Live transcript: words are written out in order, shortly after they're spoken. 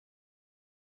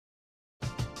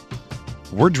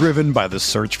We're driven by the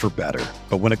search for better.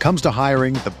 But when it comes to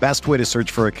hiring, the best way to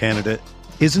search for a candidate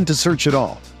isn't to search at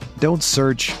all. Don't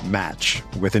search, match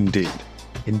with Indeed.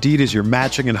 Indeed is your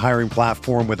matching and hiring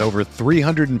platform with over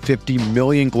 350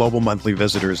 million global monthly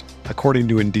visitors, according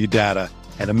to Indeed data,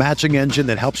 and a matching engine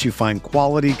that helps you find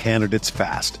quality candidates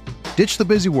fast. Ditch the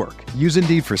busy work. Use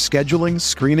Indeed for scheduling,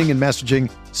 screening, and messaging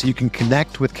so you can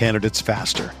connect with candidates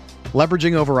faster.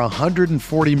 Leveraging over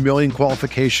 140 million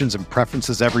qualifications and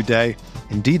preferences every day,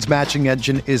 Indeed's matching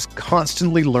engine is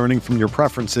constantly learning from your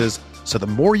preferences, so the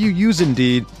more you use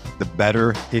Indeed, the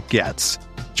better it gets.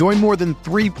 Join more than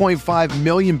 3.5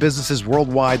 million businesses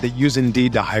worldwide that use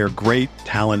Indeed to hire great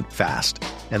talent fast.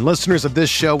 And listeners of this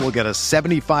show will get a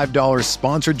 $75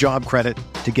 sponsored job credit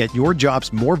to get your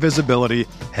jobs more visibility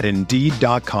at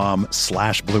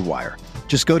Indeed.com/Blue Wire.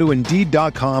 Just go to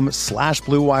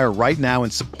Indeed.com/Blue Wire right now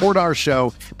and support our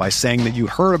show by saying that you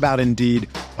heard about Indeed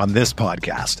on this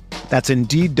podcast. That's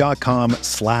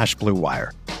Indeed.com/Blue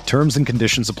Wire. Terms and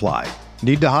conditions apply.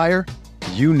 Need to hire?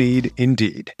 You need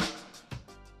Indeed.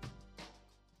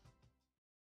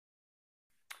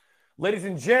 Ladies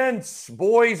and gents,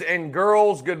 boys and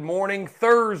girls, good morning.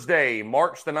 Thursday,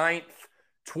 March the 9th,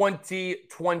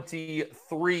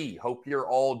 2023. Hope you're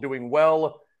all doing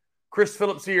well. Chris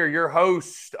Phillips here, your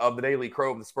host of the Daily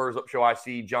Crow of the Spurs Up Show. I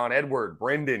see John Edward,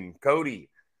 Brendan, Cody.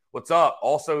 What's up?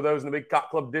 Also, those in the Big Cock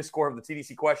Club Discord of the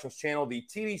TDC Questions channel, the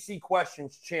TDC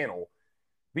Questions channel.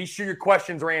 Be sure your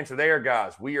questions are answered there,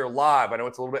 guys. We are live. I know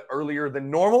it's a little bit earlier than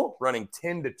normal, running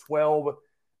 10 to 12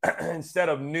 instead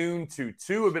of noon to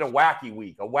 2. It's been a wacky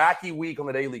week on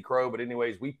the Daily Crow. But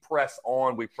anyways, we press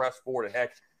on. We press forward. And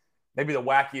heck, maybe the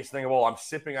wackiest thing of all, I'm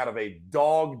sipping out of a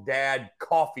Dog Dad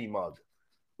coffee mug,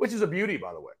 which is a beauty,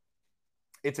 by the way.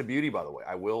 It's a beauty, by the way.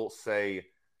 I will say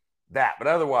that. But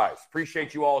otherwise,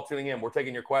 appreciate you all tuning in. We're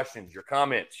taking your questions, your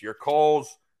comments, your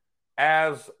calls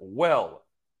as well.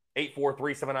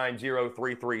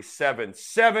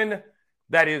 843-790-3377.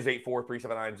 That is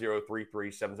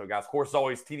 843-790-3377. So, guys, of course, as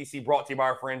always, TDC brought to you by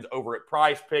our friends over at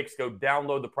Prize Picks. Go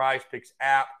download the Prize Picks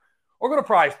app or go to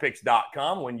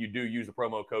prizepicks.com. When you do, use the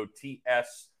promo code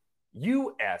TSUS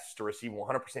to receive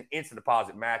 100% instant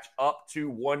deposit match up to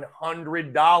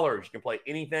 $100. You can play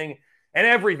anything and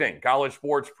everything. College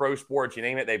sports, pro sports, you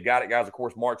name it, they've got it, guys. Of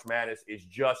course, March Madness is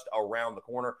just around the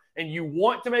corner, and you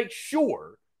want to make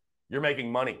sure you're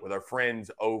making money with our friends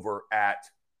over at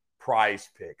Prize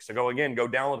Picks. So go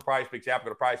download the Prize Picks app,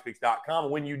 go to prizepicks.com.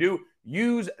 And when you do,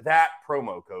 use that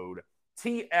promo code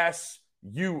TSUS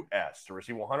to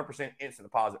receive 100% instant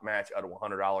deposit match out of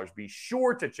 $100. Be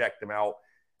sure to check them out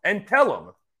and tell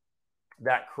them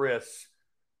that Chris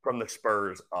from the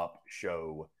Spurs Up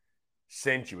Show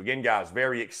sent you. Again, guys,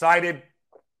 very excited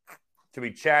to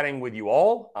be chatting with you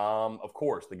all. Of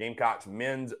course, the Gamecocks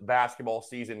men's basketball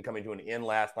season coming to an end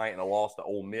last night in a loss to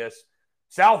Ole Miss.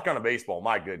 South Carolina baseball,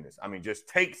 my goodness. I mean, just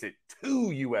takes it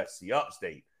to USC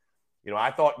Upstate. You know, I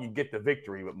thought you'd get the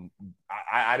victory, but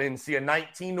I didn't see a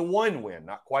 19-1 win.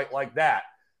 Not quite like that.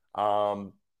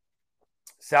 South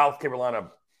Carolina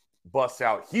busts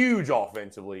out huge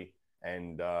offensively,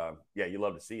 and, you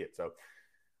love to see it. So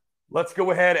let's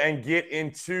go ahead and get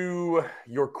into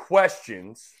your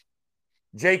questions.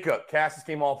 Jacob, Cassis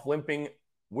came off limping.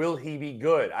 Will he be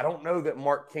good? I don't know that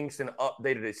Mark Kingston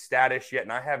updated his status yet,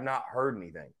 and I have not heard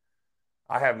anything.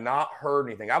 I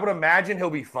would imagine he'll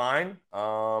be fine.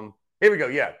 Here we go.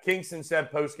 Yeah, Kingston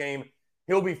said post-game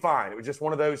he'll be fine. It was just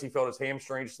one of those. He felt his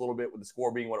hamstring just a little bit with the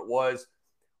score being what it was.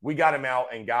 We got him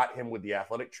out and got him with the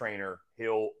athletic trainer.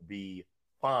 He'll be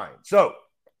fine. So,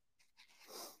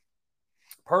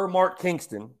 per Mark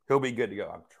Kingston, he'll be good to go.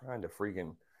 I'm trying to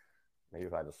maybe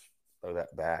if I just throw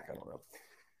that back, I don't know.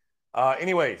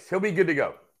 Anyways, he'll be good to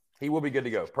go. He will be good to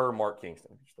go, per Mark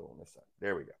Kingston. Still on this side.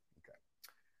 There we go.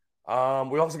 Okay.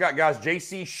 We also got, guys,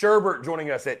 J.C. Sherbert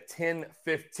joining us at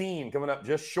 10:15, coming up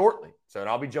just shortly. So, and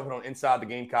I'll be jumping on Inside the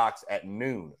Gamecocks at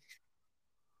noon.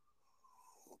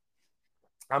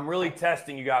 I'm really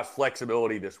testing you guys'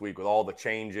 flexibility this week with all the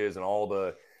changes and all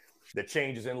the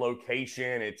changes in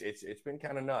location. It's been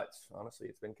kind of nuts. Honestly,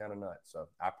 it's been kind of nuts. So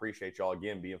I appreciate y'all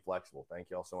again being flexible. Thank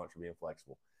y'all so much for being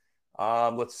flexible.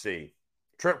 Let's see.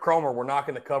 Trip Cromer, we're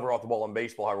knocking the cover off the ball in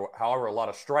baseball. However, a lot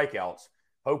of strikeouts.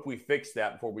 Hope we fix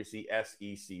that before we see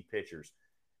SEC pitchers.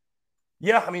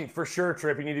 Yeah, I mean, for sure,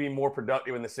 Trip, you need to be more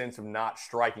productive in the sense of not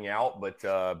striking out. But,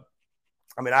 I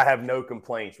have no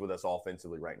complaints with us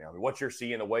offensively right now. I mean, what you're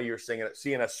seeing, the way you're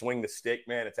seeing us swing the stick,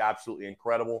 man, it's absolutely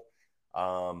incredible.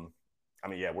 We're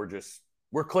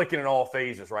clicking in all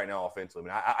phases right now offensively.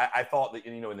 I thought that,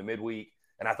 in the midweek,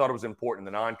 and I thought it was important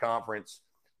in the non-conference.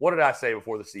 What did I say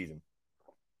before the season?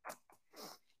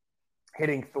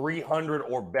 hitting 300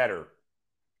 or better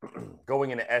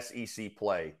going into SEC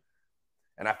play.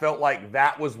 And I felt like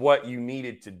that was what you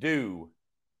needed to do,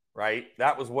 right?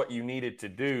 That was what you needed to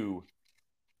do.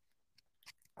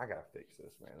 I got to fix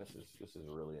this, man. This is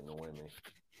really annoying me.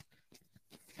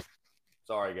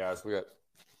 Sorry, guys. We've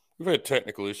had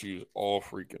technical issues all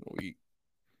freaking week.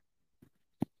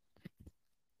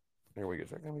 Here we go. Is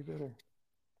that going to be better?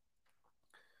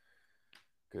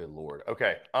 Good Lord.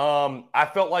 Okay. I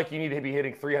felt like you need to be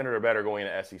hitting 300 or better going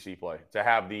into SEC play to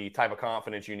have the type of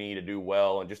confidence you need to do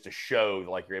well and just to show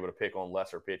like you're able to pick on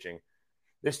lesser pitching.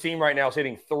 This team right now is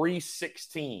hitting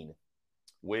 316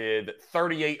 with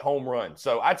 38 home runs.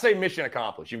 So I'd say mission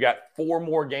accomplished. You've got 4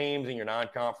 more games in your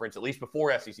non-conference, at least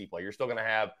before SEC play. You're still going to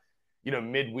have,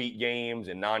 midweek games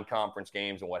and non-conference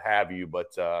games and what have you.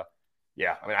 But,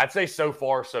 yeah, I mean, I'd say so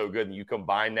far so good. And you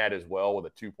combine that as well with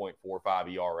a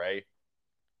 2.45 ERA.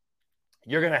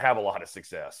 You're going to have a lot of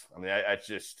success. I mean, that's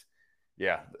just,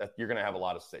 yeah, you're going to have a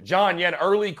lot of success. John, you had an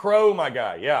early crow, my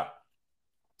guy. Yeah.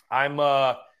 I'm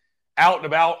out and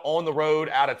about on the road,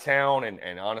 out of town,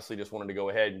 and honestly just wanted to go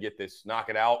ahead and knock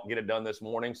it out, get it done this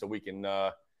morning so we can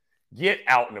get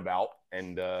out and about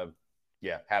and,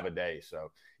 have a day.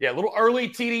 So, yeah, a little early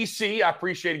TDC. I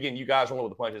appreciate, again, you guys rolling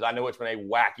with the punches. I know it's been a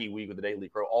wacky week with the Daily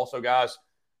Crow. Also, guys,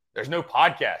 there's no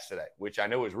podcast today, which I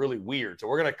know is really weird. So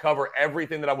we're going to cover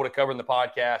everything that I would have covered in the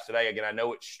podcast today. Again, I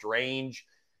know it's strange,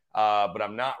 but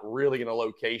I'm not really in a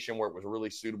location where it was really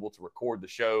suitable to record the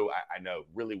show. I know,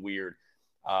 really weird.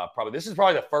 This is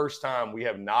probably the first time we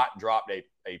have not dropped a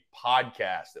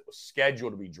podcast that was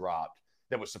scheduled to be dropped,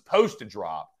 that was supposed to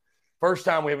drop. First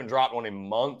time we haven't dropped one in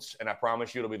months, and I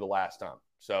promise you it'll be the last time.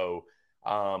 So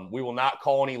we will not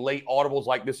call any late audibles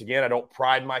like this again. I don't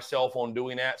pride myself on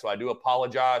doing that, so I do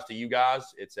apologize to you guys.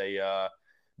 It's a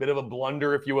bit of a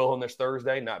blunder, if you will, on this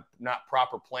Thursday. Not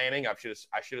proper planning. I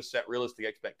should have set realistic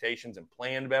expectations and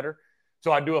planned better.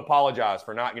 So I do apologize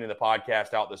for not getting the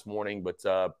podcast out this morning, but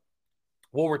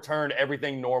we'll return to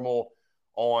everything normal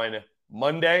on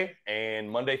Monday and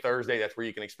Monday, Thursday. That's where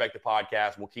you can expect the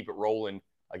podcast. We'll keep it rolling.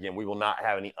 Again, we will not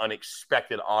have any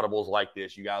unexpected audibles like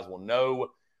this. You guys will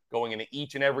know going into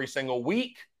each and every single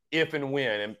week if and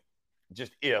when, and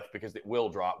just if, because it will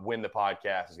drop, when the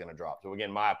podcast is going to drop. So,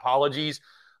 again, my apologies.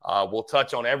 We'll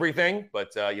touch on everything,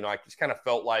 but, I just kind of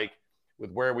felt like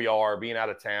with where we are, being out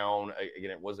of town,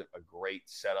 again, it wasn't a great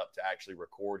setup to actually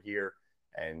record here.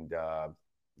 And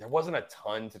there wasn't a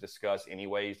ton to discuss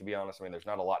anyways, to be honest. I mean, there's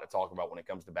not a lot to talk about when it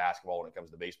comes to basketball, when it comes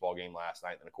to the baseball game last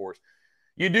night. And, of course,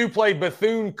 you do play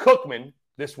Bethune-Cookman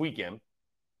this weekend.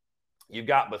 You've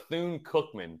got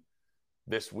Bethune-Cookman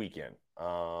this weekend,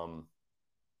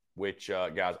 which,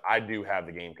 guys, I do have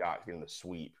the Gamecocks getting the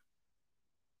sweep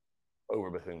over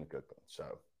Bethune-Cookman.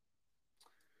 So,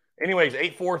 anyways,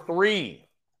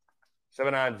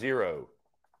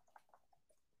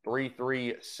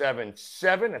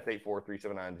 843-790-3377. That's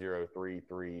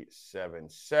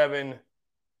 843-790-3377.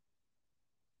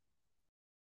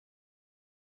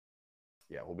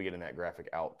 Yeah, we'll be getting that graphic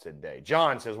out today.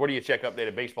 John says, where do you check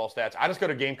updated baseball stats? I just go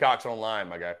to Gamecocks Online,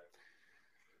 my guy.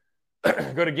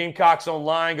 Go to Gamecocks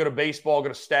Online, go to baseball, go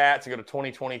to stats, and go to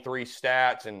 2023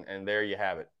 stats, and there you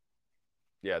have it.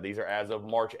 Yeah, these are as of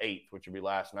March 8th, which would be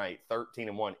last night,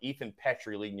 13-1. Ethan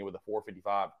Petrie leading you with a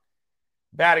 455.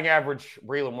 Batting average,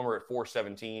 Braylon Wimmer at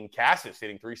 417. Cassis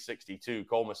hitting 362.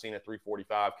 Cole Messina,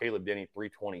 345. Caleb Denny,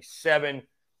 327.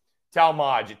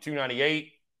 Talmadge at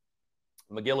 298.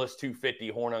 McGillis,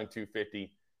 250. Hornung,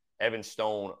 250. Evan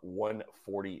Stone,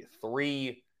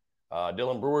 143.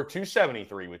 Dylan Brewer,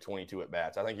 273 with 22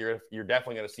 at-bats. I think you're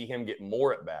definitely going to see him get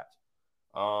more at-bats.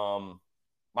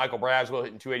 Michael Braswell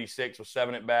hitting 286 with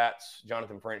 7 at-bats.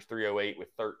 Jonathan French, 308 with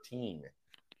 13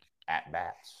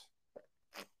 at-bats.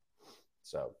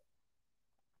 So,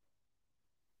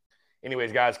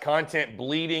 anyways, guys, content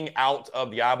bleeding out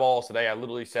of the eyeballs today. I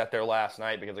literally sat there last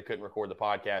night because I couldn't record the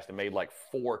podcast and made like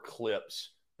 4 clips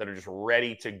that are just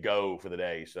ready to go for the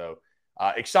day. So,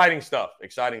 exciting stuff.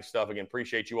 Again,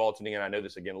 appreciate you all tuning in. I know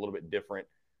this, again, a little bit different.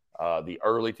 The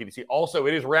early TDC. Also,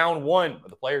 it is round 1 of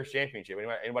the Players' Championship.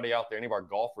 Anybody out there, any of our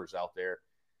golfers out there,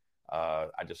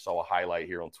 I just saw a highlight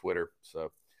here on Twitter.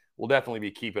 So, we'll definitely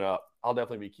be keeping up. I'll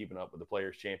definitely be keeping up with the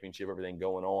Players' Championship, everything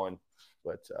going on.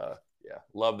 But, yeah,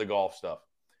 love the golf stuff.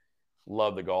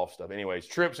 Anyways,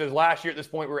 Tripp says last year at this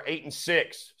point we were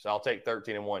 8-6, so I'll take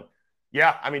 13-1.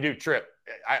 Yeah, I mean, dude, Tripp,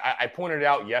 I pointed it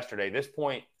out yesterday.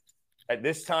 At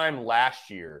this time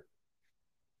last year,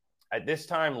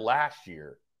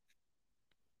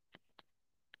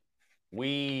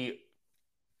 a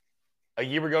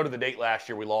year ago to the date last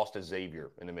year, we lost to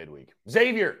Xavier in the midweek.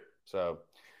 Xavier! So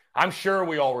I'm sure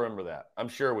we all remember that. I'm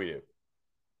sure we do.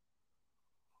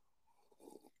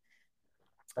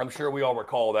 I'm sure we all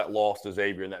recall that loss to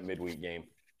Xavier in that midweek game.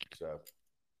 So,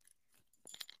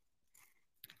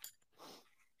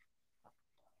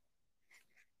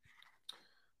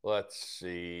 let's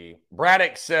see.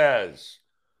 Braddock says,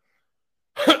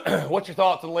 what's your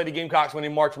thoughts on the Lady Gamecocks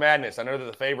winning March Madness? I know they're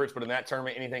the favorites, but in that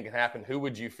tournament, anything can happen. Who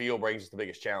would you feel brings us the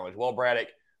biggest challenge? Well, Braddock,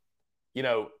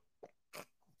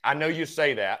 I know you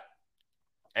say that,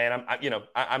 and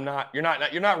I'm not.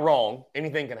 You're not wrong.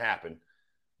 Anything can happen,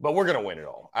 but we're gonna win it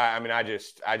all. I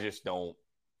just don't.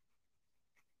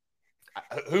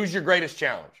 Who's your greatest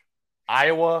challenge?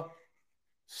 Iowa,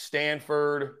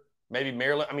 Stanford, maybe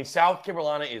Maryland. South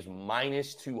Carolina is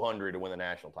minus 200 to win the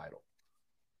national title.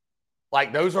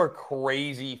 Like, those are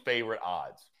crazy favorite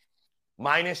odds.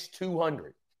 Minus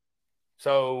 200.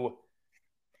 So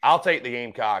I'll take the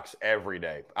Gamecocks every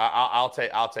day. I'll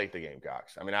take the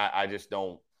Gamecocks. I just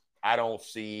don't. I don't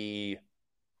see.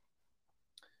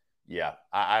 Yeah,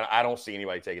 I don't see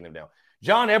anybody taking them down.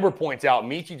 John Eber points out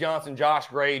Meechie Johnson, Josh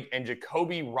Gray, and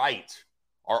Jacoby Wright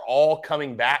are all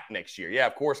coming back next year. Yeah,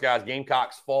 of course, guys.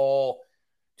 Gamecocks fall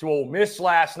to Ole Miss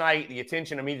last night. The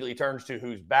attention immediately turns to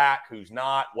who's back, who's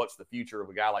not. What's the future of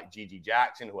a guy like Gigi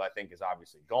Jackson, who I think is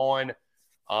obviously gone.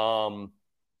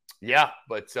 Yeah,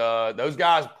 but those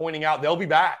guys pointing out they'll be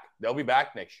back. They'll be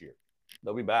back next year.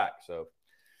 They'll be back. So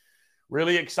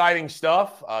really exciting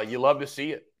stuff. You love to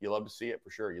see it. You love to see it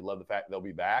for sure. You love the fact they'll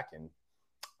be back. And,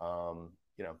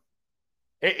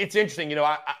 it's interesting.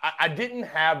 I didn't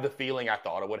have the feeling I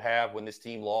thought I would have when this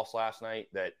team lost last night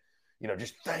that,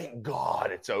 just thank God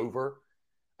it's over.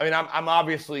 I'm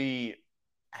obviously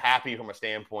happy from a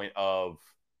standpoint of,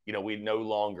 we no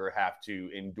longer have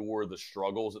to endure the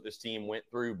struggles that this team went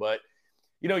through. But,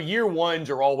 year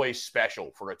ones are always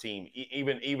special for a team,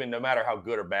 even no matter how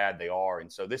good or bad they are.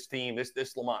 And so this team,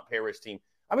 this Lamont Paris team,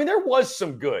 there was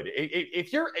some good.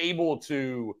 If you're able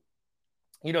to,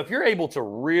 if you're able to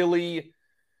really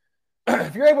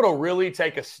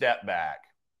take a step back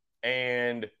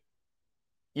and,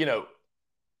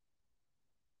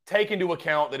 take into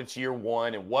account that it's year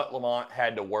one and what Lamont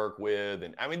had to work with.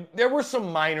 And there were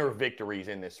some minor victories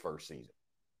in this first season.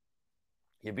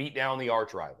 You beat down the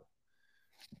arch rival.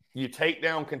 You take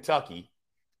down Kentucky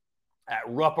at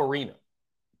Rupp Arena.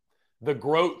 The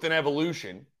growth and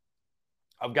evolution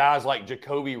of guys like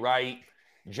Jacoby Wright,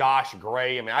 Josh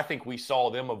Gray. I think we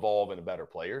saw them evolve into better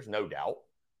players, no doubt.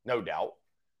 No doubt.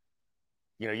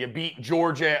 You beat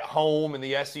Georgia at home in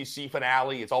the SEC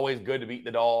finale. It's always good to beat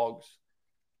the Dogs.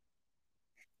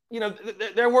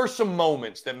 There were some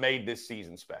moments that made this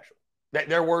season special.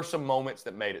 There were some moments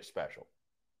that made it special.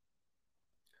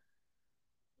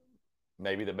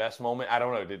 Maybe the best moment, I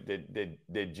don't know.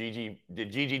 Did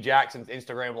Gigi Jackson's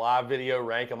Instagram live video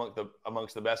rank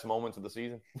amongst the best moments of the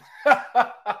season?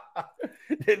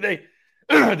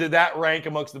 Did that rank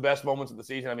amongst the best moments of the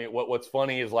season? What's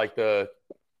funny is like the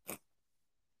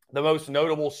most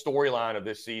notable storyline of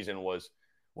this season was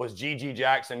Gigi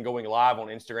Jackson going live on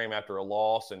Instagram after a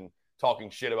loss and talking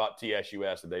shit about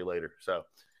TSUS a day later. So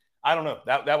I don't know.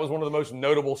 That was one of the most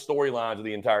notable storylines of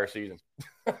the entire season.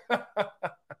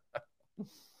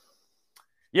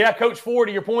 Yeah, Coach Ford,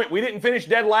 to your point, we didn't finish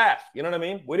dead last. You know what I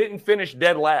mean? We didn't finish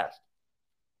dead last.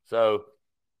 So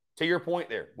to your point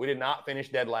there, we did not finish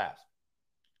dead last.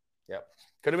 Yep.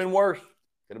 Could have been worse.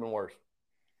 Could have been worse.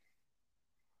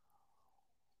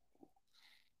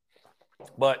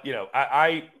 But,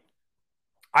 I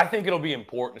think it'll be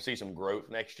important to see some growth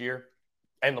next year.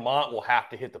 And Lamont will have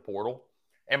to hit the portal.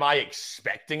 Am I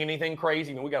expecting anything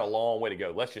crazy? We got a long way to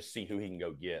go. Let's just see who he can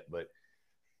go get. But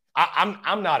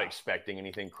I'm not expecting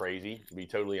anything crazy, to be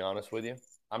totally honest with you.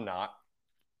 I'm not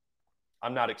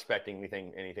expecting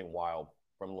anything wild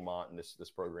from Lamont in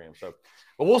this program. So,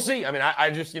 but we'll see. I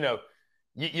just,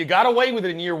 you got away with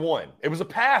it in year one. It was a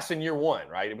pass in year one,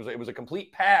 right? It was a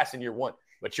complete pass in year one.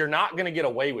 But you're not going to get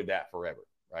away with that forever,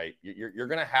 right? You're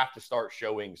going to have to start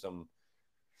showing some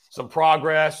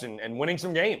progress and winning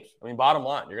some games. Bottom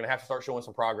line, you're going to have to start showing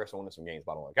some progress and winning some games,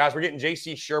 bottom line. Guys, we're getting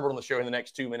J.C. Sherbert on the show in the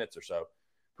next 2 minutes or so.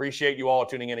 Appreciate you all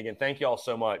tuning in again. Thank you all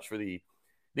so much for the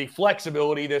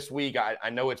flexibility this week.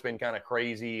 I know it's been kind of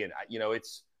crazy, and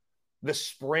it's the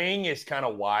spring is kind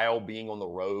of wild being on the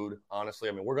road.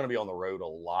 Honestly, we're going to be on the road a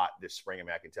lot this spring.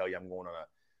 I can tell you, I'm going on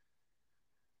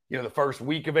the first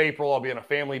week of April, I'll be on a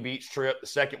family beach trip. The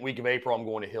second week of April, I'm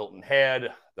going to Hilton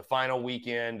Head. The final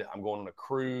weekend, I'm going on a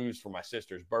cruise for my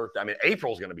sister's birthday.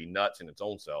 April's going to be nuts in its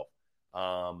own self.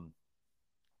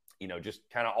 Just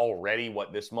kind of already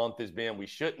what this month has been.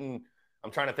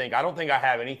 I'm trying to think. I don't think I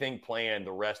have anything planned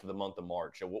the rest of the month of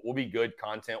March. So we'll be good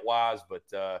content-wise,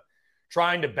 but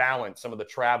trying to balance some of the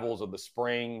travels of the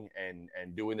spring and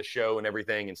doing the show and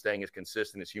everything and staying as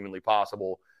consistent as humanly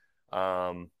possible.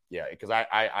 Because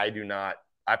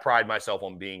I pride myself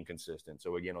on being consistent.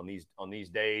 So again, on these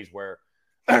days where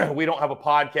we don't have a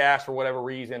podcast for whatever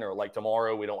reason, or like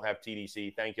tomorrow we don't have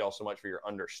TDC, thank you all so much for your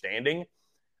understanding,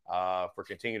 for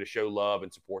continuing to show love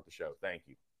and support the show. Thank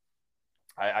you.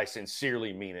 I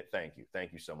sincerely mean it. Thank you.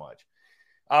 Thank you so much.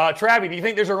 Travie, do you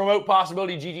think there's a remote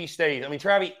possibility GG stays? I mean,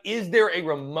 Travie, is there a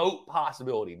remote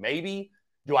possibility? Maybe.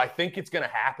 Do I think it's going to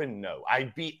happen? No.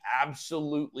 I'd be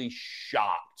absolutely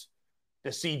shocked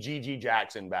to see GG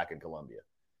Jackson back in Columbia.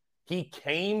 He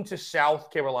came to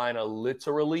South Carolina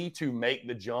literally to make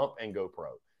the jump and go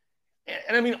pro.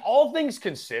 And I mean, all things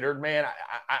considered, man,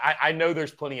 I know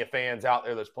there's plenty of fans out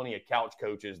there. There's plenty of couch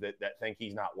coaches that think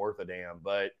he's not worth a damn,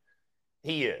 but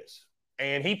he is.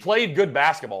 And he played good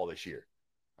basketball this year.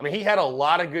 I mean, he had a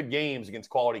lot of good games against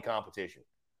quality competition.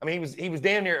 I mean, he was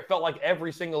damn near, it felt like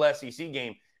every single SEC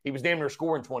game, he was damn near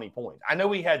scoring 20 points. I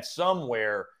know he had some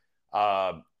where,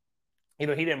 he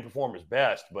didn't perform his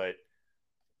best, but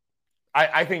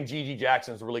I think GG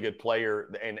Jackson's a really good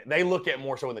player. And they look at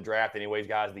more so in the draft anyways,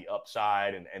 guys, the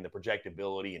upside and the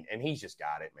projectability. And he's just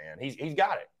got it, man. He's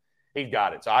got it. He's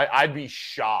got it. So I'd be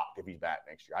shocked if he's back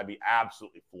next year. I'd be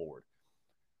absolutely floored.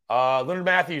 Leonard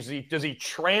Matthews, does he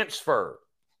transfer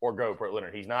or go pro?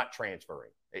 Leonard, he's not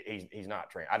transferring. He's not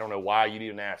transferring. I don't know why you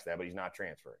didn't ask that, but he's not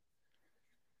transferring.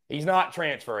 He's not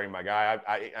transferring, my guy.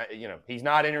 He's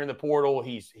not entering the portal.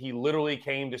 He literally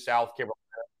came to South Carolina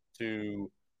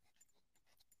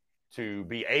to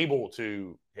be able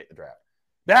to hit the draft.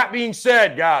 That being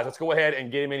said, guys, let's go ahead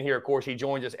and get him in here. Of course, he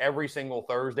joins us every single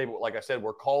Thursday, but like I said,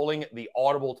 we're calling the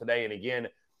audible today. And again,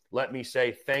 let me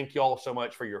say thank you all so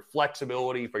much for your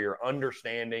flexibility, for your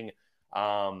understanding.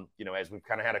 As we've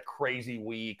kind of had a crazy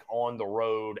week on the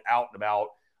road, out and about.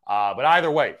 But either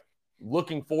way,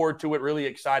 looking forward to it. Really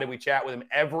excited. We chat with him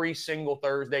every single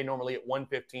Thursday, normally at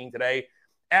 1:15 today.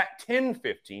 At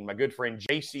 10:15, my good friend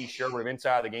JC Sherwood of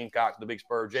Inside the Gamecocks, the Big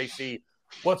Spur. JC,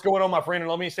 what's going on, my friend? And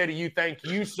let me say to you, thank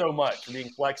you so much for being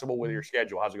flexible with your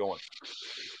schedule. How's it going?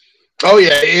 Oh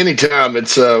yeah, anytime.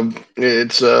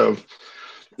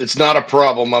 It's not a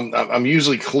problem. I'm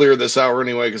usually clear this hour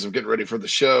anyway because I'm getting ready for the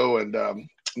show, and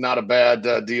not a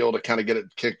bad deal to kind of get it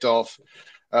kicked off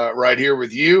right here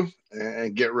with you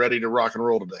and get ready to rock and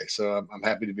roll today. So I'm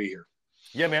happy to be here.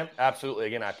 Yeah, man, absolutely.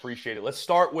 Again, I appreciate it. Let's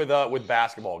start with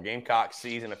basketball. Gamecock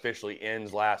season officially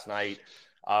ends last night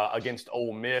against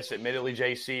Ole Miss. Admittedly,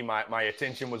 JC, my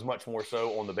attention was much more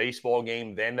so on the baseball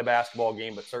game than the basketball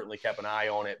game, but certainly kept an eye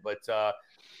on it. But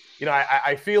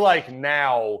I feel like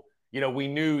now. We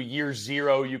knew year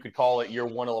zero, you could call it year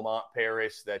one of Lamont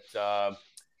Paris, that,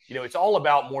 it's all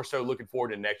about more so looking forward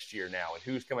to next year now and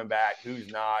who's coming back,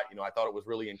 who's not. I thought it was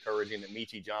really encouraging that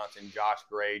Meechie Johnson, Josh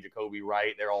Gray, Jacoby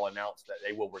Wright, they're all announced that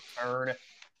they will return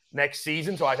next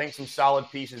season. So I think some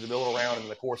solid pieces to build around. And,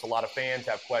 of course, a lot of fans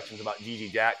have questions about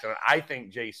GG Jackson. I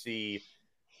think JC,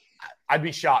 I'd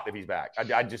be shocked if he's back.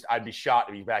 I'd be shocked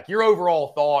if he's back. Your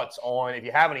overall thoughts on, if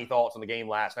you have any thoughts on the game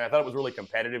last night? I thought it was a really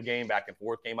competitive game, back and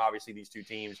forth game. Obviously, these two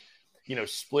teams,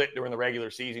 split during the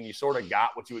regular season. You sort of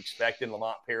got what you expected.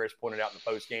 Lamont Paris pointed out in the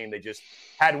post game. They just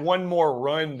had one more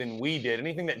run than we did.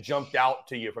 Anything that jumped out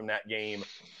to you from that game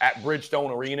at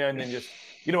Bridgestone Arena? And then just,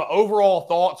 overall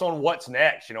thoughts on what's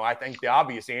next. I think the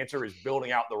obvious answer is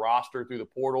building out the roster through the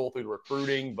portal, through the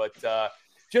recruiting. But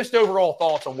just overall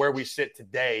thoughts on where we sit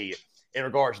today in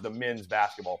regards to the men's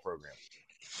basketball program.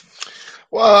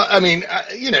 Well, I mean,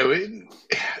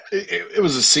 it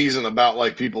was a season about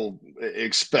like people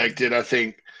expected. I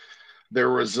think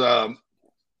there was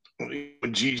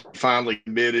when G finally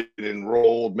committed and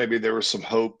enrolled, maybe there was some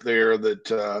hope there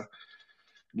that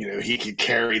he could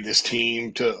carry this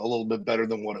team to a little bit better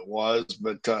than what it was,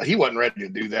 but he wasn't ready to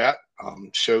do that.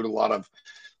 Showed a lot of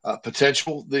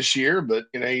potential this year, but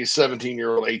he's a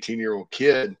 17-year-old, 18-year-old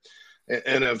kid.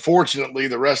 And unfortunately,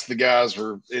 the rest of the guys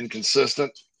were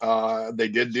inconsistent. They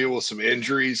did deal with some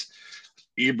injuries.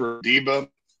 Ibra Diba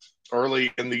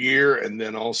early in the year, and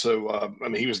then also,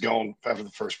 he was gone after the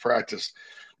first practice.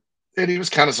 And he was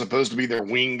kind of supposed to be their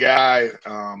wing guy.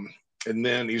 And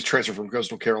then he was transferred from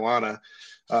Coastal Carolina.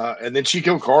 And then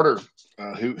Chico Carter,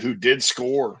 who did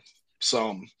score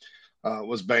some,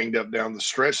 was banged up down the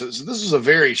stretch. So this is a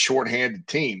very shorthanded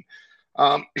team.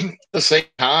 At the same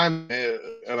time,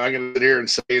 am I going to sit here and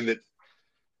say that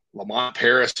Lamont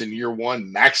Paris in year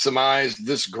one maximized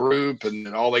this group and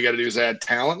all they got to do is add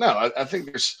talent? No, I think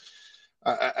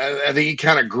I think he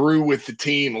kind of grew with the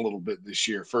team a little bit this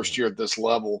year, first year at this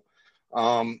level.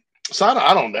 So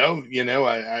I don't know.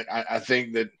 I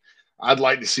think that I'd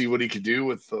like to see what he could do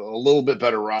with a little bit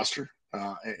better roster.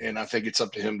 And I think it's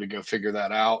up to him to go figure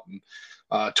that out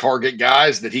and target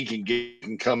guys that he can get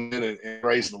and come in and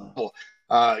raise the level.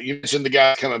 You mentioned the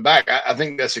guys coming back. I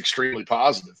think that's extremely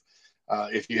positive.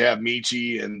 If you have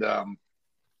Michi and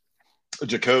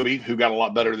Jacoby, who got a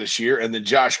lot better this year, and then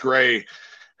Josh Gray,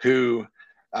 who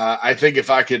I think if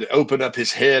I could open up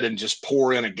his head and just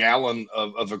pour in a gallon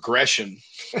of aggression,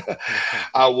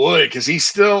 I would, because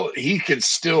he can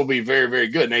still be very, very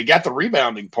good. Now, he got the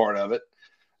rebounding part of it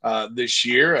this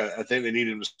year. I think they need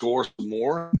him to score some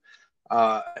more.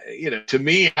 To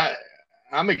me,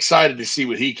 I'm excited to see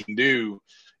what he can do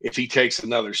if he takes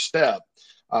another step.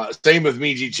 Same with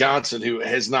Miji Johnson, who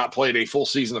has not played a full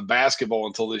season of basketball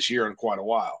until this year in quite a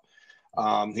while.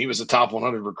 He was a top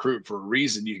 100 recruit for a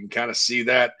reason. You can kind of see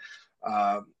that.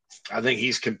 I think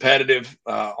he's competitive,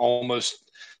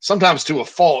 almost sometimes to a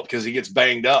fault because he gets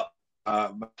banged up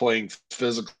playing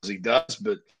physical as he does.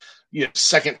 But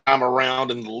second time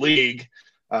around in the league,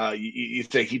 you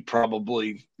think he'd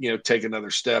probably take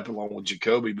another step along with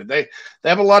Jacoby. But they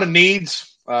have a lot of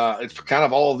needs. It's kind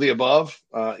of all of the above.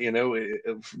 Depending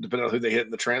on who they hit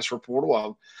in the transfer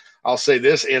portal. I'll say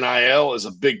this: NIL is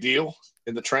a big deal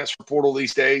in the transfer portal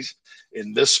these days.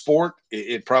 In this sport,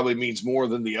 it probably means more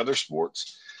than the other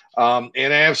sports. And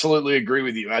I absolutely agree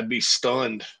with you. I'd be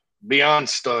stunned, beyond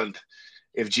stunned,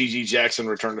 if G.G. Jackson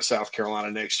returned to South Carolina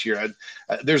next year.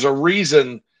 There's a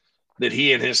reason that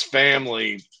he and his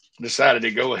family decided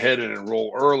to go ahead and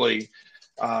enroll early.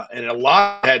 And a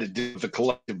lot had to do with the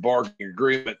collective bargaining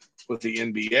agreement with the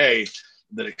NBA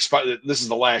that expired. This is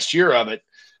the last year of it.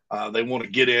 They want to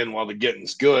get in while the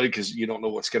getting's good because you don't know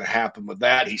what's going to happen with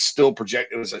that. He's still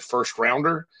projected as a first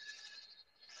rounder.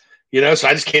 So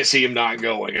I just can't see him not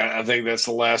going. I think that's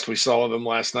the last we saw of him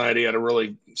last night. He had a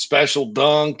really special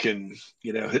dunk and,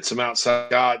 hit some outside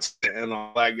shots and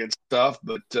all that good stuff.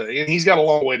 But and he's got a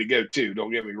long way to go too.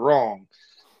 Don't get me wrong.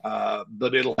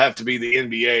 But it'll have to be the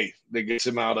NBA that gets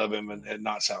him out of him and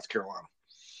not South Carolina.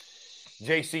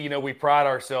 JC, we pride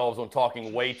ourselves on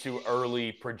talking way too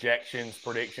early predictions,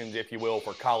 if you will,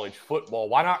 for college football.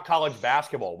 Why not college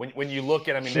basketball? When you look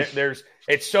at,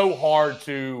 it's so hard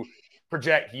to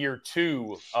project year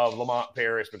 2 of Lamont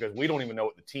Paris because we don't even know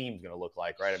what the team's going to look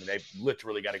like, right? They've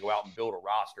literally got to go out and build a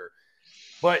roster.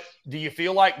 But do you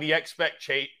feel like the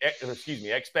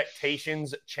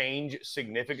expectations change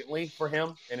significantly for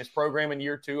him in his program in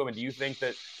year 2? Do you think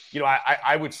that,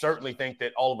 I would certainly think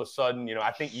that all of a sudden,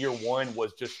 I think year 1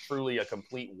 was just truly a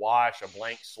complete wash, a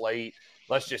blank slate.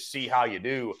 Let's just see how you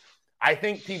do. I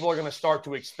think people are going to start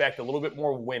to expect a little bit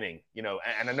more winning,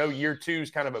 and I know year 2 is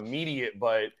kind of immediate,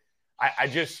 but I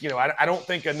just, I don't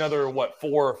think another, 4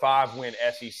 or 5 win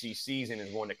SEC season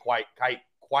is going to quite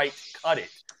cut it.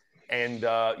 And,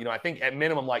 I think at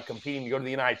minimum, like competing to go to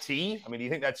the NIT, do you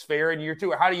think that's fair in year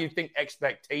 2? Or how do you think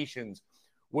expectations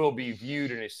will be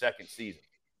viewed in his second season?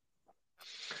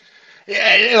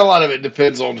 Yeah, and a lot of it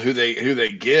depends on who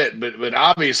they get. But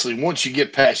obviously, once you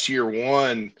get past year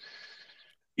 1,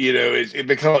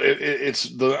 it's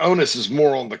the onus is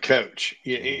more on the coach.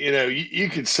 You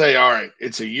could say, all right,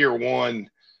 it's a year 1.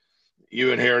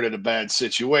 You inherited a bad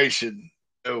situation.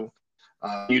 You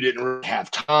didn't really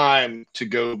have time to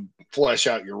go flesh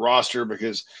out your roster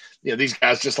because, these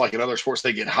guys, just like in other sports,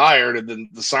 they get hired and then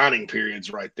the signing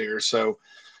period's right there. So,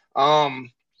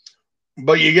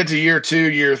 but you get to year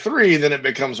 2, year 3, then it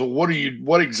becomes, well,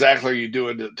 what exactly are you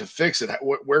doing to fix it?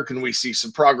 Where can we see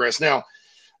some progress? Now,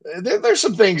 there's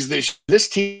some things this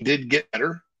team did get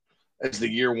better as the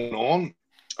year went on.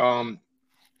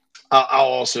 I'll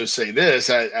also say this.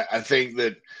 I think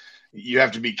that you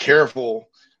have to be careful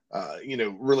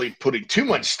really putting too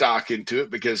much stock into it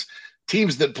because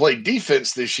teams that played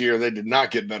defense this year, they did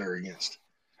not get better against.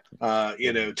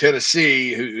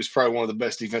 Tennessee, who's probably one of the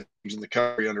best defense teams in the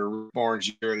country under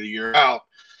Barnes year in and year out,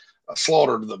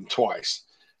 slaughtered them twice.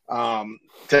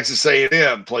 Texas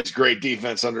A&M plays great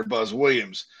defense under Buzz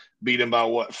Williams, beat him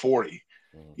by 40.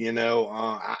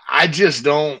 I just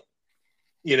don't.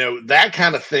 That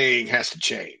kind of thing has to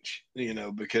change.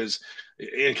 Because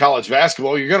in college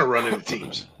basketball, you're going to run into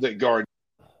teams that guard.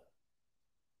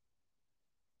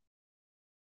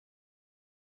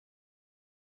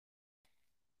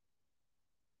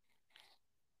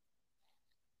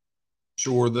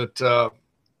 Sure that,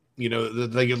 that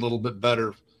they get a little bit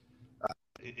better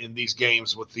in these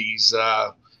games with these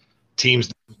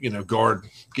teams, guard,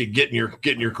 getting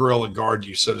your grill and guard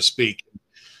you, so to speak.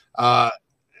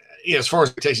 As far as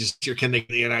expectations here, can they get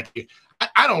the NIT?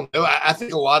 I don't know. I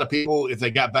think a lot of people, if they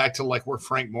got back to like where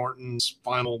Frank Martin's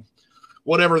final,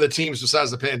 whatever the teams besides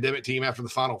the pandemic team after the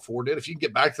Final Four did, if you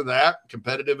get back to that,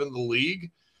 competitive in the league,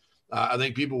 I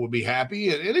think people would be happy.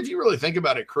 And if you really think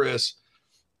about it, Chris,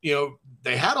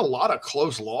 they had a lot of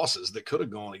close losses that could have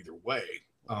gone either way.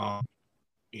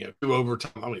 2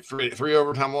 overtime, three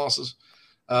overtime losses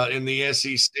in the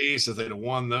SEC. So they'd have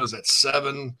won those at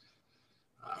 7.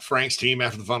 Frank's team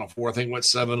after the Final Four, I think, went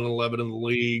 7-11 in the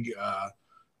league.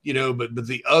 But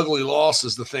the ugly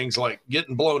losses, the things like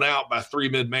getting blown out by 3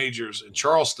 mid-majors in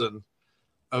Charleston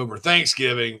over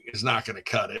Thanksgiving is not going to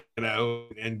cut it,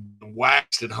 and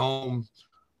waxed at home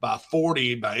by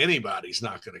 40 by anybody's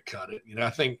not going to cut it. I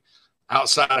think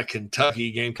outside of Kentucky,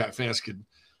 Gamecock fans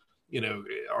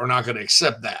are not going to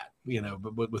accept that,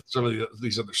 but with some of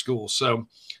these other schools. So,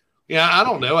 yeah, I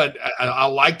don't know. I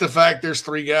like the fact there's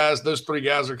 3 guys. Those 3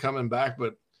 guys are coming back,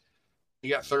 but you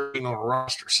got 13 on a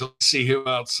roster. So let's see who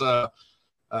else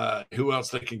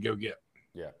they can go get.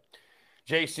 Yeah.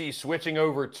 JC, switching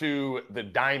over to the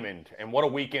Diamond, and what a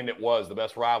weekend it was. The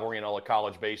best rivalry in all of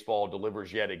college baseball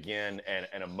delivers yet again, and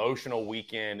an emotional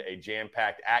weekend, a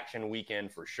jam-packed action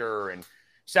weekend for sure. And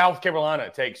South Carolina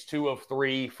takes 2 of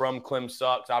 3 from Clem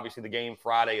Sucks. Obviously, the game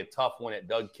Friday, a tough one at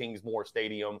Doug Kingsmore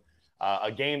Stadium.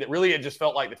 A game that really had just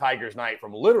felt like the Tigers' night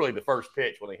from literally the first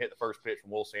pitch when they hit the first pitch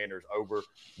from Will Sanders over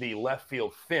the left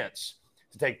field fence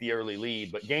to take the early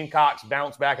lead. But Gamecocks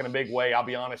bounced back in a big way. I'll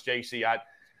be honest, JC,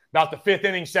 about the 5th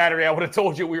inning Saturday, I would have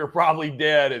told you we were probably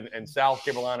dead, and South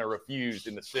Carolina refused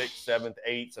in the 6th, 7th,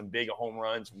 8th, some big home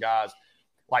runs from guys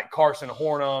like Carson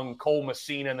Hornung, Cole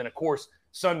Messina, and then, of course,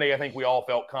 Sunday, I think we all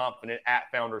felt confident at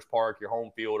Founders Park, your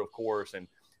home field, of course, and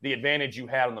the advantage you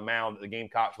had on the mound that the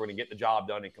Gamecocks were going to get the job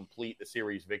done and complete the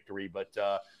series victory. But,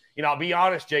 I'll be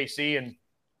honest, JC, and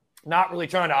not really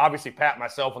trying to obviously pat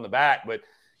myself on the back, but,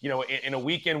 in a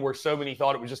weekend where so many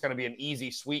thought it was just going to be an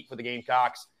easy sweep for the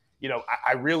Gamecocks,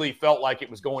 I really felt like it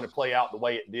was going to play out the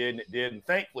way it did, and it did. And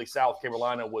thankfully, South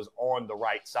Carolina was on the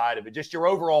right side of it. Just your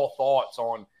overall thoughts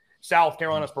on South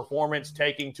Carolina's performance,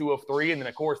 taking 2 of 3. And then,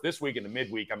 of course, this week in the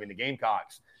midweek, the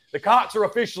Gamecocks. The Cocks are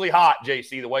officially hot,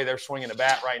 JC, the way they're swinging the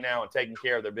bat right now and taking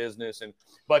care of their business.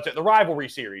 But the rivalry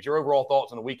series, your overall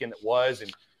thoughts on the weekend that was,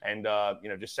 and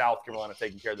just South Carolina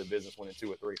taking care of their business, winning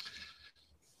 2 of 3.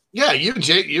 Yeah, you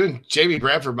and Jamie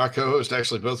Bradford, my co-host,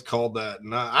 actually both called that.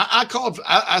 And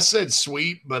I said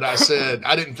sweep, but I said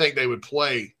I didn't think they would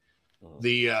play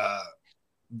the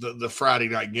Friday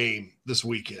night game this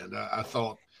weekend. I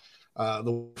thought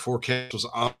the forecast was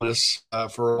ominous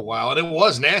for a while, and it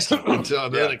was nasty until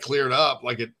then it cleared up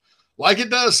like it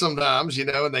does sometimes,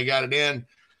 and they got it in.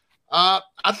 I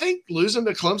think losing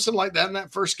to Clemson like that in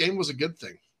that first game was a good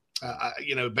thing.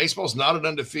 Baseball's not an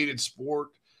undefeated sport.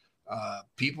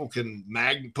 People can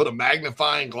put a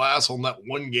magnifying glass on that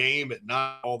one game at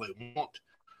not all they want.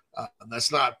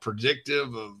 That's not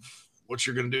predictive of what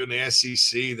you're going to do in the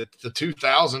SEC. The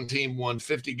 2000 team won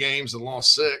 50 games and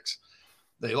lost 6.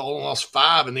 They only lost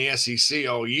 5 in the SEC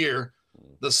all year.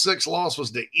 The 6th loss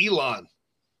was to Elon,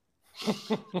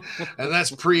 and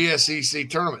that's pre-SEC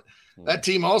tournament. That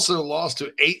team also lost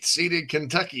to 8th-seeded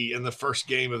Kentucky in the first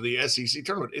game of the SEC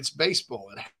tournament. It's baseball.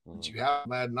 It happens. You have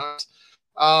bad nights.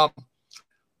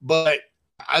 But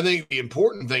I think the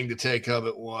important thing to take of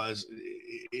it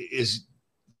is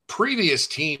previous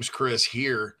teams, Chris,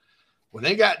 here, when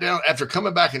they got down after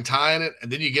coming back and tying it,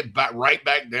 and then you get right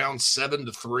back down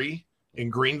 7-3 in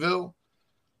Greenville,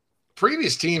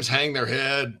 previous teams hang their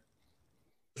head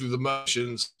through the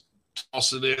motions,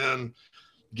 toss it in,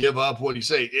 give up. What do you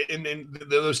say? And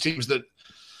those teams that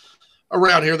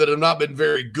around here that have not been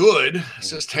very good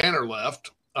since Tanner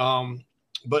left.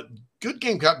 But good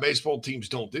Gamecock baseball teams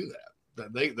don't do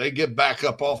that. They get back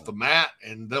up off the mat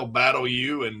and they'll battle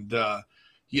you. And,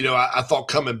 I thought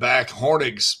coming back,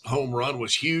 Hornig's home run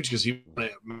was huge because he was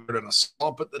in a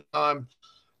slump at the time.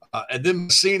 And then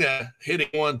Messina hitting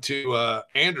one to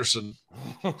Anderson.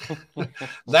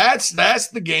 That's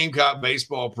the Gamecock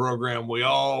baseball program we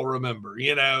all remember,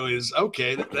 is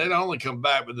okay. They not only come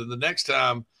back, but then the next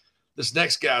time this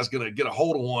next guy's going to get a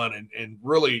hold of one and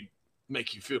really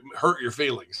make you hurt your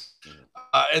feelings.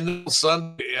 And then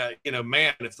Sunday,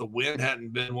 man, if the wind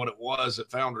hadn't been what it was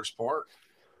at Founders Park,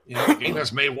 the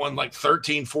Gamecocks may have won like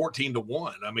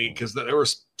 13-14-1. Because there were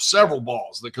several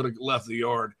balls that could have left the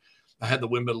yard. I had the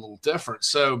wind been a little different.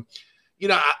 So,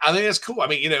 I think that's cool.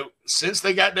 Since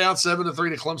they got down 7-3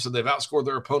 to Clemson, they've outscored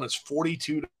their opponents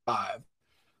 42-5.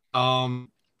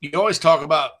 You always talk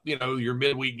about, your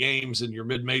midweek games and your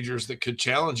mid-majors that could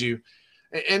challenge you.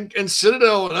 And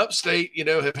Citadel and Upstate,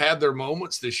 have had their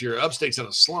moments this year. Upstate's in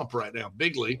a slump right now,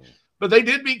 bigly. But they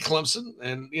did beat Clemson,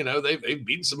 and, they've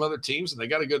beaten some other teams, and they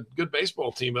got a good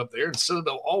baseball team up there. And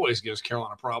Citadel always gives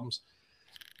Carolina problems.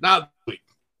 Now,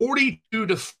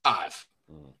 42-5.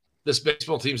 this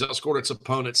baseball team's outscored its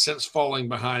opponents since falling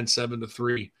behind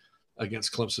 7-3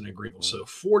 against Clemson and Greenville. So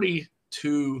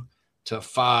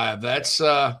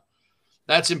 42-5.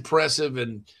 That's impressive.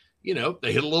 And, you know,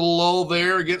 they hit a little lull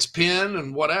there against Penn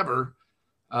and whatever.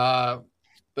 But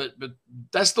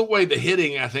that's the way the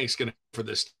hitting, I think, is going to be for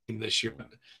this team this year.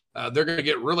 They're going to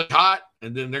get really hot,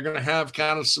 and then they're going to have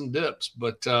kind of some dips.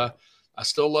 But I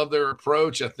still love their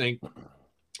approach. I think,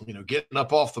 you know, getting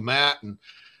up off the mat and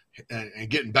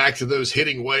getting back to those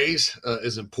hitting ways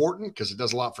is important because it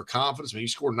does a lot for confidence. I mean, you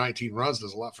scored 19 runs,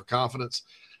 does a lot for confidence.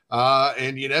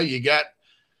 And, you know, you got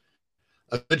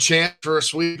a good chance for a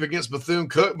sweep against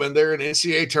Bethune-Cookman. They're an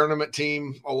NCAA tournament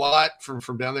team a lot from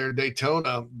down there in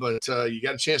Daytona, but you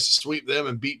got a chance to sweep them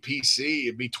and beat PC.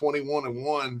 It'd be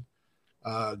 21-1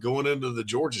 going into the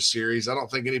Georgia series. I don't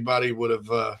think anybody would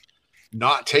have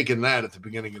not taken that at the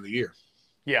beginning of the year.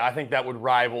 Yeah, I think that would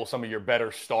rival some of your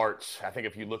better starts. I think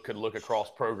if you could look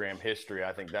across program history,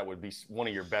 I think that would be one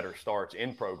of your better starts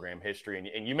in program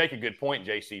history. And you make a good point,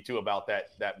 JC, too, about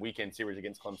that weekend series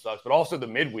against Clemson, but also the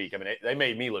midweek. I mean, they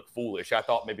made me look foolish. I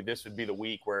thought maybe this would be the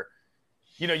week where,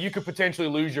 you know, you could potentially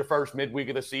lose your first midweek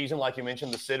of the season. Like you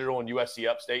mentioned, the Citadel and USC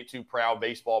Upstate, two proud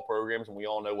baseball programs, and we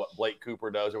all know what Blake Cooper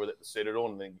does over at the Citadel.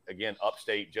 And then, again,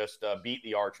 Upstate just beat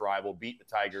the arch rival, beat the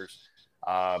Tigers,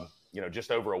 you know,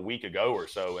 just over a week ago or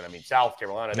so. And I mean, South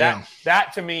Carolina,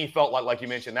 that to me felt like you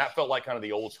mentioned, that felt like kind of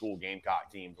the old school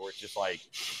Gamecock teams where it's just like,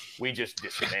 we just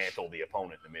dismantle the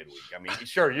opponent in the midweek. I mean,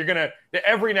 sure, you're going to,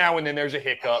 every now and then there's a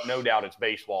hiccup, no doubt it's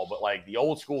baseball, but like the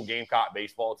old school Gamecock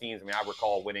baseball teams, I mean, I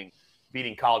recall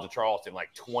beating College of Charleston like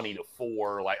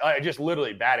 20-4, like just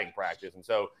literally batting practice. And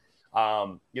so,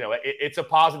 you know, it's a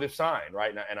positive sign,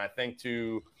 right? And I think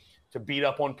to beat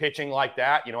up on pitching like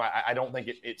that, you know, I don't think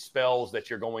it spells that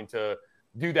you're going to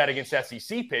do that against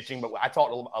SEC pitching. But I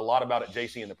talked a lot about it,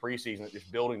 JC, in the preseason,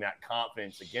 just building that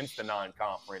confidence against the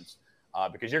non-conference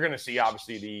because you're going to see,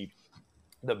 obviously,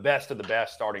 the best of the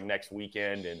best starting next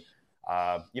weekend. And,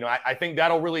 you know, I think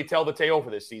that'll really tell the tale for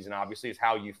this season, obviously, is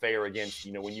how you fare against,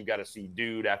 you know, when you got to see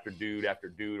dude after dude after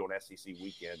dude on SEC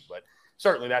weekend. But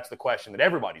certainly that's the question that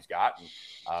everybody's got. And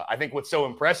I think what's so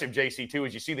impressive, JC, too,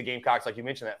 is you see the Gamecocks, like you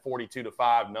mentioned, that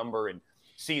 42-5 number and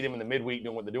see them in the midweek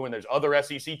doing what they're doing. There's other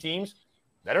SEC teams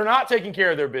that are not taking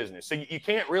care of their business. So you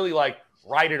can't really, like,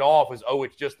 write it off as, oh,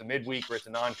 it's just the midweek or it's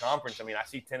a non-conference. I mean, I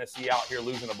see Tennessee out here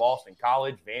losing to Boston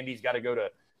College. Vandy's got to go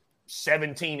to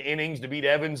 17 innings to beat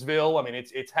Evansville. I mean,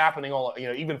 it's happening all, you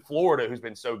know, even Florida, who's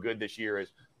been so good this year, has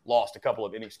lost a couple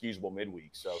of inexcusable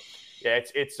midweeks. So yeah,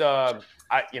 it's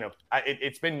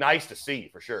been nice to see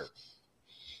for sure.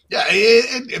 Yeah.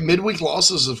 Midweek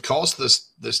losses have cost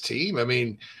this team. I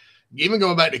mean, even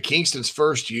going back to Kingston's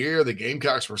first year, the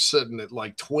Gamecocks were sitting at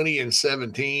like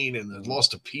 20-17 and then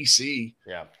lost to PC.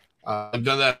 Yeah. I've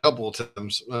done that a couple of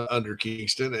times under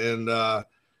Kingston, and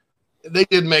they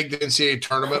did make the NCAA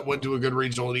tournament, went to a good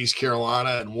regional in East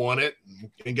Carolina and won it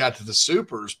and got to the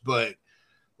Supers. But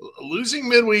losing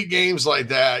midweek games like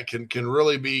that can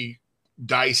really be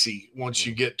dicey once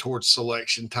you get towards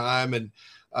selection time, and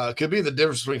could be the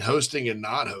difference between hosting and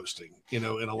not hosting, you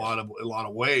know, in a lot of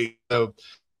ways. So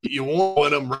you want to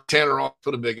win them. Rick Tanner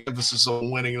put a big emphasis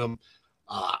on winning them.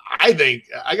 I think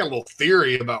I got a little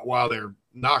theory about why they're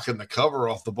knocking the cover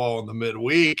off the ball in the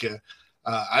midweek.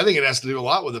 I think it has to do a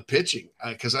lot with the pitching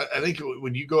because I think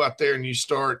when you go out there and you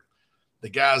start the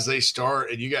guys they start,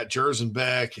 and you got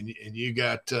Jersenbeck and you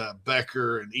got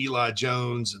Becker and Eli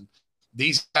Jones and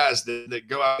these guys that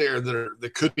go out there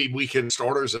that could be weekend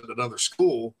starters at another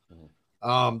school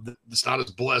that's not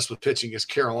as blessed with pitching as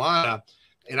Carolina.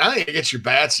 And I think it gets your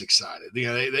bats excited.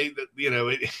 You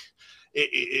know,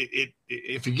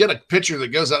 if you get a pitcher that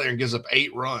goes out there and gives up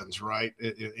 8 runs, right,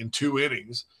 in 2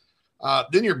 innings,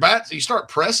 then your bats, you start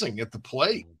pressing at the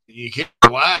plate. You can't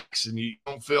relax, and you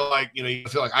don't feel like, you know, you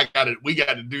feel like we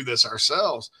got to do this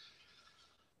ourselves.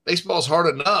 Baseball's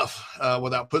hard enough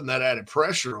without putting that added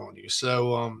pressure on you.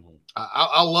 So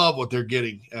I love what they're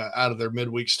getting out of their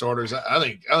midweek starters. I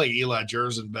think Eli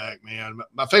Jersenbeck, man,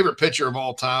 my favorite pitcher of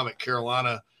all time at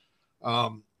Carolina.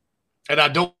 And I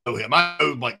don't know him. I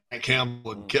know like Matt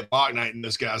Campbell and Kip Bocknight and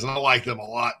those guys, and I like them a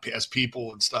lot as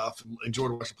people and stuff, and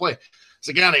enjoyed watching play. It's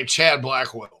a guy named Chad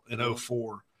Blackwell in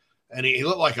 2004, and he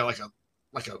looked like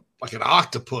an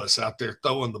octopus out there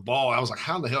throwing the ball. I was like,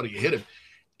 how in the hell do you hit him?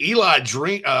 Eli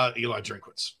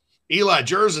Drinkwitz. Eli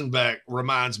Jersenbeck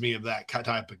reminds me of that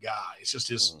type of guy. It's just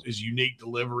his unique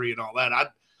delivery and all that.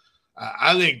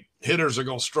 I think hitters are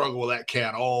going to struggle with that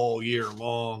cat all year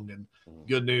long. And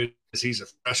good news is he's a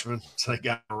freshman, so they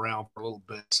got him around for a little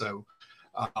bit. So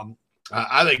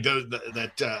I think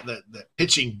that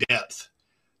pitching depth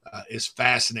is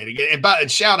fascinating.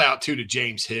 And shout out to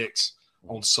James Hicks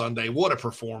on Sunday. What a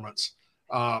performance.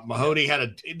 Mahoney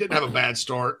didn't have a bad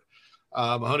start.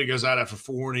 Mahoney goes out after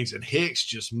 4 innings, and Hicks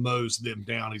just mows them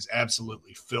down. He's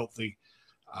absolutely filthy.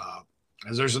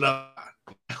 As there's another.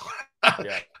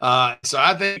 So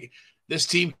I think this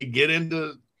team can get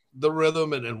into the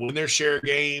rhythm and win their share of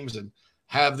games and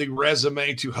have the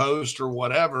resume to host or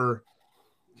whatever.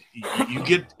 You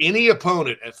get any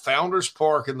opponent at Founders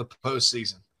Park in the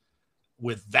postseason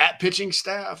with that pitching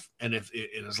staff, and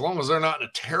as long as they're not in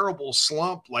a terrible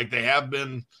slump like they have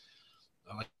been,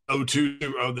 like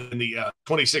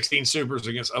 2016 Supers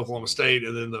against Oklahoma State,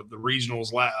 and then the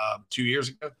regionals 2 years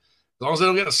ago. As long as they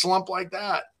don't get a slump like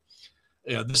that,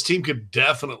 this team could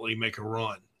definitely make a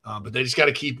run. But they just got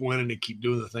to keep winning and keep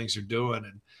doing the things they're doing,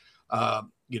 and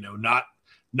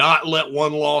not let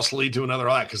one loss lead to another,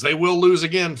 because they will lose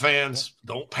again. Fans,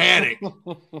 don't panic.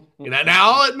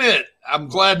 Now I'll admit, I'm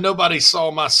glad nobody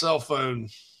saw my cell phone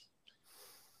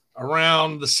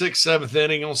around the 6th, 7th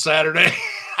inning on Saturday.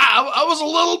 I was a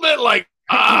little bit like,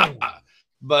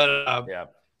 but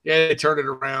they turned it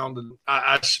around, and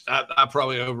I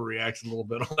probably overreacted a little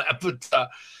bit on that. But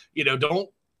don't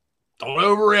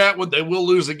overreact when they will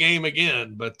lose a game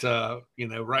again. But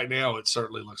right now it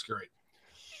certainly looks great.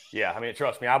 Yeah, I mean,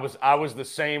 trust me, I was the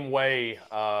same way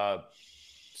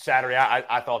Saturday.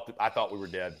 I thought we were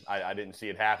dead. I didn't see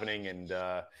it happening, and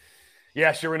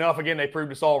sure enough, again, they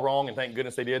proved us all wrong, and thank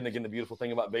goodness they did. And again, the beautiful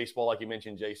thing about baseball, like you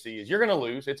mentioned, JC, is you're going to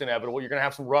lose. It's inevitable. You're going to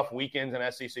have some rough weekends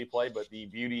in SEC play, but the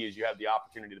beauty is you have the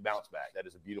opportunity to bounce back. That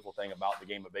is a beautiful thing about the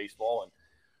game of baseball, and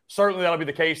certainly that'll be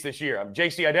the case this year.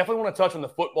 JC, I definitely want to touch on the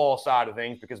football side of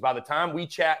things, because by the time we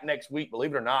chat next week,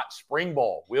 believe it or not, spring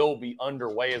ball will be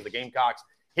underway as the Gamecocks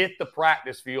hit the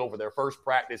practice field for their first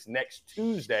practice next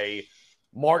Tuesday,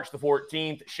 March the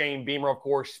 14th. Shane Beamer, of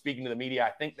course, speaking to the media.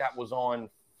 I think that was on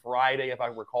Friday, if I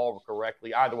recall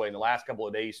correctly. Either way, in the last couple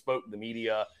of days, spoke to the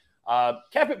media.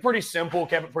 Kept it pretty simple,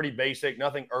 kept it pretty basic,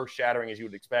 nothing earth-shattering as you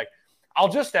would expect. I'll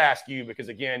just ask you, because,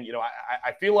 again,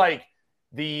 I feel like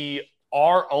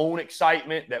our own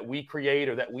excitement that we create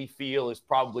or that we feel is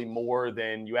probably more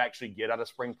than you actually get out of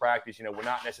spring practice. We're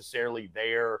not necessarily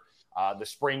there. The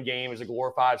spring game is a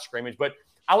glorified scrimmage. But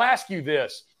I'll ask you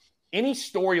this. Any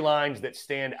storylines that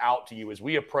stand out to you as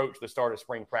we approach the start of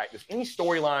spring practice? Any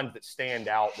storylines that stand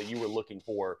out that you were looking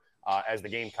for as the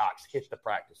Gamecocks hit the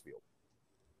practice field?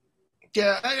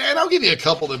 Yeah, and I'll give you a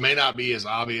couple that may not be as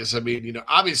obvious. I mean,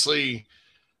 obviously,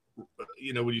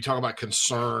 when you talk about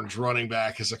concerns, running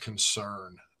back is a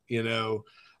concern.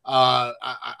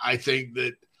 I think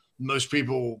that most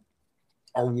people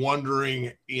are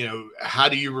wondering, how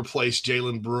do you replace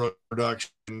Jalen Brooks'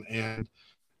 production and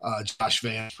Josh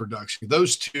Van's production?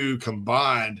 Those two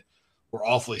combined were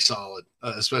awfully solid,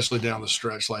 especially down the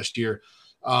stretch last year.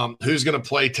 Who's going to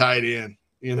play tight end?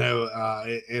 And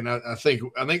I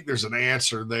think there's an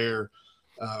answer there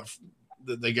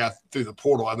that they got through the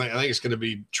portal. I think it's going to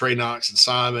be Trey Knox and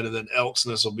Simon, and then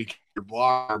Elksness will be your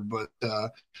blocker. But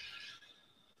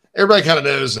everybody kind of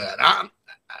knows that.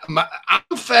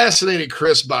 I'm fascinated,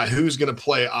 Chris, by who's going to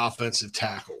play offensive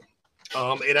tackle.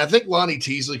 And I think Lonnie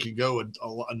Teasley could go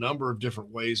a number of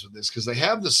different ways with this, because they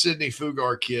have the Sidney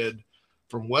Fugar kid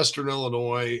from Western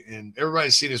Illinois, and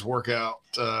everybody's seen his workout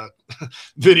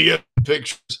video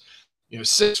pictures.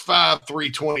 6'5",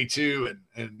 322,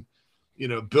 and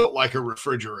built like a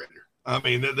refrigerator. I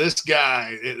mean, this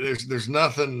guy, there's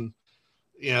nothing,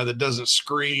 that doesn't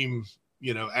scream,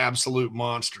 absolute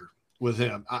monster with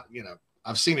him.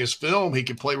 I've seen his film. He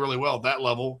can play really well at that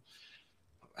level.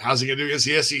 How's he going to do against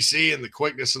the SEC and the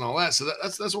quickness and all that? So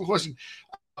that's one question.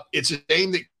 It's a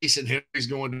shame that Jason Henry's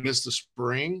going to miss the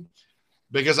spring,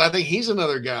 because I think he's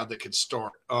another guy that could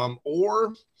start.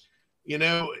 Or,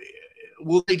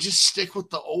 will they just stick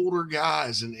with the older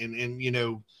guys? And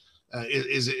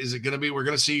is it going to be, we're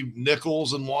going to see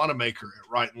Nichols and Wanamaker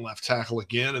at right and left tackle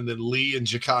again, and then Lee and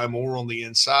Ja'Kai Moore on the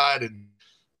inside, and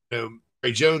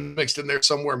Ray Jones mixed in there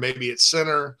somewhere, maybe at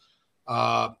center.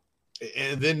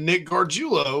 And then Nick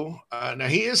Gargiulo, now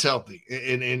he is healthy.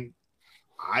 And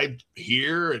I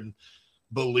hear and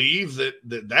believe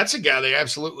that's a guy they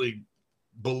absolutely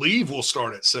believe will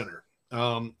start at center.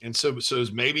 And so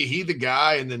is maybe he the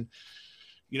guy, and then,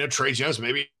 Trey Jones,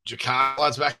 maybe Ja'Kai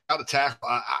slides back out to tackle.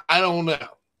 I don't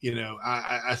know.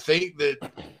 I think that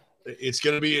it's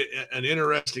going to be an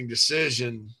interesting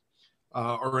decision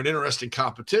or an interesting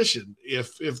competition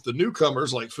if the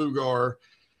newcomers like Fugar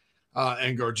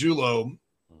and Gargiulo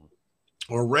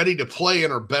are ready to play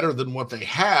and are better than what they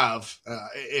have.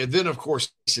 And then, of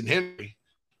course, Jason Henry,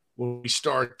 when we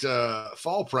start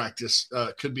fall practice,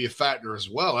 could be a factor as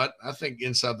well. I think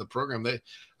inside the program,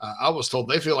 I was told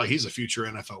they feel like he's a future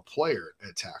NFL player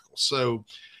at tackle. So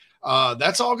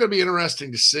that's all going to be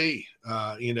interesting to see,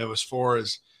 as far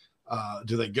as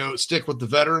do they stick with the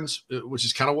veterans, which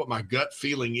is kind of what my gut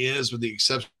feeling is, with the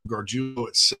exception of Gargiulo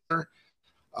at center,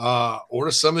 or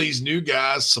do some of these new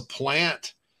guys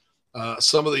supplant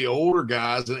some of the older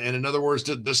guys? And in other words,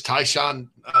 does Tyshawn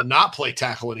not play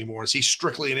tackle anymore? Is he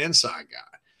strictly an inside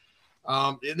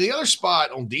guy? And the other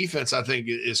spot on defense, I think,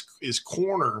 is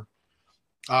corner.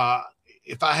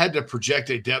 If I had to project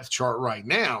a depth chart right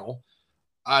now,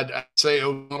 I'd say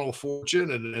O'Donnell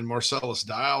Fortune and Marcellus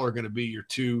Dial are going to be your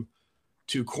two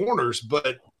corners.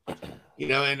 But, and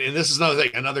this is another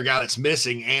thing, another guy that's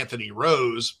missing, Anthony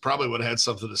Rose, probably would have had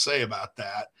something to say about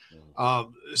that.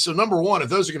 So number one, if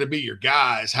those are going to be your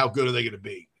guys, how good are they going to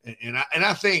be? And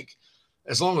I think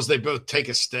as long as they both take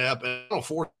a step, and O'Donnell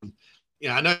Fortune,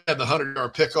 I know he had the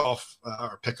 100-yard pickoff,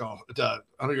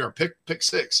 100-yard pick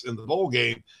six in the bowl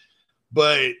game,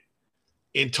 but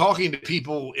in talking to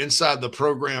people inside the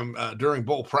program during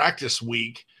bowl practice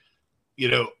week,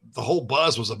 the whole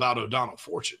buzz was about O'Donnell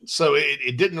Fortune. So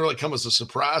it didn't really come as a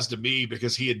surprise to me,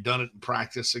 because he had done it in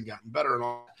practice and gotten better and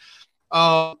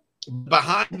all.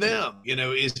 Behind them,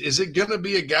 is it going to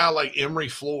be a guy like Emory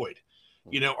Floyd?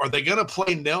 Are they going to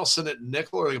play Nelson at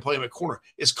nickel, or are they going to play him at corner?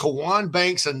 Is Kawan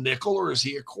Banks a nickel, or is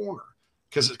he a corner?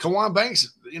 Because Kawan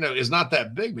Banks, is not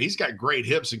that big, but he's got great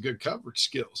hips and good coverage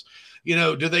skills.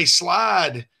 Do they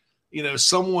slide,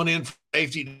 someone in for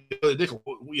safety to the nickel?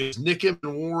 Is Nick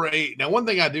Emenwore? Now, one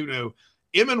thing I do know,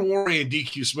 Emenwore and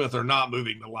DQ Smith are not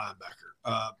moving to linebacker.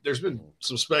 There's been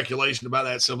some speculation about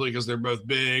that simply because they're both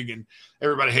big and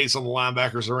everybody hates on the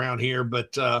linebackers around here.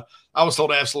 But I was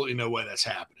told absolutely no way that's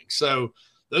happening. So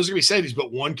those are going to be safeties,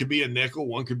 but one could be a nickel,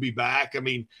 one could be back. I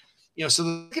mean, so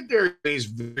the secondary is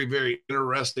very, very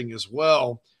interesting as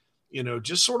well.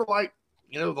 Just sort of like,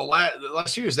 the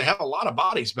last few years, they have a lot of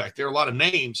bodies back there, a lot of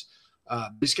names.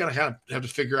 Just kind of have to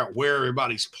figure out where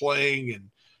everybody's playing. And,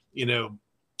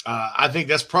 I think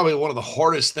that's probably one of the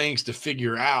hardest things to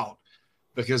figure out,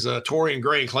 because Torian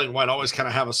Gray and Clayton White always kind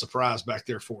of have a surprise back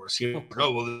there for us.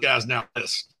 Oh, well, this guy's now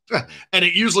this. And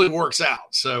it usually works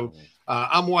out. So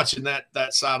I'm watching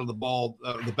that side of the ball,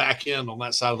 the back end on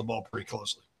that side of the ball pretty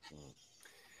closely.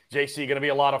 JC, going to be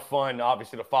a lot of fun,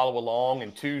 obviously, to follow along.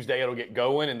 And Tuesday it'll get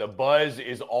going, and the buzz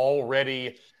is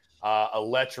already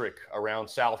electric around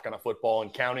South Carolina football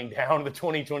and counting down to the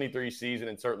 2023 season.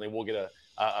 And certainly we'll get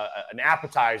an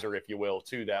appetizer, if you will,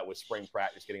 to that with spring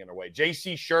practice getting underway.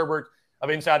 JC Shurburtt of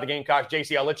Inside the Gamecocks.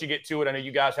 JC, I'll let you get to it. I know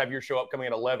you guys have your show upcoming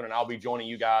at 11, and I'll be joining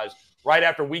you guys right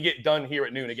after we get done here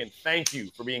at noon. Again, thank you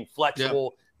for being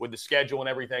flexible with the schedule and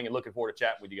everything, and looking forward to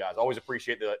chatting with you guys. Always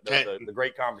appreciate the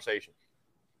great conversation.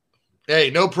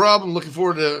 Hey, no problem. Looking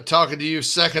forward to talking to you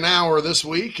second hour this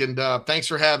week, and thanks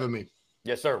for having me.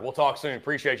 Yes, sir. We'll talk soon.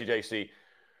 Appreciate you, JC.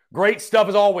 Great stuff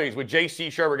as always with JC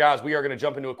Shurburtt. Guys, we are going to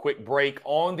jump into a quick break.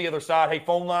 On the other side, hey,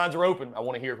 phone lines are open. I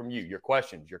want to hear from you, your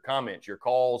questions, your comments, your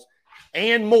calls,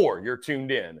 and more. You're tuned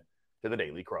in to the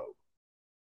Daily Crow.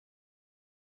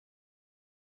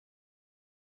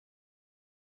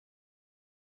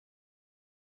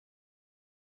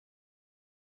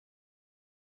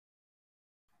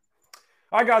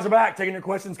 All right, guys, we're back. Taking your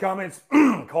questions, comments,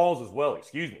 calls as well.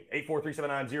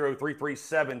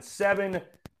 843-790-3377.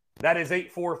 That is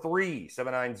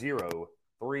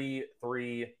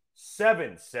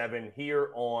 843-790-3377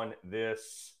 here on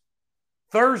this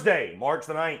Thursday, March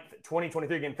the 9th,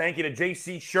 2023. Again, thank you to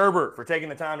JC Shurburtt for taking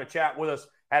the time to chat with us.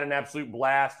 Had an absolute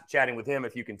blast chatting with him,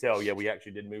 if you can tell. Yeah, we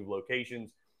actually did move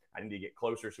locations. I need to get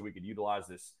closer so we could utilize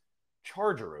this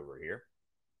charger over here.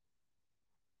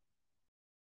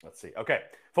 Let's see. Okay.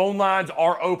 Phone lines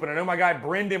are open. I know my guy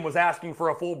Brendan was asking for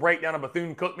a full breakdown of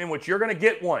Bethune-Cookman, which you're going to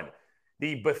get one.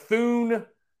 The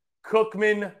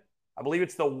Bethune-Cookman, I believe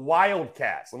it's the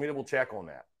Wildcats. Let me double check on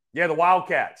that. Yeah, the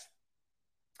Wildcats.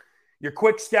 Your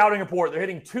quick scouting report. They're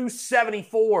hitting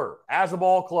 274 as a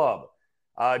ball club.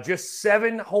 Just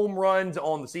 7 home runs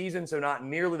on the season, so not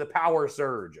nearly the power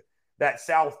surge that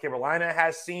South Carolina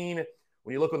has seen.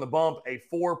 When you look on the bump, a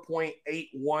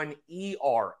 4.81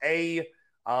 ERA.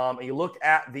 And you look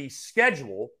at the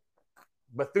schedule,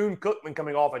 Bethune-Cookman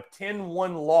coming off a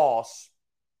 10-1 loss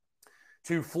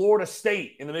to Florida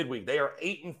State in the midweek. They are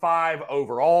 8-5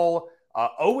 overall,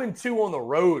 0-2 on the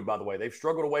road, by the way. They've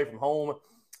struggled away from home.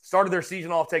 Started their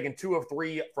season off taking 2 of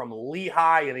 3 from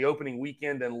Lehigh in the opening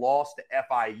weekend, then lost to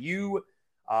FIU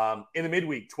in the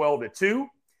midweek, 12-2.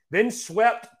 Then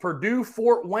swept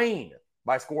Purdue-Fort Wayne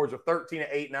by scores of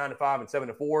 13-8, 9-5, and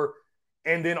 7-4.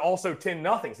 And then also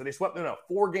 10-0. So they swept them in a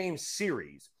 4-game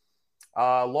series.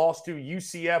 Lost to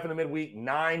UCF in the midweek,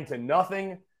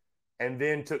 9-0. and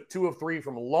then took 2 of 3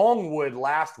 from Longwood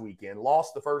last weekend.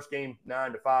 Lost the first game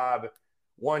 9-5,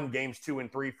 won games 2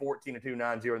 and 3, 14-2,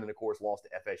 9-0, and then, of course, lost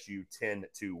to FSU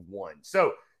 10-1.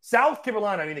 So South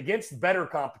Carolina, I mean, against better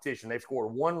competition, they've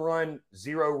scored 1 run,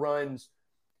 0 runs,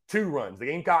 2 runs. The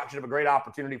Gamecocks should have a great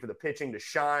opportunity for the pitching to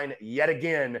shine yet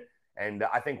again, and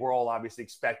I think we're all obviously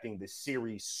expecting the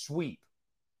series sweep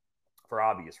for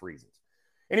obvious reasons.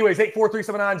 Anyways,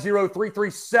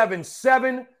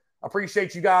 843-790-3377.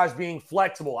 Appreciate you guys being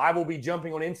flexible. I will be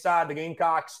jumping on Inside the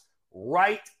Gamecocks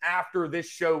right after this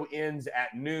show ends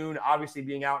at noon. Obviously,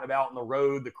 being out and about on the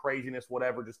road, the craziness,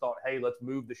 whatever, just thought, hey, let's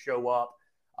move the show up.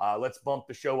 Let's bump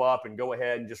the show up and go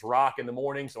ahead and just rock in the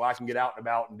morning so I can get out and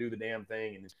about and do the damn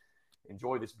thing and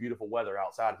enjoy this beautiful weather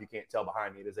outside. If you can't tell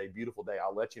behind me, it is a beautiful day.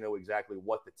 I'll let you know exactly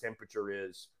what the temperature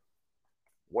is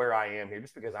where I am here,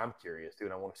 just because I'm curious, too,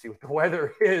 and I want to see what the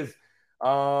weather is.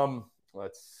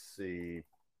 Let's see.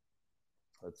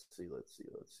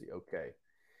 Okay.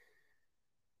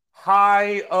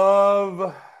 High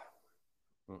of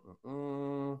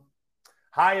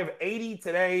 80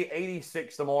 today,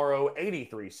 86 tomorrow,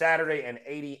 83 Saturday, and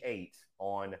 88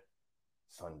 on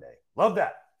Sunday. Love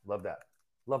that. Love that.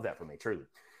 Love that for me, truly.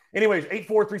 Anyways,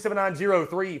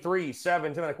 843-790-3377.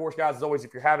 And of course, guys, as always,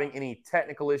 if you're having any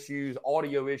technical issues,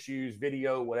 audio issues,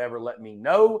 video, whatever, let me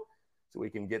know so we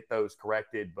can get those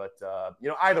corrected. But,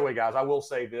 either way, guys, I will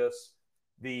say this.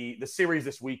 The series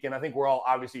this weekend, I think we're all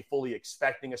obviously fully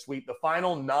expecting a sweep. The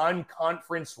final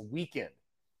non-conference weekend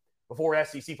before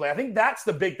SEC play. I think that's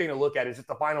the big thing to look at is it's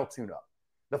the final tune-up.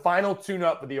 The final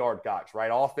tune-up for the Yardcocks,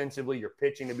 right? Offensively, you're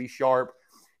pitching to be sharp,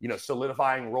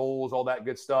 solidifying roles, all that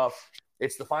good stuff.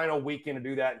 It's the final weekend to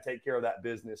do that and take care of that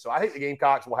business. So I think the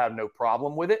Gamecocks will have no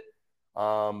problem with it.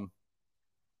 I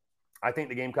think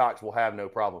the Gamecocks will have no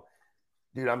problem.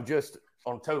 Dude, I'm just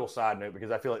on a total side note,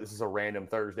 because I feel like this is a random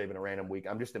Thursday and a random week.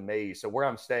 I'm just amazed. So where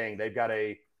I'm staying, they've got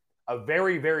a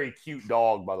very, very cute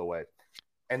dog, by the way.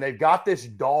 And they've got this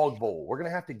dog bowl. We're going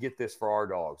to have to get this for our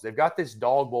dogs. They've got this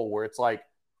dog bowl where it's like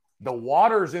the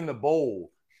water's in the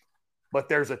bowl, but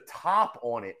there's a top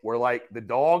on it where like the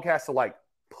dog has to like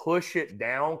push it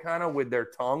down kind of with their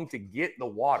tongue to get the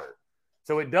water.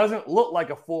 So it doesn't look like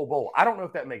a full bowl. I don't know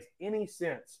if that makes any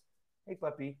sense. Hey,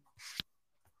 puppy.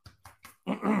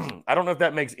 I don't know if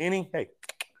that makes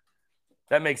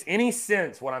any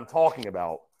sense what I'm talking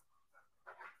about.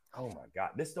 Oh my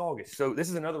God. This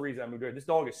is another reason I moved here. This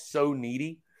dog is so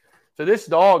needy. So this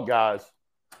dog, guys,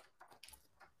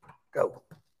 go.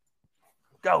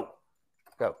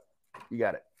 You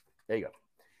got it. There you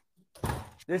go.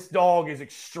 This dog is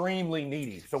extremely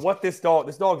needy. So what this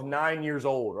dog's 9 years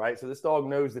old, right? So this dog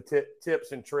knows the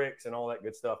tips and tricks and all that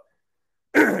good stuff.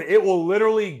 It will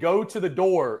literally go to the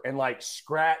door and like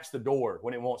scratch the door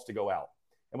when it wants to go out.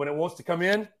 And when it wants to come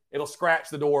in, it'll scratch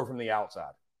the door from the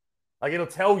outside. Like it'll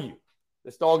tell you.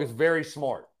 This dog is very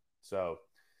smart. So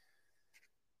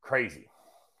crazy.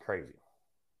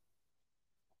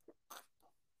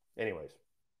 Anyways.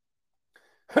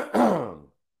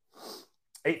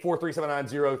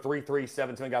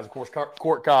 843-790-3377. Guys, of course,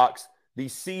 Court Cox. The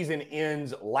season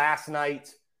ends last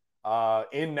night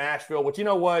in Nashville, which you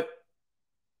know what?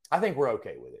 I think we're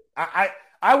okay with it.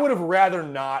 I would have rather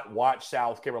not watch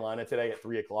South Carolina today at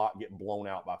 3 o'clock get blown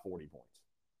out by 40 points.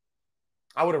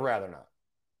 I would have rather not.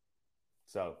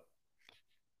 So,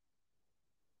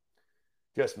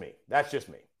 just me. That's just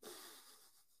me.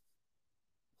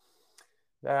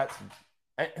 And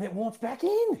it wants back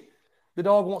in. The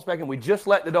dog wants back in. We just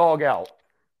let the dog out.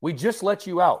 We just let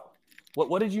you out.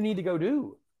 What did you need to go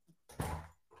do?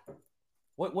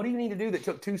 What do you need to do that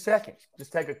took 2 seconds?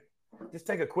 Just take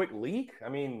a quick leak? I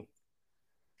mean,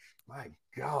 my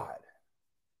God.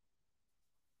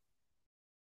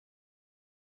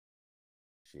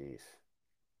 Jeez.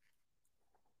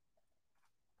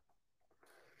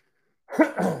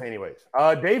 Anyways,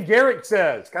 Dave Garrick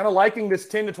says, kind of liking this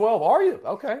 10 to 12. Are you?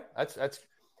 Okay. That's.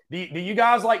 Do you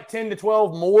guys like 10 to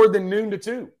 12 more than noon to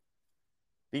 2?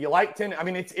 Do you like 10? I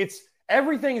mean, it's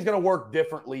everything is going to work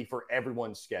differently for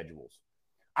everyone's schedules.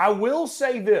 I will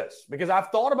say this, because I've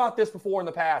thought about this before in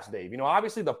the past, Dave.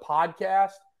 Obviously the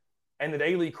podcast and the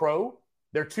Daily Crow,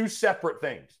 they're two separate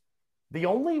things. The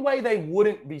only way they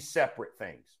wouldn't be separate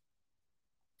things,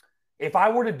 if I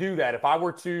were to do that, if I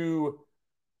were to,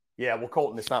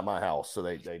 Colton, it's not my house, so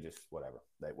they just, whatever.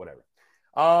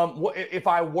 If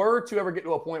I were to ever get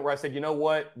to a point where I said, you know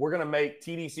what, we're going to make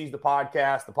TDC's the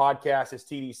podcast is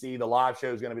TDC, the live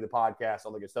show is going to be the podcast,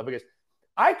 all the good stuff, because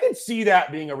I could see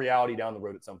that being a reality down the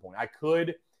road at some point. I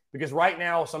could, because right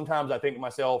now, sometimes I think to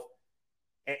myself,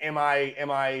 am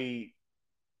I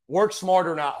work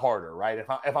smarter, not harder, right?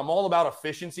 If I'm all about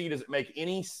efficiency, does it make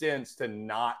any sense to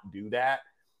not do that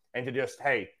and to just,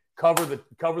 hey, cover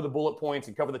the bullet points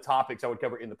and cover the topics I would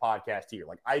cover in the podcast here?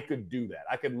 Like, I could do that.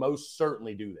 I could most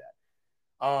certainly do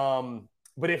that.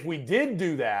 But if we did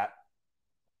do that,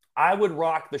 I would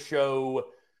rock the show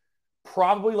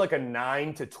probably like a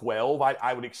 9 to 12.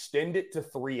 I would extend it to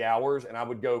 3 hours, and I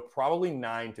would go probably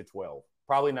 9 to 12.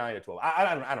 Probably 9 to 12.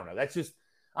 I don't know. That's just,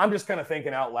 I'm just kind of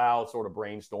thinking out loud, sort of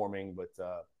brainstorming. But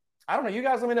I don't know. You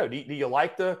guys let me know. Do you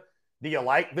like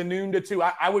the noon to 2?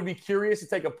 I would be curious to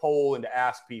take a poll and to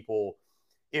ask people,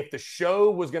 if the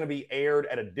show was going to be aired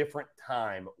at a different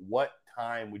time, what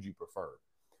time would you prefer?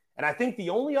 And I think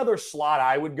the only other slot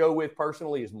I would go with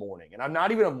personally is morning. And I'm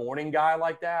not even a morning guy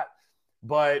like that,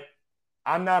 but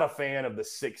I'm not a fan of the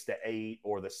 6 to 8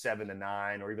 or the 7 to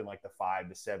 9 or even like the 5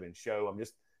 to 7 show.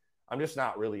 I'm just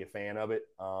not really a fan of it.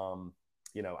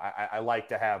 I like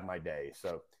to have my day.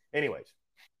 So anyways,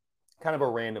 kind of a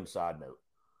random side note.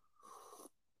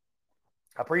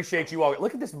 I appreciate you all.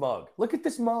 Look at this mug. Look at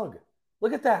this mug.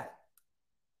 Look at that.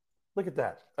 Look at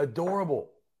that.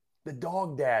 Adorable. The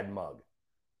dog dad mug.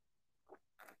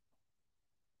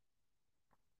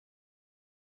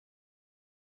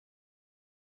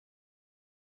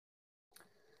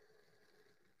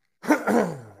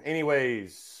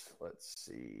 Anyways, let's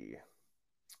see.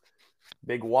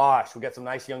 Big wash. We got some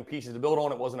nice young pieces to build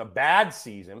on. It wasn't a bad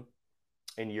season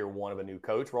in year one of a new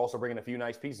coach. We're also bringing a few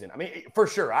nice pieces in. I mean, for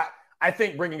sure. I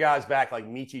think bringing guys back like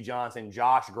Michi Johnson,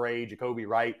 Josh Gray, Jacoby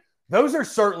Wright, those are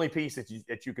certainly pieces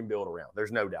that you can build around.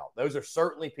 There's no doubt. Those are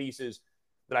certainly pieces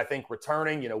that I think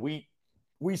returning,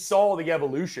 we saw the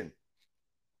evolution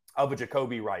of a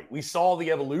Jacoby Wright. We saw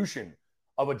the evolution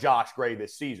of a Josh Gray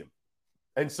this season.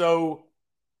 And so,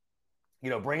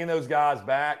 bringing those guys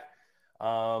back,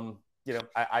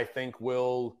 I think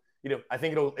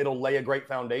it'll lay a great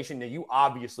foundation. Now, you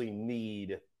obviously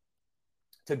need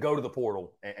to go to the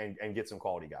portal and get some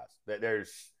quality guys.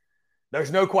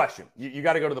 There's no question. You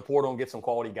got to go to the portal and get some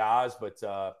quality guys, but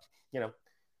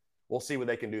we'll see what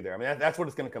they can do there. I mean, that's what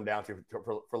it's going to come down to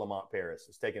for Lamont Paris,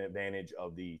 is taking advantage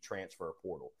of the transfer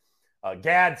portal.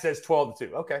 Gad says 12 to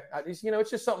 2. Okay.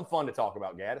 It's just something fun to talk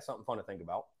about, Gad. It's something fun to think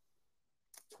about.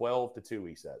 12 to 2,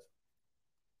 he says.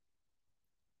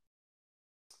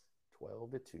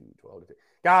 12 to 2.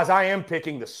 Guys, I am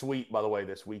picking the sweep, by the way,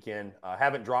 this weekend. I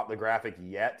haven't dropped the graphic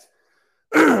yet,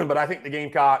 but I think the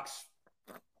Gamecocks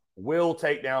will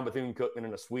take down Bethune-Cookman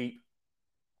in a sweep.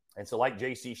 And so, like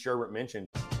J.C. Sherbert mentioned,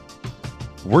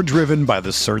 We're driven by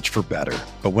the search for better.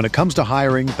 But when it comes to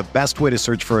hiring, the best way to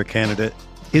search for a candidate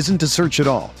isn't to search at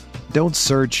all. Don't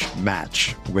search,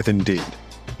 match with Indeed.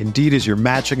 Indeed is your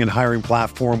matching and hiring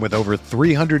platform with over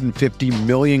 350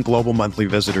 million global monthly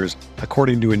visitors,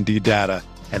 according to Indeed data,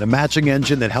 and a matching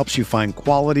engine that helps you find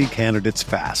quality candidates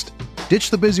fast.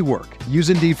 Ditch the busy work. Use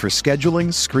Indeed for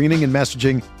scheduling, screening, and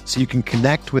messaging so you can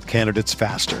connect with candidates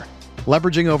faster.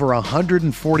 Leveraging over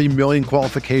 140 million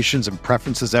qualifications and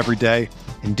preferences every day,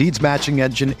 Indeed's matching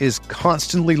engine is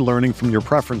constantly learning from your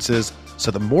preferences,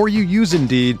 so the more you use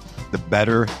Indeed, the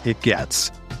better it gets.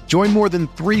 Join more than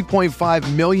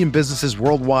 3.5 million businesses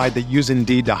worldwide that use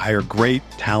Indeed to hire great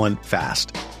talent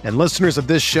fast. And listeners of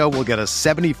this show will get a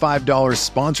 $75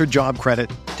 sponsored job credit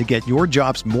to get your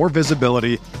jobs more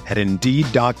visibility at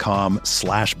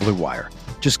Indeed.com/Blue Wire.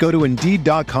 Just go to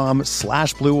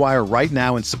Indeed.com/Blue Wire right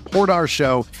now and support our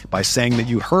show by saying that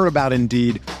you heard about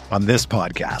Indeed on this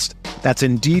podcast. That's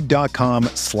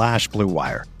Indeed.com/Blue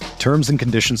Wire. Terms and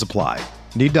conditions apply.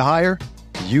 Need to hire?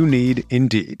 You need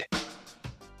Indeed.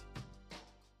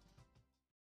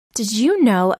 Did you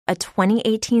know a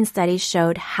 2018 study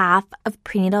showed half of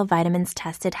prenatal vitamins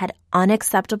tested had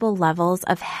unacceptable levels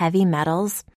of heavy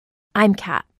metals? I'm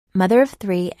Kat, mother of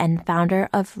 3 and founder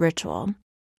of Ritual.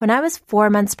 When I was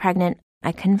 4 months pregnant,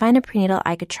 I couldn't find a prenatal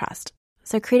I could trust,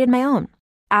 so I created my own.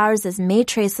 Ours is made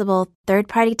traceable,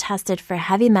 third-party tested for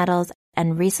heavy metals,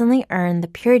 and recently earned the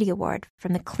Purity Award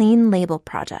from the Clean Label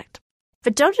Project.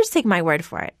 But don't just take my word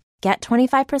for it. Get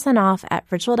 25% off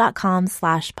at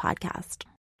ritual.com/podcast.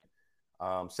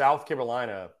 South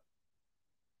Carolina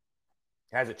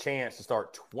has a chance to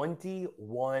start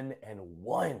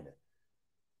 21-1.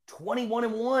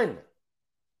 21-1.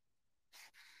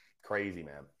 Crazy,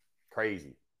 man.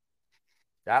 Crazy.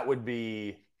 That would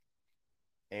be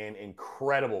an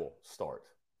incredible start.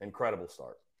 Incredible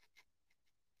start.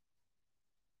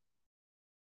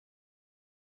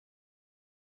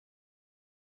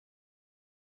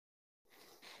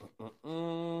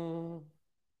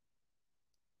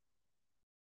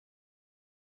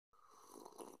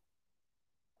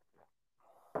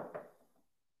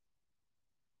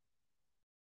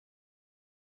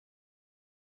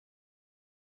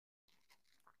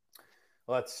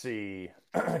 Let's see.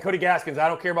 Cody Gaskins, I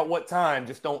don't care about what time,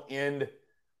 just don't end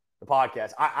the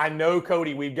podcast. I know,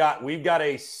 Cody, we've got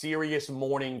a serious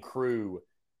morning crew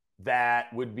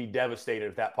that would be devastated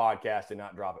if that podcast did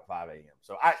not drop at 5 a.m.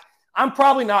 So I'm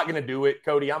probably not going to do it,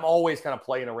 Cody. I'm always kind of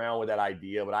playing around with that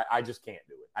idea, but I just can't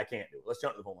do it. I can't do it. Let's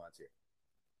jump to the phone lines here.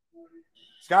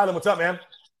 Skyland, what's up, man?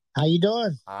 How you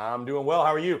doing? I'm doing well.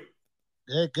 How are you?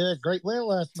 Good. Great win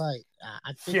last night.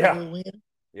 I think we'll win.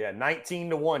 Yeah,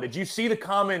 19-1. Did you see the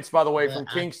comments, by the way, from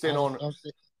Kingston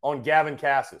on Gavin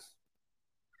Cassis?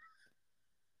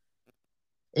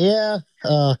 Yeah.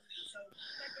 I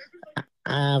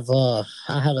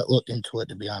haven't looked into it,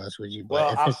 to be honest with you,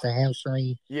 but if it's a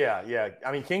hamstring. Yeah.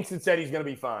 I mean, Kingston said he's going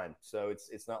to be fine, so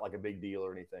it's not like a big deal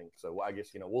or anything. So I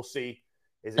guess, we'll see.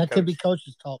 Could be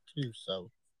coach's talk too,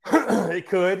 so. It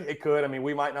could. I mean,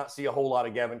 we might not see a whole lot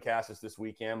of Gavin Cassis this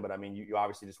weekend, but I mean, you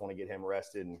obviously just want to get him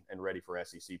rested and ready for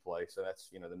SEC play. So that's,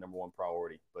 the number one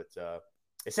priority. But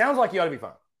it sounds like you ought to be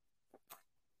fine.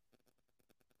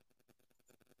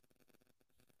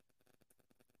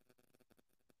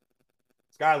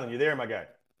 Skyland, you there, my guy? I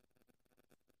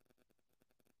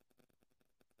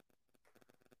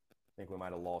think we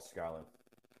might have lost Skyland.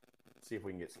 See if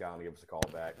we can get Skyland to give us a call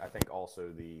back. I think also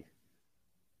the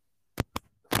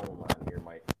phone line here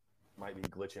might be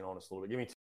glitching on us a little bit. Give me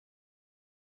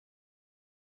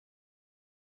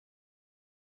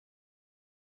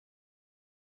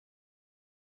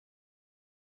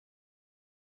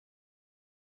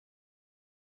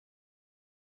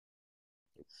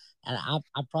And I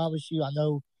promise you, I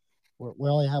know we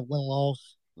only have one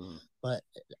loss, but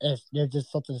there's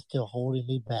just something still holding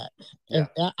me back. Yeah.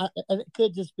 And it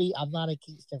could just be I'm not a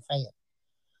Kingston fan.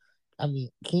 I mean,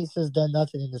 Kingston's done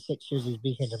nothing in the 6 years he's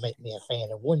been here to make me a fan.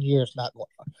 And 1 year is not going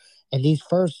to. And these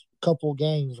first couple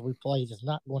games we played is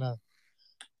not going to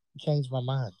change my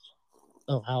mind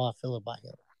of how I feel about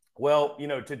him. Well,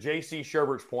 to JC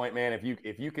Sherbert's point, man,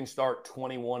 if you can start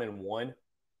 21-1,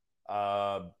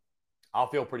 I'll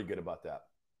feel pretty good about that.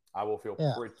 I will feel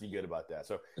pretty good about that.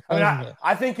 So,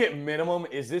 I think at minimum,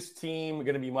 is this team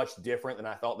going to be much different than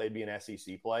I thought they'd be in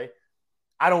SEC play?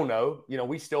 I don't know.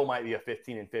 We still might be a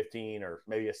 15-15 or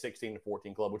maybe a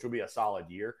 16-14 club, which would be a solid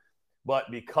year.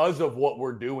 But because of what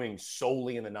we're doing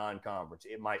solely in the non-conference,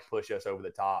 it might push us over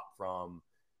the top from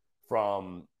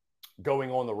going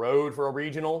on the road for a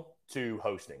regional to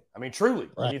hosting. I mean, truly,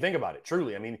 when you think about it,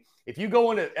 truly. I mean, if you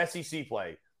go into SEC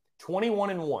play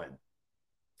 21-1,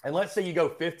 and let's say you go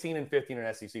 15-15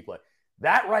 in SEC play,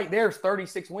 that right there is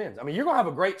 36 wins. I mean, you're going to have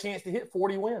a great chance to hit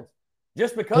 40 wins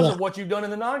just because of what you've done in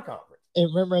the non-conference. And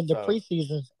remember in the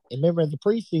preseason,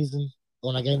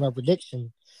 when I gave my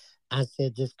prediction, I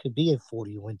said this could be a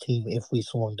 40-win team if we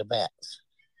swung the bats.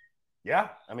 Yeah.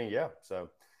 I mean, yeah. So,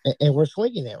 and we're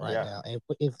swinging it right now. And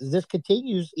if this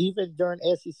continues, even during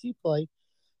SEC play,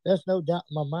 there's no doubt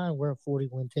in my mind we're a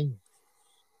 40-win team.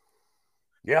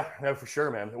 Yeah, no, for sure,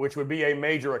 man. Which would be a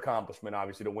major accomplishment,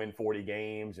 obviously, to win 40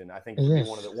 games, and I think it would be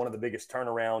one of the biggest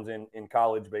turnarounds in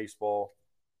college baseball.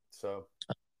 So,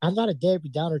 I'm not a Debbie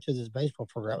Downer to this baseball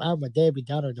program. I'm a Debbie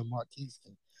Downer to Mark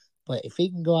Kingston. But if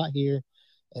he can go out here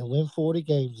and win 40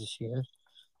 games this year,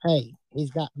 hey,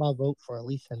 he's got my vote for at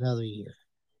least another year.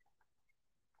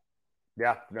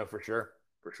 Yeah, no, for sure.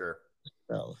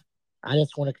 So, I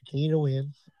just want to continue to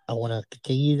win. I want to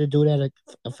continue to do it at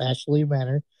a fashionable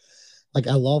manner. Like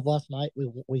I love last night,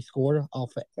 we scored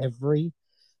off of every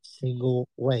single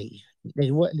way.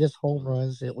 It wasn't just home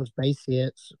runs; it was base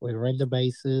hits. We ran the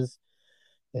bases.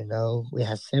 We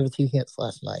had 17 hits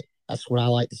last night. That's what I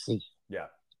like to see. Yeah.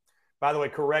 By the way,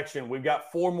 correction: we've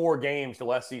got 4 more games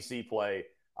till SEC play.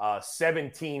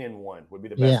 17-1 would be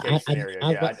the best case scenario.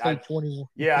 I 21.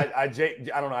 I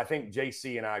don't know. I think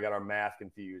JC and I got our math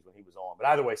confused when he was on. But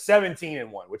either way,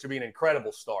 17-1, which would be an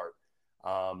incredible start.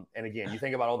 And again, you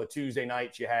think about all the Tuesday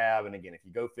nights you have, and again, if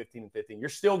you go 15-15, you're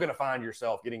still going to find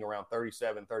yourself getting around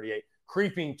 37, 38,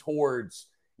 creeping towards,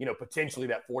 potentially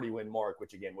that 40-win mark,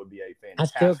 which again would be a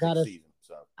fantastic season.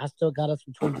 So I still got us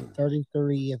between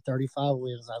 33 and 35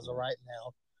 wins as of right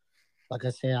now. Like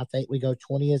I said, I think we go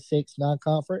 20-6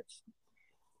 non-conference,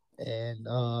 and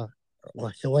the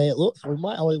way it looks, we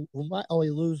might only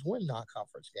lose one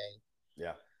non-conference game.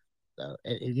 Yeah. So,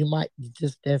 and you might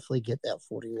just definitely get that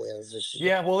 40 wins this year.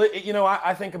 Yeah, well,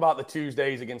 I think about the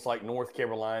Tuesdays against like North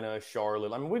Carolina,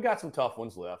 Charlotte. I mean, we've got some tough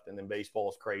ones left, and then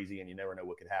baseball's crazy, and you never know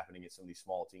what could happen against some of these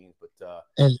small teams. But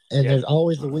there's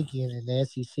always a weekend in the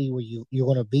SEC where you're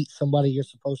going to beat somebody you're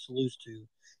supposed to lose to,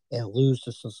 and lose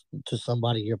to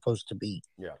somebody you're supposed to beat.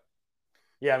 Yeah.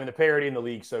 Yeah, I mean, the parity in the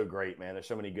league's so great, man. There's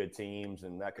so many good teams,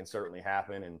 and that can certainly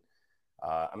happen. And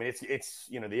I mean, it's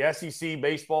the SEC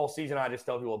baseball season. I just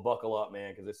tell people to buckle up,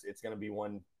 man, because it's going to be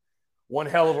one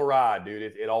hell of a ride, dude.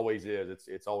 It always is.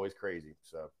 It's always crazy.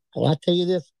 So, well, I tell you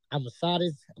this, I'm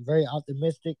excited. I'm very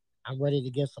optimistic. I'm ready to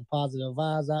get some positive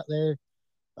vibes out there.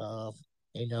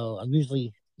 I'm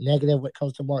usually negative when it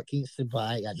comes to Mark Kingston, but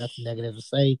I got nothing negative to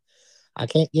say. I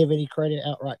can't give any credit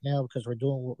out right now because we're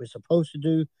doing what we're supposed to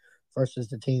do versus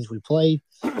the teams we played.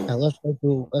 Now let's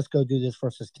go do this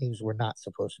versus teams we're not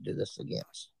supposed to do this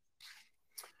against.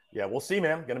 Yeah, we'll see,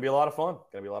 man. Going to be a lot of fun.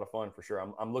 Going to be a lot of fun for sure.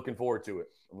 I'm looking forward to it.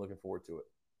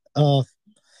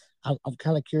 I'm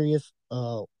kind of curious.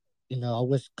 I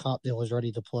wish Compton was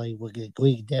ready to play. We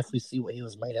can definitely see what he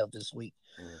was made of this week.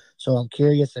 So I'm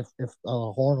curious if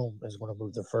Hornell is going to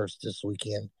move the first this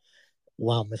weekend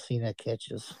while Messina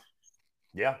catches.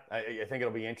 Yeah, I think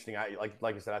it'll be interesting.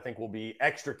 Like I said, I think we'll be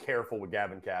extra careful with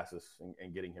Gavin Cassis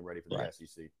and getting him ready for the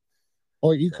SEC.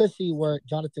 Or you could see where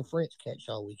Jonathan French catch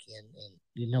all weekend,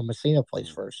 and Messina plays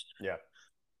first.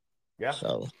 Yeah.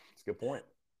 So it's a good point.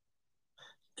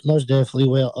 Most definitely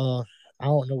will. I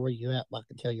don't know where you're at, but I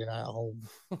can tell you're not at home.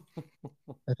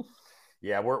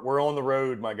 Yeah, we're on the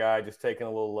road, my guy. Just taking a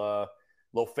little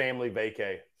family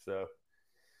vacay. So,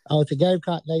 to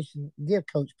Gamecock Nation, give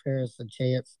Coach Paris a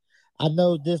chance. I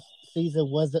know this season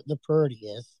wasn't the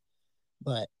prettiest,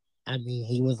 but I mean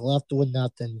he was left with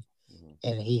nothing,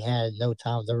 and he had no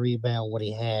time to rebound what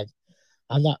he had.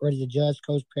 I'm not ready to judge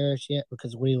Coach Parrish yet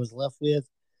because of what he was left with,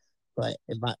 but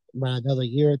by another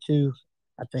year or two,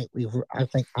 I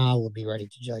think I will be ready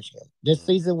to judge him. This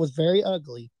season was very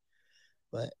ugly,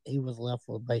 but he was left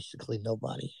with basically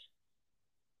nobody.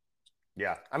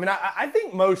 Yeah. I mean, I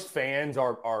think most fans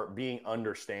are being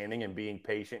understanding and being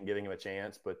patient and giving him a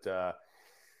chance. But,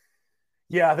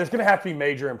 yeah, there's going to have to be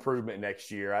major improvement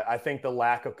next year. I think the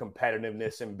lack of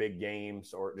competitiveness in big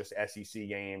games or just SEC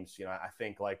games, I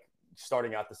think like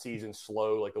starting out the season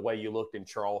slow, like the way you looked in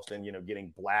Charleston,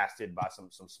 getting blasted by some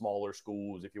smaller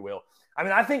schools, if you will. I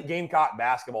mean, I think Gamecock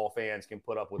basketball fans can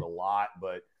put up with a lot,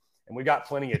 and we've got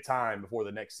plenty of time before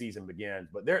the next season begins.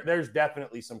 But there's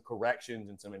definitely some corrections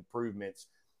and some improvements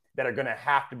that are going to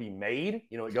have to be made.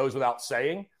 It goes without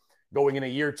saying going in a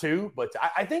year two. But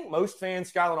I think most fans,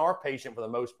 Skyline, are patient for the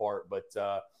most part. But,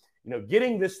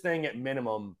 getting this thing at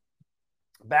minimum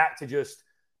back to just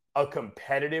a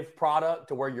competitive product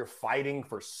to where you're fighting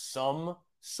for some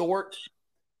sort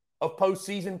of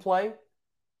postseason play,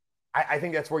 I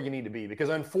think that's where you need to be. Because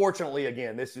unfortunately,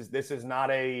 again, this is not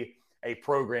a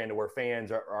program to where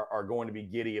fans are going to be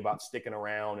giddy about sticking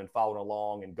around and following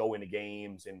along and going to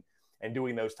games and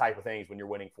doing those type of things when you're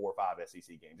winning 4 or 5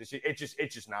 SEC games.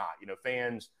 It's just not.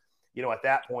 Fans, at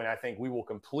that point, I think we will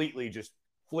completely just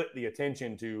flip the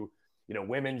attention to,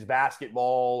 women's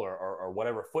basketball or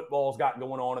whatever football's got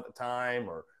going on at the time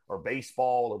or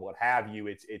baseball or what have you.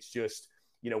 It's just,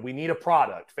 we need a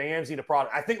product. Fans need a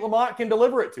product. I think Lamont can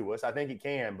deliver it to us. I think he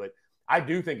can, but I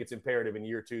do think it's imperative in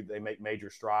year two that they make major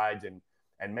strides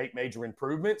and make major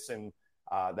improvements. And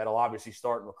that'll obviously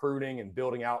start recruiting and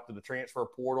building out to the transfer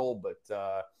portal.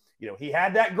 But, he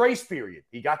had that grace period.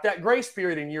 He got that grace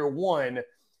period in year one.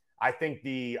 I think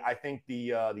the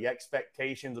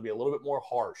expectations will be a little bit more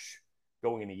harsh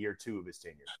going into year two of his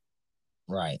tenure.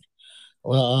 Right.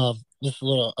 Well, just a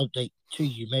little update to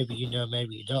you. Maybe you know,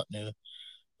 maybe you don't know.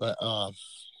 But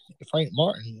Frank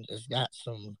Martin has got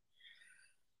some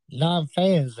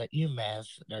non-fans at UMass.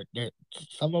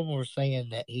 Some of them were saying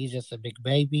that he's just a big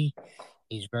baby.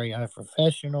 He's very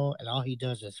unprofessional, and all he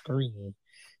does is scream.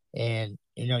 And,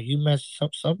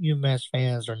 some UMass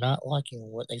fans are not liking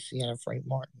what they see out of Frank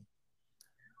Martin.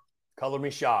 Color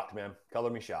me shocked, man. Color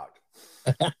me shocked.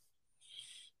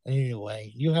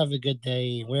 Anyway, you have a good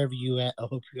day. Wherever you at, I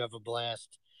hope you have a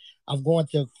blast. I'm going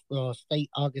to St.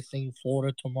 Augustine,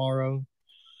 Florida tomorrow,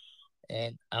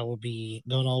 and I will be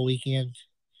gone all weekend.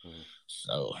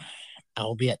 So I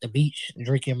will be at the beach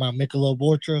drinking my Michelob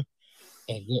Ultra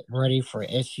and getting ready for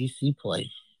SEC play.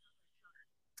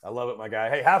 I love it, my guy.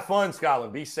 Hey, have fun,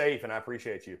 Skyland. Be safe, and I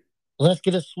appreciate you. Let's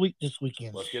get a sweep this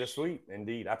weekend. Let's get a sweep,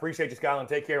 indeed. I appreciate you, Skyland.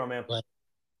 Take care, my man.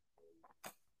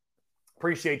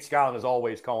 Appreciate Skyland, as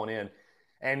always, calling in.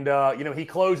 And, he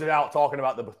closed it out talking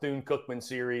about the Bethune-Cookman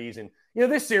series. And,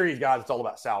 this series, guys, it's all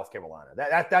about South Carolina.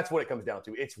 That's what it comes down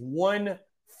to. It's one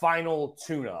final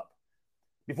tune-up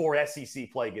before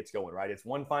SEC play gets going, right? It's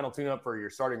one final tune-up for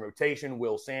your starting rotation,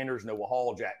 Will Sanders, Noah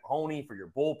Hall, Jack Mahoney, for your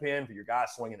bullpen, for your guys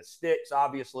swinging the sticks,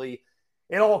 obviously.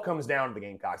 It all comes down to the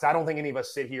Gamecocks. I don't think any of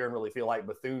us sit here and really feel like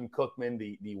Bethune-Cookman,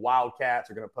 the Wildcats,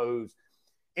 are going to pose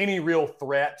any real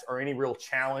threat or any real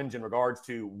challenge in regards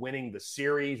to winning the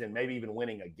series and maybe even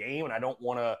winning a game. And I don't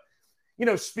want to,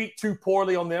 speak too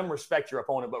poorly on them. Respect your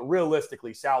opponent. But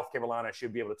realistically, South Carolina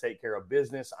should be able to take care of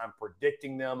business. I'm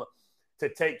predicting them to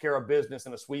take care of business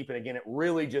in a sweep. And again, it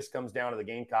really just comes down to the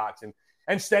Gamecocks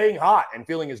and staying hot and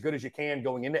feeling as good as you can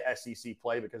going into SEC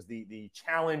play, because the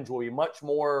challenge will be much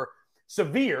more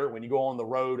severe when you go on the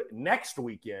road next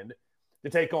weekend to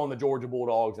take on the Georgia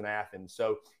Bulldogs in Athens.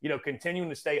 So, continuing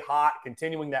to stay hot,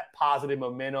 continuing that positive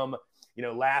momentum,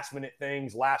 last-minute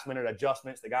things, last-minute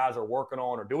adjustments the guys are working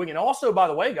on or doing. And also, by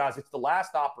the way, guys, it's the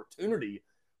last opportunity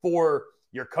for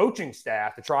your coaching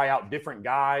staff to try out different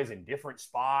guys in different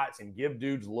spots and give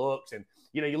dudes looks. And,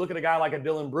 you look at a guy like a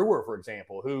Dylan Brewer, for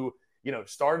example, who,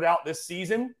 started out this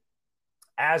season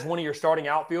as one of your starting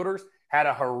outfielders, had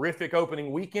a horrific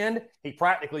opening weekend. He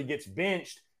practically gets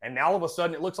benched, and now all of a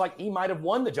sudden it looks like he might have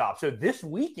won the job. So this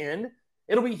weekend,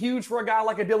 it'll be huge for a guy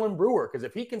like a Dylan Brewer, because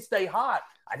if he can stay hot,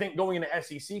 I think going into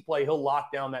SEC play, he'll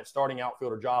lock down that starting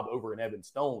outfielder job over in Evan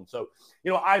Stone. So,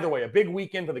 either way, a big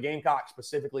weekend for the Gamecocks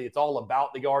specifically. It's all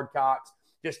about the Yardcocks,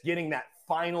 just getting that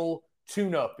final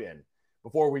tune-up in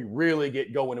before we really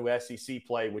get going to SEC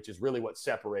play, which is really what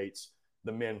separates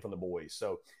the men from the boys.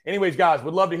 So anyways, guys,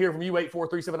 would love to hear from you.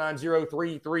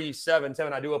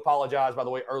 843-790-3377. I do apologize, by the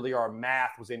way, earlier our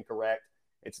math was incorrect.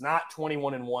 It's not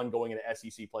 21-1 going into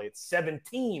SEC play. It's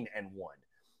 17-1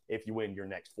 if you win your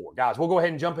next 4. Guys, we'll go ahead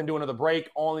and jump into another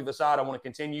break. On the other side, I want to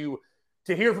continue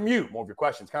to hear from you. More of your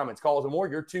questions, comments, calls, and more.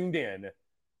 You're tuned in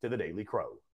to the Daily Crow.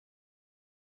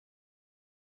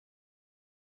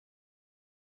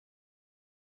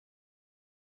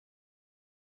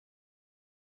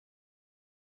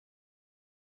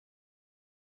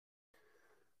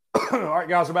 All right,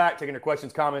 guys, we're back. Taking your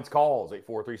questions, comments, calls.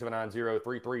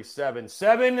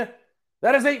 843-790-3377.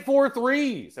 That is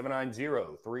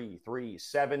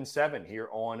 843-790-3377 here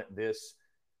on this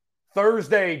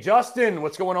Thursday. Justin,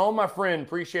 what's going on, my friend?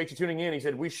 Appreciate you tuning in. He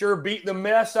said, we sure beat the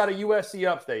mess out of USC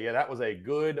Upstate. Yeah, that was a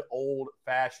good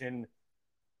old-fashioned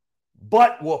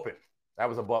butt whooping. That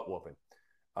was a butt whooping.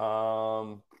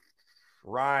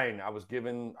 Ryan,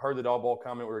 heard the dog ball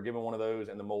comment. We were given one of those,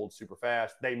 and the mold super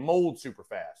fast. They mold super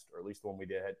fast, or at least the one we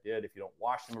did. If you don't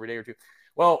wash them every day or two.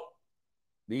 Well,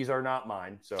 these are not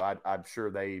mine, so I'm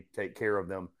sure they take care of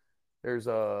them. It's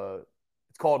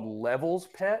called Levels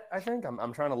Pet, I think.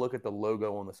 I'm trying to look at the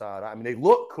logo on the side. I mean, they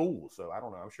look cool, so I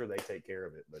don't know. I'm sure they take care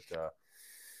of it, but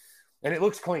and it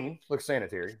looks clean, looks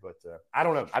sanitary, but I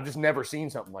don't know. I've just never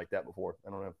seen something like that before. I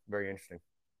don't know. Very interesting.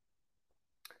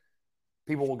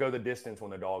 People will go the distance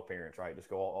when they're dog parents, right? Just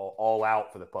go all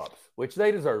out for the pups, which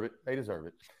they deserve it. They deserve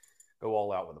it. Go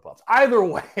all out with the pups. Either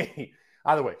way,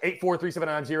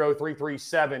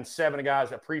 843-790-3377.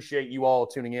 Guys, appreciate you all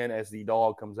tuning in as the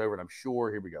dog comes over, and I'm sure,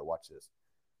 here we go. Watch this.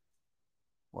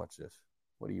 Watch this.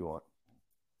 What do you want?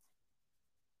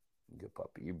 Good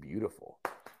puppy. You're beautiful.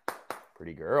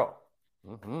 Pretty girl.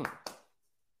 Mm-hmm.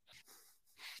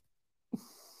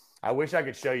 I wish I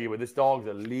could show you, but this dog's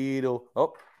a little –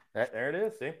 oh. There it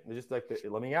is. See, it's just like,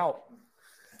 let me out.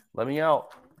 Let me out.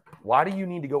 Why do you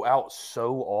need to go out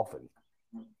so often?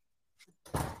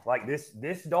 Like this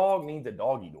dog needs a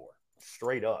doggy door,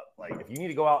 straight up. Like if you need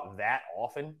to go out that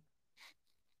often,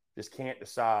 just can't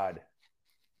decide.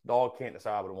 Dog can't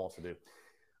decide what it wants to do.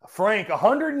 Frank,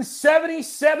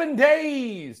 177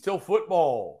 days till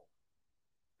football.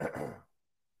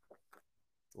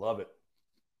 Love it.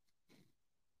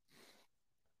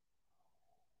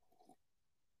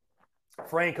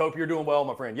 Frank, hope you're doing well,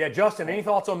 my friend. Yeah, Justin, any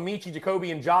thoughts on Michi,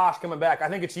 Jacoby, and Josh coming back? I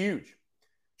think it's huge.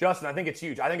 Justin, I think it's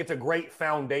huge. I think it's a great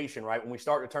foundation, right? When we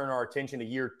start to turn our attention to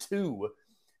year 2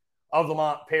 of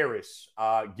Lamont Paris,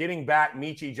 getting back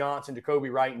Michi Johnson, Jacoby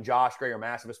Wright, and Josh Gray are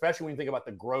massive, especially when you think about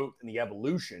the growth and the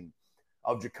evolution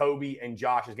of Jacoby and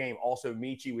Josh's game. Also,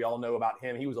 Michi, we all know about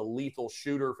him. He was a lethal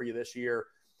shooter for you this year.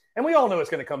 And we all know it's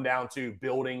going to come down to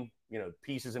building,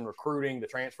 pieces in recruiting, the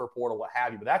transfer portal, what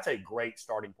have you. But that's a great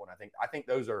starting point, I think. I think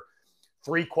those are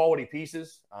 3 quality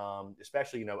pieces,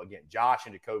 especially, again, Josh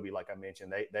and Jacoby, like I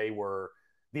mentioned, they were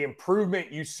the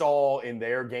improvement you saw in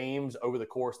their games over the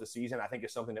course of the season. I think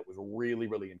is something that was really,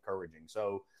 really encouraging.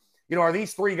 So, are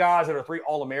these 3 guys that are 3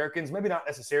 All-Americans? Maybe not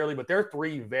necessarily, but they're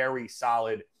 3 very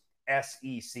solid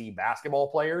SEC basketball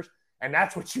players. And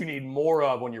that's what you need more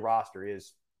of on your roster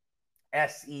is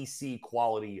SEC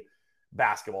quality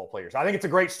basketball players. I think it's a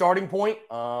great starting point.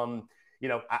 I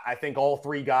think all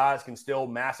 3 guys can still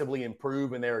massively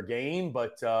improve in their game,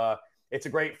 but it's a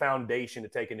great foundation to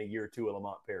take into year 2 of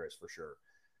Lamont Paris for sure.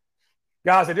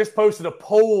 Guys, I just posted a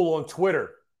poll on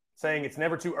Twitter saying it's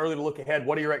never too early to look ahead.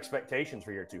 What are your expectations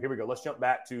for year 2? Here we go. Let's jump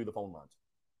back to the phone lines.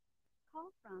 Call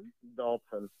from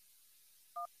Dalton.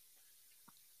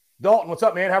 Dalton, what's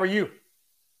up, man? How are you?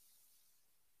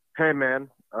 Hey, man.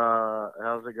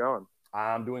 How's it going?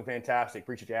 I'm doing fantastic.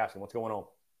 Appreciate you asking. What's going on?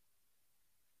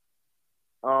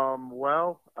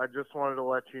 Well, I just wanted to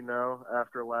let you know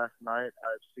after last night,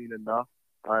 I've seen enough.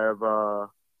 I have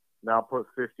now put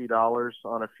 $50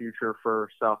 on a future for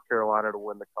South Carolina to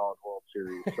win the College World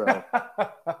Series. So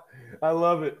I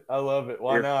love it. I love it.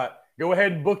 Why If- not? Go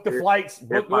ahead and book the flights.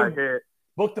 Book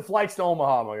the flights to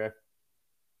Omaha, my guy.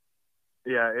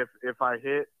 if I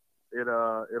hit it,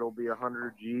 it'll be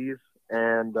 100 G's,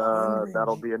 and 100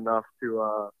 that'll be enough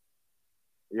to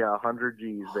 100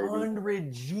 G's, baby.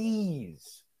 100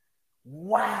 G's.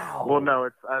 Wow. Well, no,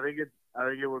 I think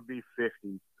it would be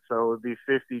 50. So it would be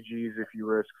 50 G's if you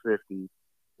risk 50.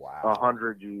 Wow.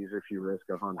 100 G's if you risk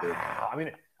 100. Wow. I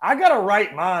mean, I got a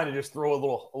right mind to just throw a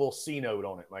little C note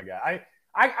on it, my guy.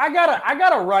 I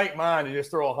got a right mind to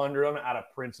just throw 100 on it out of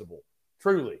principle.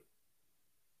 Truly.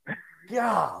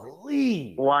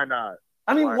 Golly. Why not?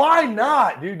 I mean, why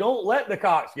not, dude? Don't let the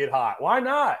cocks get hot. Why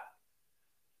not?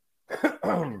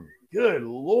 Good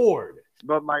Lord.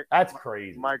 But that's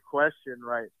crazy. My question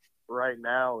right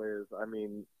now is, I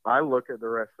mean, I look at the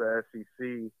rest of the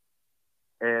SEC,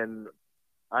 and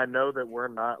I know that we're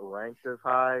not ranked as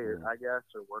high, I guess,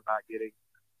 or we're not getting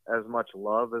as much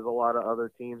love as a lot of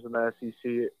other teams in the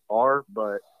SEC are,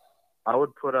 but I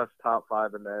would put us top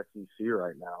 5 in the SEC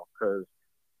right now because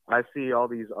I see all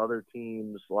these other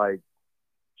teams like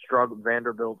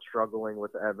Vanderbilt struggling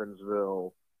with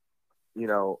Evansville,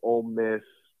 Ole Miss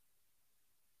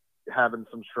having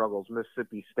some struggles,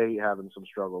 Mississippi State having some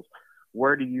struggles.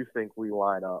 Where do you think we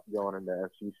line up going into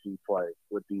SEC play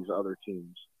with these other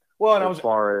teams? Well, and as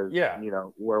far as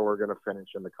where we're going to finish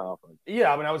in the conference.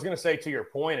 Yeah, I mean, I was going to say to your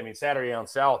point. I mean, Saturday Down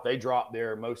South, they dropped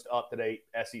their most up-to-date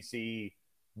SEC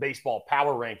baseball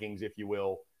power rankings, if you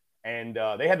will, and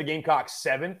they had the Gamecocks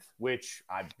 7th, which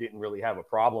I didn't really have a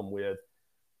problem with.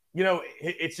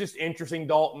 It's just interesting,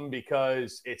 Dalton,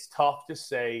 because it's tough to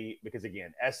say because,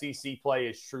 again, SEC play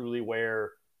is truly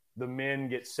where the men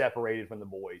get separated from the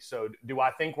boys. So do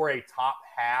I think we're a top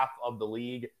half of the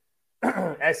league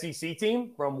SEC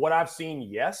team? From what I've seen,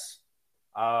 yes.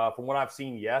 I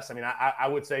mean, I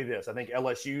would say this. I think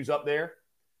LSU's up there.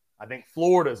 I think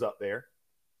Florida's up there.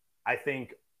 I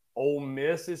think Ole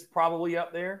Miss is probably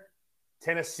up there.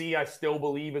 Tennessee, I still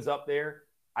believe, is up there.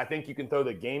 I think you can throw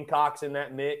the Gamecocks in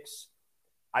that mix.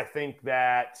 I think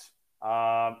that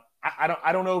I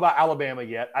don't know about Alabama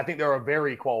yet. I think they're a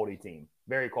very quality team.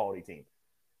 Very quality team.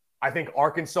 I think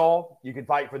Arkansas, you can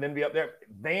fight for them to be up there.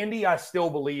 Vandy, I still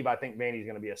believe. I think Vandy's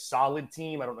going to be a solid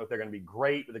team. I don't know if they're going to be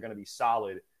great, but they're going to be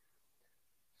solid.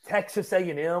 Texas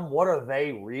A&M, what are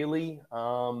they really?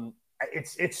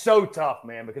 It's so tough,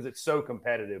 man, because it's so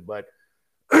competitive. But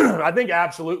I think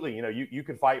absolutely, you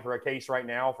could fight for a case right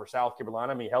now for South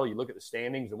Carolina. I mean, hell, you look at the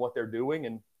standings and what they're doing,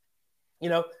 and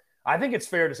I think it's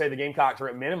fair to say the Gamecocks are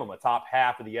at minimum a top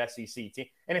half of the SEC team.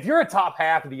 And if you're a top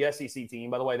half of the SEC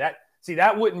team, by the way,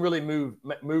 that wouldn't really move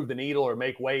the needle or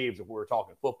make waves if we were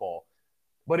talking football.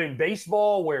 But in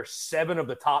baseball, where 7 of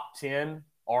the top 10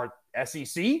 are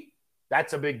SEC,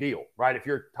 that's a big deal, right? If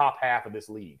you're top half of this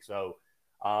league. So,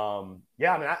 I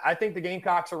mean, I think the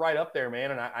Gamecocks are right up there,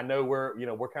 man. And I know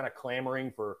we're kind of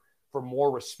clamoring for more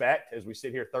respect as we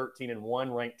sit here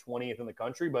 13-1, ranked 20th in the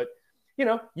country. But,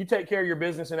 you take care of your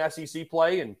business in SEC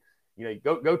play and,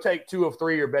 go take 2 of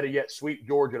 3 or better yet, sweep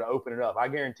Georgia to open it up. I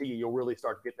guarantee you'll really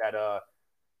start to get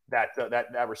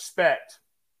that respect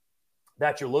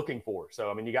that you're looking for. So,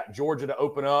 I mean, you got Georgia to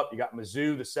open up. You got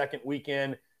Mizzou the second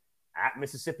weekend, at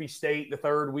Mississippi State the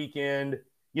third weekend.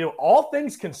 All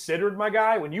things considered, my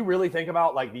guy, when you really think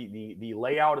about like the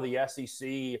layout of the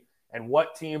SEC and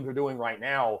what teams are doing right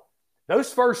now,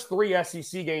 those first 3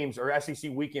 SEC games or SEC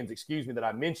weekends, that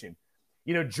I mentioned,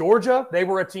 Georgia, they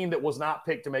were a team that was not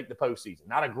picked to make the postseason.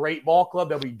 Not a great ball club.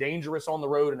 They'll be dangerous on the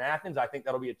road in Athens. I think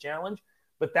that'll be a challenge.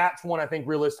 But that's one I think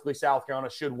realistically South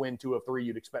Carolina should win 2 of 3.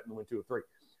 You'd expect them to win 2 of 3.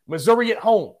 Missouri at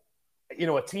home,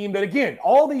 a team that, again,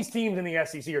 all these teams in the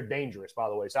SEC are dangerous, by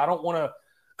the way. So I don't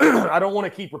want to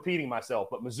keep repeating myself.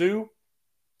 But Mizzou,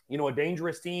 a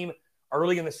dangerous team.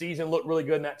 Early in the season, looked really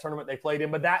good in that tournament they played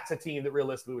in. But that's a team that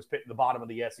realistically was picked at the bottom of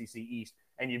the SEC East,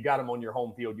 and you've got them on your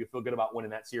home field. You feel good about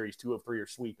winning that series 2 of 3 or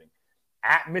sweeping.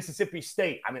 At Mississippi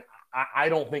State, I mean, I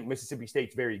don't think Mississippi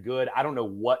State's very good. I don't know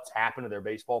what's happened to their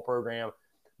baseball program,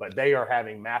 but they are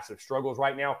having massive struggles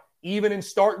right now. Even in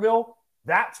Starkville,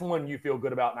 that's one you feel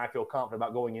good about, and I feel confident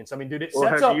about going in. So, I mean, dude, it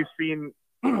sets up. Have you seen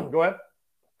 – Go ahead.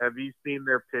 Have you seen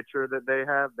their pitcher that they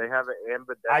have? They have an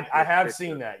ambidextrous I have pitcher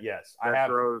seen that, yes. That I have.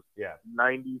 throws yeah.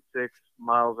 96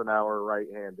 miles an hour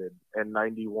right-handed and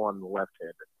 91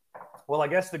 left-handed. Well, I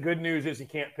guess the good news is he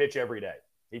can't pitch every day.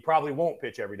 He probably won't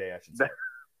pitch every day, I should say.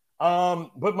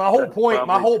 But my whole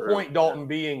true. point, Dalton,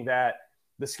 being that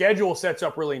the schedule sets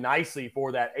up really nicely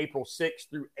for that April 6th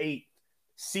through 8th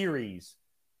series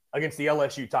against the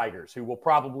LSU Tigers, who will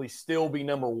probably still be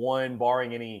number one,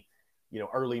 barring any,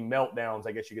 early meltdowns,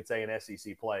 I guess you could say, in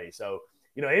SEC play. So,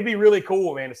 it'd be really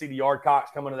cool, man, to see the Yardcocks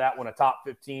come into that one, a top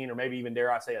 15 or maybe even,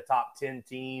 dare I say, a top 10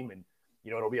 team. And,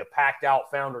 it'll be a packed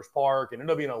out Founders Park, and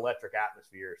it'll be an electric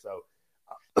atmosphere. So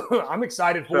I'm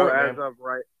excited for it,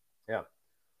 man.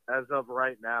 As of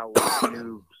right now, would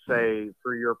you say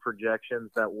for your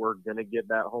projections that we're going to get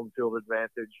that home field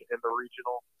advantage in the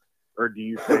regional? Or do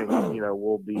you think,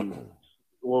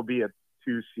 we'll be a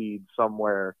 2 seed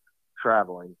somewhere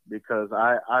traveling? Because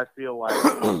I feel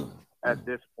like at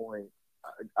this point,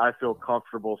 I feel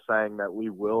comfortable saying that we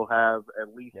will have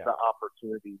at least the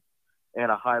opportunity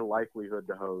and a high likelihood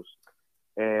to host.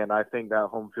 And I think that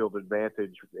home field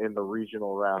advantage in the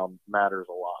regional round matters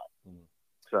a lot.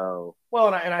 So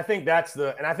well, and I think that's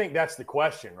the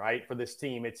question, right? For this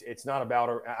team, it's not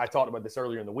about. I talked about this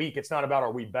earlier in the week. It's not about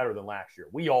are we better than last year?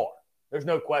 We are. There's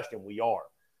no question we are.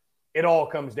 It all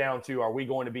comes down to, are we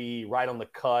going to be right on the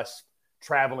cusp,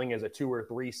 traveling as a 2 or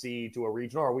 3 seed to a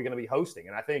regional, or are we going to be hosting?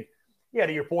 And I think,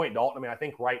 to your point, Dalton, I mean, I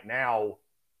think right now,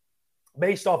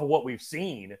 based off of what we've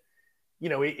seen,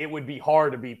 it would be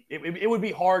hard to it would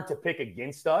be hard to pick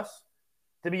against us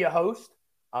to be a host.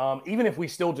 Even if we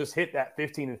still just hit that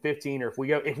 15-15, or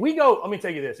if we go, let me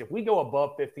tell you this, if we go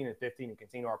above 15-15 and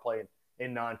continue our play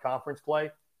in non-conference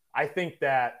play, I think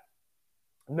that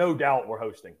no doubt we're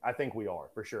hosting. I think we are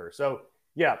for sure. So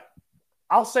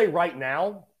I'll say right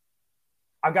now,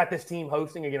 I've got this team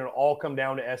hosting. Again, it'll all come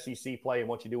down to SEC play and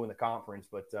what you do in the conference.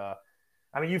 But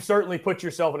you've certainly put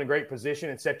yourself in a great position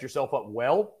and set yourself up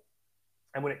well.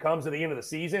 And when it comes to the end of the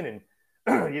season, and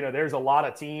there's a lot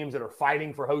of teams that are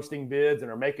fighting for hosting bids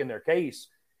and are making their case.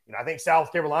 I think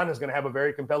South Carolina is going to have a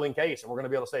very compelling case, and we're going to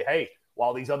be able to say, hey,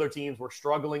 while these other teams were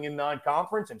struggling in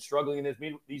non-conference and struggling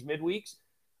in these midweeks,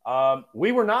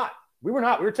 we were not. We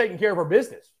were taking care of our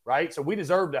business, right? So we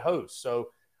deserve to host.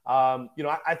 So, I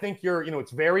think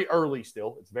it's very early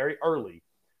still. It's very early,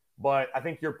 but I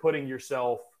think you're putting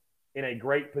yourself in a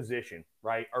great position,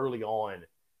 right, early on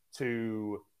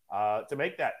to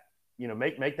make that.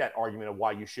 Make that argument of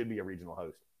why you should be a regional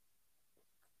host.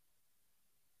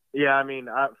 Yeah,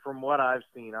 from what I've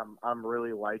seen, I'm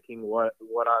really liking what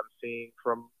I'm seeing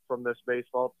from this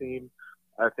baseball team.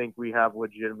 I think we have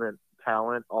legitimate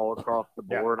talent all across the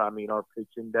board. Yeah. Our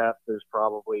pitching depth is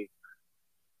probably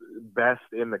best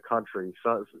in the country.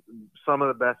 So some of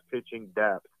the best pitching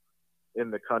depth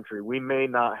in the country. We may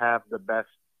not have the best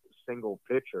single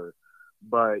pitcher,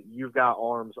 but you've got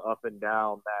arms up and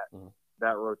down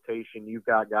that rotation. You've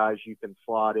got guys you can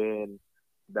slot in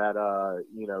that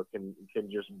can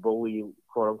just bully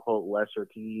quote unquote lesser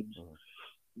teams.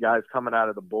 Guys coming out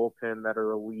of the bullpen that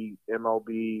are elite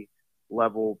MLB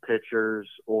level pitchers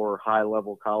or high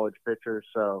level college pitchers.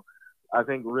 So I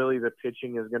think really the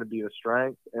pitching is going to be the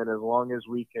strength, and as long as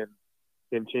we can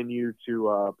continue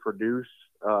to produce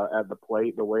at the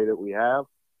plate the way that we have,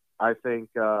 I think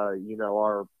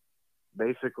our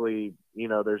basically,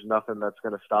 there's nothing that's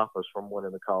going to stop us from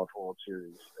winning the College World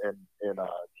Series in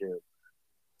June.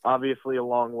 Obviously, a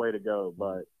long way to go,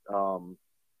 but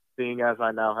seeing as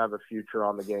I now have a future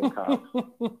on the Gamecocks,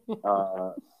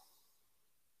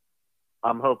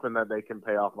 I'm hoping that they can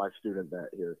pay off my student debt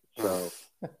here. So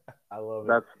I love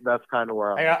it. That's kind of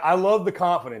where I'm. Hey, I love the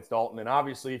confidence, Dalton, and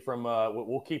obviously from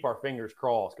we'll keep our fingers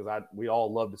crossed because we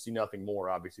all love to see nothing more,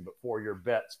 obviously, but for your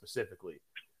bet specifically.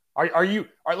 Are you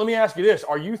 – all right, let me ask you this.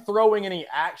 Are you throwing any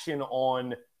action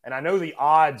on – and I know the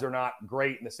odds are not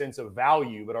great in the sense of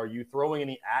value, but are you throwing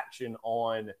any action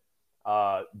on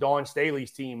Dawn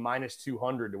Staley's team minus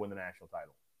 200 to win the national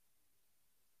title?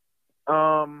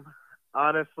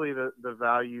 Honestly, the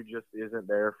value just isn't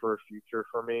there for a future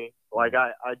for me. Like,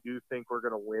 I do think we're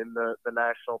going to win the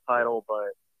national title,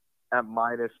 but at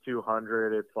minus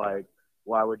 200, it's like,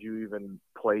 why would you even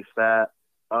place that?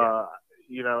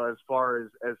 As far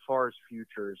as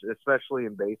futures, especially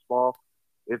in baseball,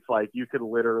 it's like you could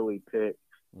literally pick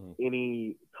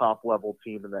any top level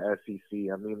team in the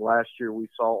SEC. Last year we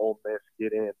saw Ole Miss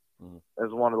get in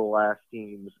as one of the last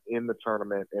teams in the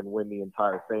tournament and win the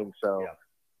entire thing. So,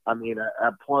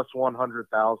 at plus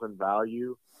 100,000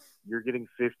 value, you're getting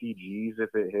 50 G's if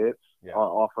it hits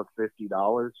off of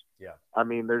 $50. Yeah.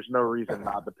 There's no reason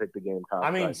not to pick the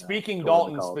Gamecocks. Speaking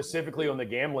Dalton specifically on the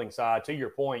gambling side, to your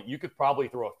point, you could probably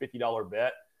throw a $50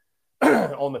 bet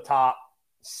on the top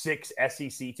 6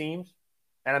 SEC teams.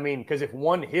 And because if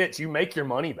one hits, you make your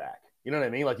money back. You know what I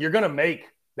mean? Like, you're going to make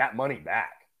that money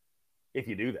back if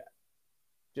you do that.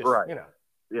 Just, right.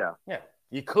 Yeah.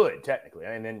 You could technically,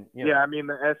 and then Yeah, I mean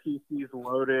the SEC's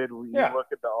loaded. You look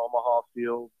at the Omaha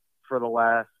field for the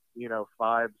last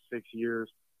 5-6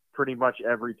 years. Pretty much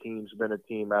every team's been a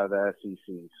team out of the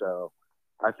SEC. So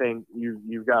I think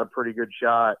you've got a pretty good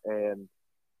shot. And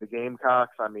the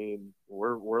Gamecocks, I mean,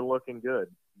 we're looking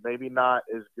good. Maybe not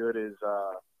as good as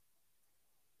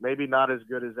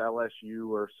LSU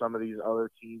or some of these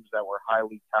other teams that were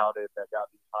highly touted that got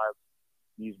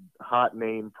these hot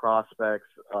name prospects,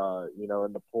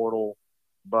 in the portal.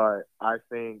 But I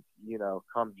think,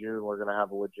 come June, we're going to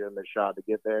have a legitimate shot to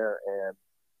get there. And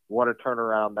what a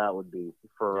turnaround that would be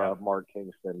for Mark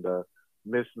Kingston to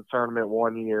miss the tournament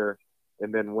 1 year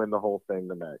and then win the whole thing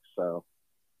the next. So,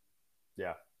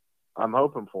 yeah, I'm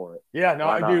hoping for it. Yeah, no,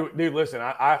 I do. Dude, listen,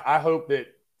 I hope that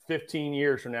 15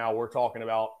 years from now, we're talking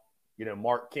about,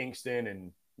 Mark Kingston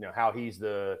and, how he's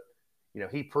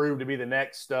he proved to be the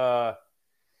next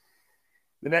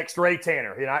Ray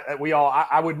Tanner.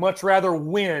 I would much rather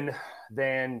win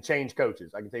than change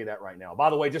coaches. I can tell you that right now. By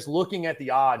the way, just looking at the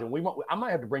odds, and I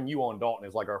might have to bring you on, Dalton,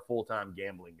 as like our full-time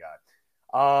gambling guy.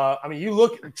 I mean, you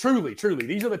look truly,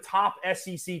 these are the top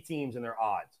SEC teams in their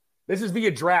odds. This is via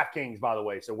DraftKings, by the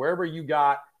way. So wherever you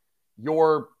got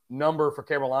your number for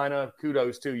Carolina,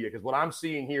 kudos to you, because what I'm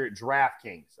seeing here at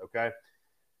DraftKings, okay,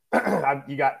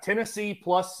 you got Tennessee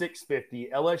plus 650,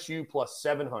 LSU plus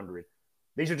 700.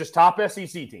 These are just top SEC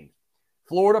teams.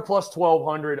 Florida plus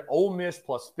 1,200, Ole Miss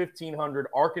plus 1,500,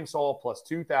 Arkansas plus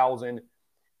 2,000,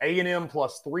 A&M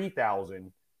plus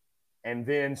 3,000, and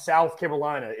then South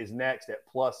Carolina is next at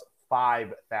plus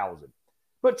 5,000.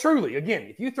 But truly, again,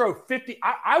 if you throw 50,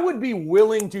 I would be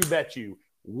willing to bet you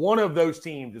one of those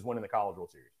teams is winning the College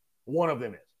World Series. One of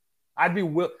them is. I'd be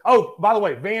Oh, by the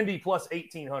way, Vandy plus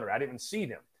 1,800. I didn't see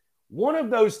them. One of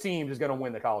those teams is going to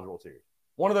win the College World Series.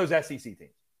 One of those SEC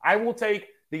teams. I will take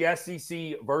the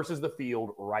SEC versus the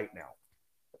field right now.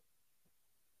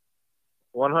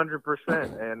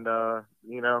 100%. And,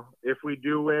 if we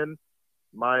do win,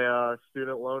 my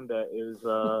student loan debt is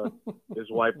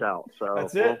wiped out. So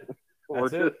that's it. We'll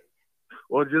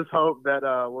just hope that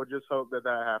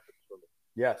that happens for me.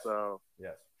 Yes. So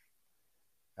yes,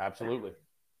 absolutely.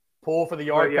 Pull for the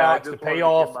Yardcocks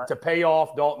to pay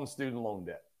off Dalton's student loan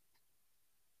debt.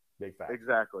 Big fact.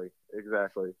 Exactly.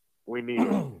 We need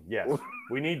it. Yes,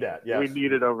 we need that. Yes, we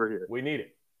need it over here. We need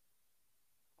it.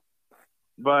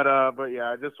 But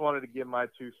yeah, I just wanted to give my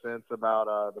 2 cents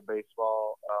about the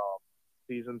baseball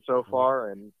season so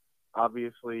far, and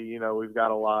obviously, we've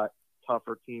got a lot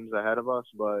tougher teams ahead of us.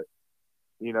 But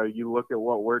you look at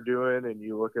what we're doing, and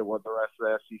you look at what the rest of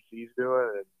the SEC is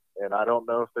doing, and I don't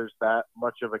know if there's that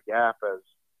much of a gap as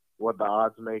what the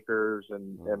odds makers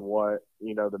and what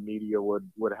the media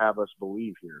would have us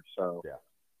believe here. So yeah.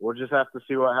 We'll just have to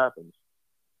see what happens.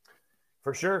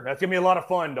 For sure. That's going to be a lot of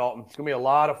fun, Dalton. It's going to be a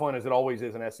lot of fun, as it always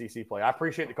is in SEC play. I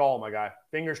appreciate the call, my guy.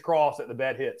 Fingers crossed that the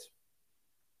bet hits.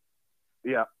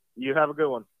 Yeah. You have a good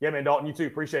one. Yeah, man, Dalton, you too.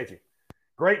 Appreciate you.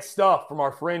 Great stuff from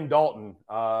our friend Dalton.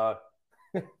 $50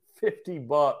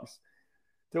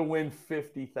 to win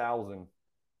 50,000.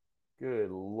 Good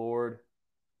Lord.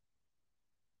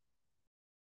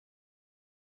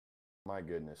 My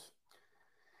goodness.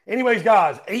 Anyways,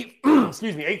 guys,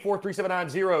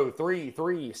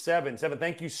 843-790-3377.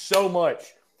 Thank you so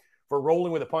much for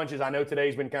rolling with the punches. I know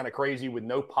today's been kind of crazy with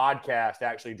no podcast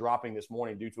actually dropping this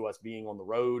morning due to us being on the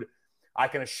road. I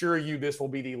can assure you this will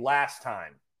be the last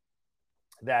time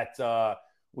that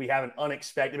we have an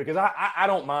unexpected, because I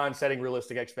don't mind setting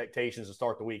realistic expectations to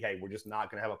start the week. Hey, we're just not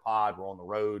going to have a pod. We're on the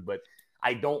road. But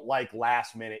I don't like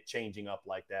last minute changing up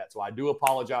like that. So I do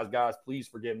apologize, guys. Please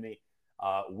forgive me.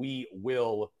 We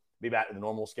will be back to the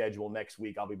normal schedule next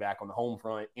week. I'll be back on the home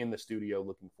front in the studio.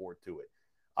 Looking forward to it.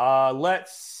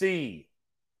 Let's see.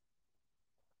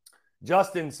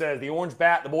 Justin says the orange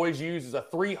bat the boys use is a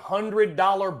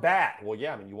 $300 bat. Well,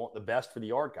 yeah, I mean, you want the best for the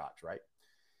Yardcocks, right?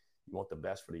 You want the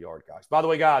best for the Yardcocks. By the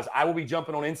way, guys, I will be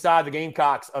jumping on Inside the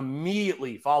Gamecocks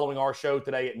immediately following our show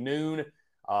today at noon.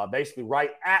 Basically right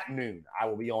at noon, I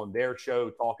will be on their show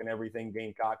talking everything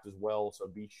Gamecocks as well. So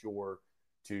be sure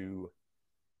to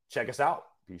check us out.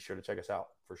 Be sure to check us out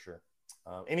for sure.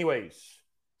 Anyways,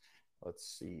 let's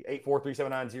see.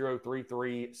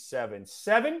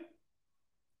 843-790-3377.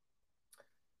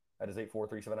 That is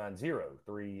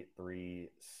 843-790-3377.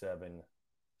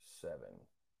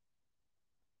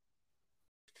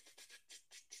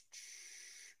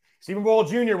 Stephen Boyle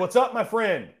Jr., what's up, my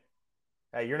friend?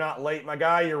 Hey, you're not late, my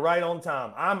guy. You're right on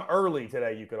time. I'm early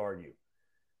today, you could argue.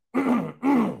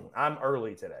 I'm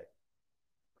early today.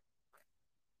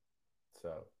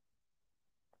 So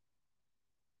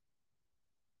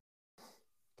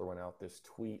throwing out this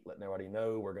tweet, letting everybody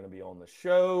know we're going to be on the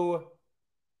show.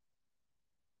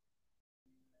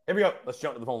 Here we go. Let's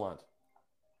jump to the phone lines.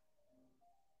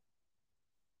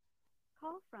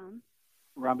 Call from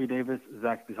Robbie Davis,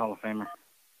 Zaxby's Hall of Famer.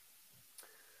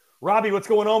 Robbie, what's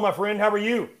going on, my friend? How are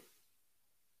you?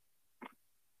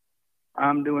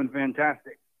 I'm doing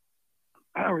fantastic.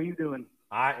 How are you doing?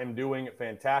 I am doing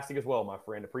fantastic as well, my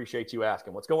friend. Appreciate you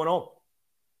asking. What's going on?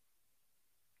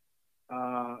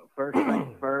 First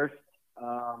things first,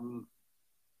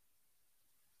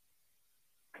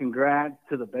 congrats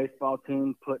to the baseball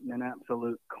team putting an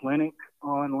absolute clinic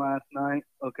on last night,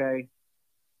 okay?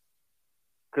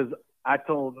 Because I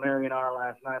told Marianara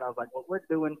last night, I was like, what we're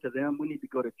doing to them, we need to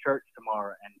go to church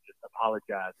tomorrow and just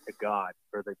apologize to God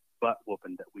for the butt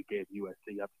whooping that we gave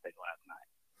USC Upstate last night.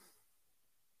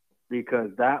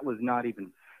 Because that was not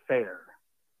even fair.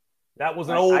 That was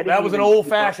an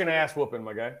old-fashioned ass whooping,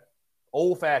 my guy.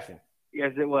 Old-fashioned.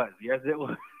 Yes, it was. Yes, it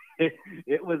was.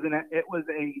 It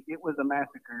was a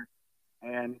massacre.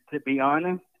 And to be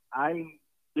honest, I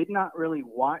did not really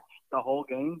watch the whole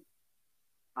game.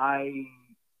 I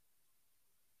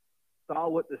saw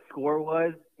what the score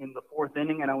was in the fourth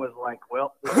inning, and I was like,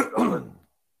 "Well, this is over."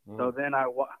 So then I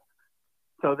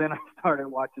started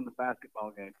watching the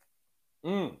basketball game.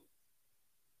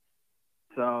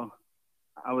 So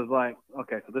I was like,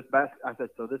 "Okay,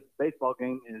 so this baseball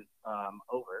game is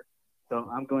over. So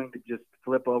I'm going to just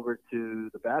flip over to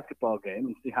the basketball game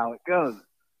and see how it goes."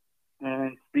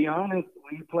 And to be honest,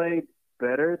 we played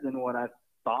better than what I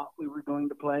thought we were going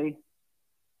to play.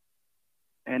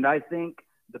 And I think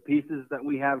the pieces that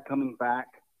we have coming back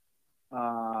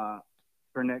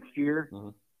for next year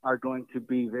are going to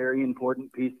be very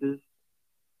important pieces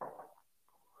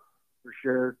for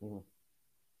sure.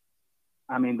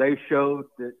 I mean, they showed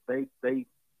that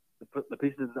the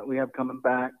pieces that we have coming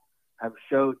back have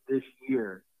showed this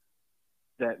year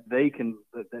that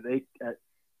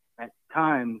at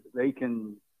times they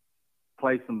can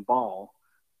play some ball,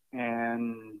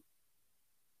 and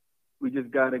we just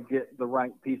got to get the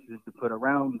right pieces to put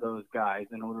around those guys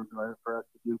in order for us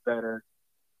to do better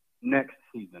next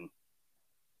season.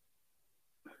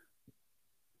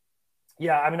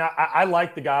 Yeah, I mean, I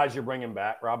like the guys you're bringing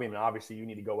back, Robbie. I mean, obviously you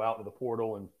need to go out to the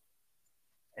portal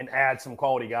and add some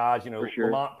quality guys. You know, sure.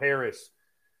 Lamont Paris.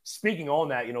 Speaking on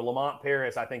that, you know, Lamont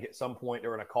Paris, I think at some point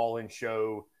during a call-in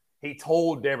show, he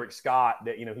told Derek Scott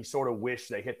that, you know, he sort of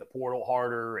wished they hit the portal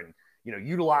harder and, you know,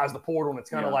 utilize the portal. And it's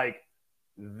kind of like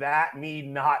that need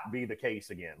not be the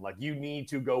case again. Like, you need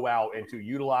to go out and to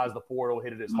utilize the portal,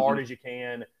 hit it as hard as you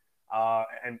can,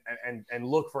 and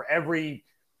look for every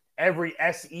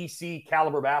SEC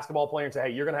caliber basketball player and say, hey,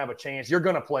 you're going to have a chance. You're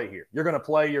going to play here. You're going to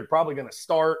play. You're probably going to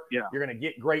start. Yeah. You're going to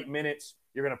get great minutes.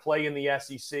 You're going to play in the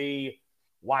SEC.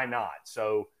 Why not?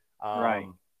 So,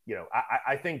 you know,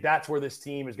 I think that's where this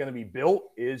team is going to be built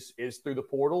is through the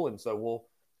portal. And so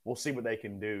we'll see what they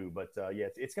can do. But, yeah,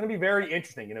 it's going to be very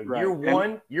interesting. You know,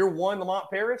 year one,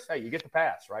 Lamont Paris, hey, you get the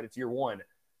pass, right? It's year one.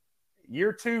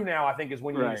 Year two now, I think, is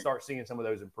when you need to start seeing some of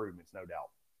those improvements, no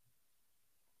doubt.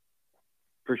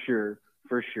 For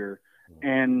sure.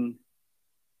 And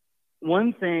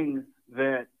one thing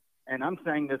that, and I'm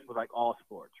saying this with like all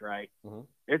sports, right?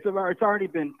 It's already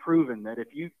been proven that if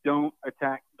you don't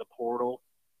attack the portal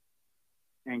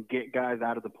and get guys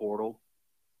out of the portal,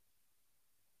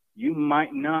 you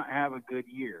might not have a good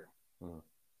year.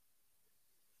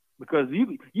 Because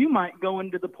you might go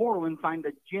into the portal and find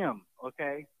a gym,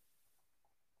 okay?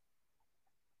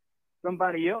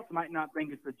 Somebody else might not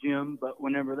think it's a gym, but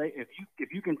whenever if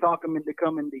you can talk them into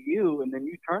coming to you, and then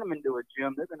you turn them into a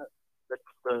gym, they're gonna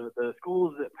the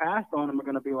schools that passed on them are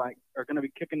gonna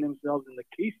be kicking themselves in the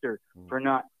keister for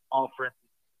not offering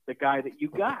the guy that you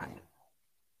got.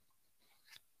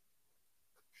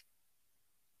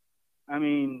 I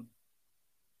mean,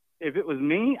 if it was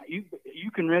me,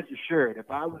 you can rest assured, if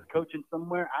I was coaching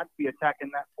somewhere, I'd be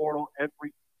attacking that portal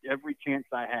every chance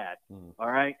I had.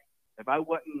 All right, if I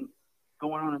wasn't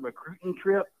going on a recruiting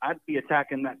trip, I'd be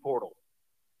attacking that portal.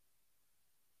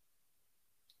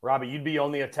 Robbie, you'd be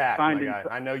on the attack, my guy.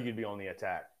 I know you'd be on the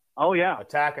attack. Oh yeah,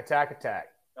 attack.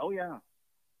 Oh yeah,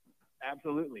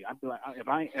 absolutely. I'd be like, if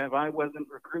I wasn't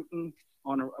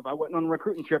on a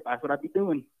recruiting trip, that's what I'd be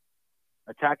doing,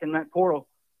 attacking that portal.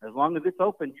 As long as it's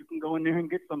open, you can go in there and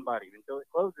get somebody. Until it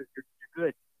closes, you're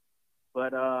good.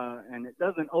 But and it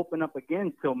doesn't open up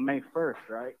again till May 1st,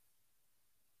 right?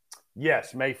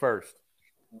 Yes, May 1st.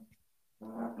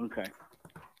 Okay.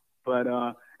 But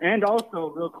and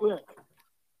also real quick,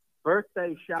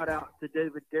 birthday shout out to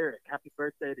David Garrett. Happy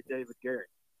birthday to David Garrett.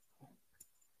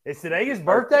 Is today his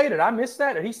birthday? Did I miss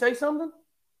that? Did he say something?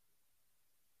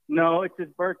 No, it's his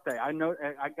birthday. I know.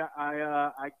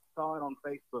 I saw it on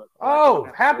Facebook. Oh,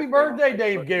 happy birthday,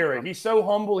 Dave Garrett. He's so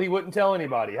humble he wouldn't tell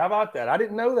anybody. How about that? I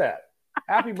didn't know that.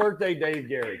 Happy birthday, Dave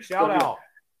Garrett. Shout out.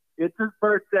 It's his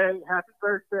birthday. Happy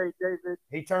birthday, David.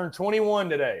 He turned 21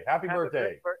 today. Happy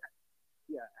birthday.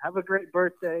 Have a great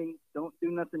birthday. Don't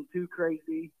do nothing too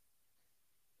crazy.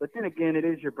 But then again, it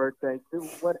is your birthday.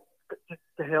 Just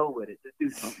to hell with it. Just do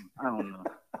something. I don't know.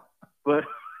 But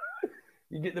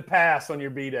you get the pass on your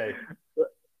B-Day.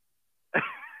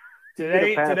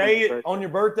 Today on your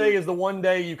birthday is the one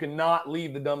day you cannot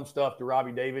leave the dumb stuff to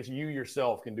Robbie Davis. You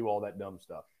yourself can do all that dumb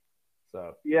stuff.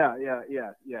 So yes.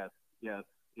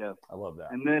 I love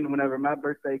that. And then whenever my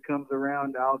birthday comes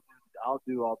around, I'll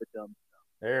do all the dumb stuff.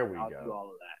 There we go. I'll do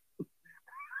all of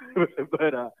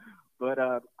that. but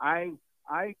I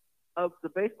of the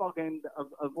baseball game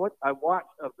of what I watched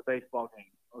of the baseball game.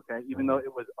 Okay, even though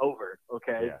it was over.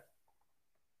 Okay. Yeah.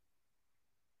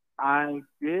 I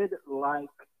did like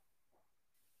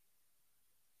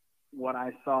what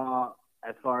I saw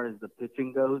as far as the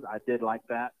pitching goes. I did like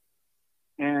that.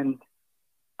 And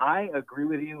I agree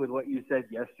with you with what you said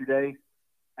yesterday.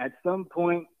 At some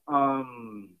point, what's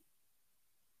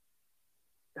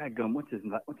his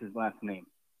last name?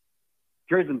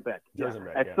 Jerzenbeck.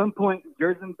 At some point,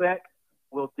 Jerzenbeck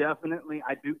will definitely.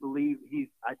 I do believe he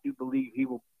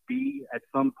will be at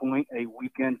some point a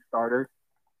weekend starter.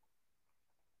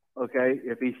 Okay,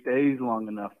 if he stays long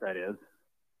enough, that is.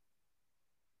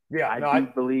 Yeah, I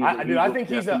think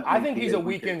he's a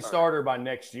weekend starter by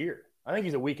next year. I think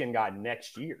he's a weekend guy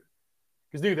next year.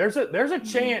 Because, dude, there's a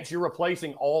chance you're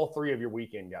replacing all three of your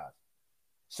weekend guys.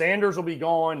 Sanders will be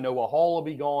gone, Noah Hall will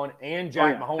be gone, and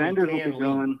Jack Mahoney can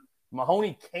leave.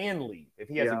 Mahoney can leave if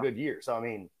he has a good year. So, I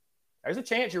mean, there's a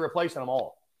chance you're replacing them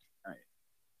all.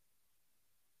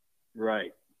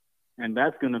 Right. And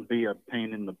that's going to be a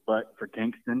pain in the butt for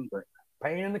Kingston. But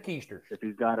pain in the keisters. If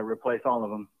he's got to replace all of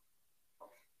them.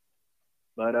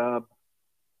 But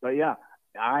yeah,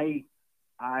 I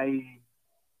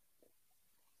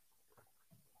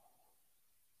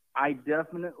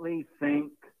definitely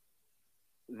think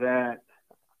that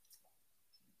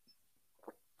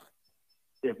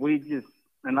if we just,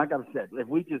 and like I've said, if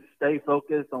we just stay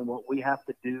focused on what we have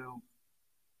to do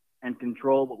and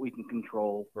control what we can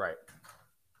control, right,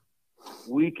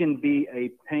 we can be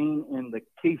a pain in the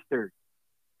keister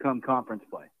come conference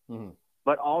play. Mm-hmm.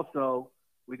 But also,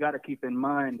 we got to keep in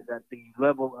mind that the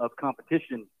level of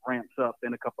competition ramps up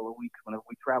in a couple of weeks whenever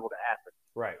we travel to Athens.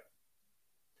 Right.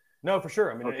 No, for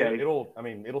sure. I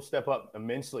mean, it'll step up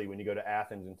immensely when you go to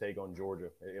Athens and take on Georgia.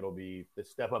 It'll be the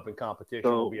step up in competition.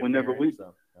 So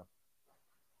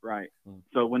right. Mm-hmm.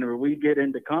 So whenever we get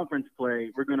into conference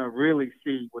play, we're going to really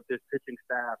see what this pitching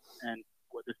staff can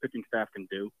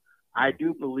do. Mm-hmm. I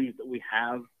do believe that we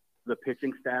have the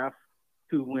pitching staff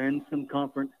to win some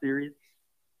conference series.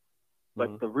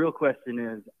 But the real question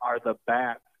is, are the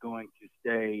bats going to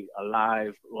stay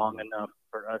alive long enough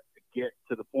for us to get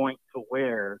to the point to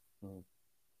where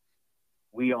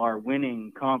we are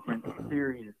winning conference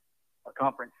series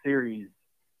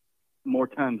more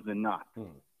times than not?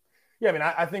 Yeah, I mean,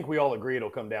 I think we all agree it'll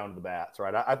come down to the bats,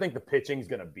 right? I think the pitching's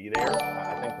going to be there.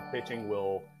 I think the pitching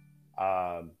will,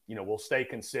 will stay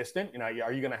consistent. Are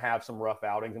you going to have some rough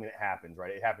outings? I mean, it happens,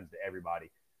 right? It happens to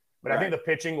everybody. But right. I think the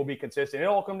pitching will be consistent.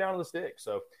 It'll all come down to the stick.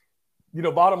 So,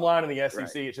 bottom line in the SEC,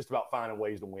 right. It's just about finding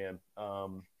ways to win.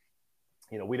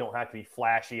 We don't have to be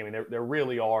flashy. I mean, there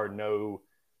really are no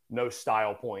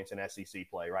style points in SEC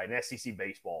play, right? In SEC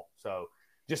baseball. So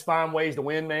just find ways to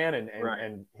win, man,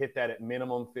 and hit that at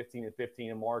minimum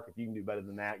 15-15 mark. If you can do better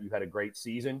than that, you had a great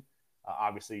season.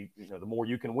 Obviously, the more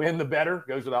you can win, the better.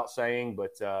 Goes without saying.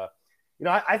 But,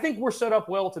 I think we're set up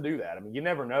well to do that. I mean, you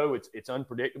never know. It's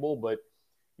unpredictable, but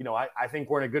I think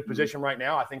we're in a good position right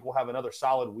now. I think we'll have another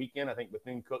solid weekend. I think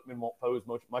Bethune-Cookman won't pose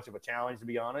much of a challenge, to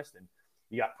be honest. And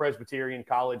you got Presbyterian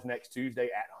College next Tuesday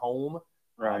at home.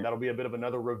 Right. That'll be a bit of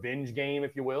another revenge game,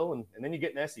 if you will. And then you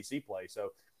get an SEC play. So,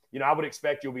 I would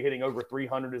expect you'll be hitting over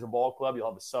 300 as a ball club. You'll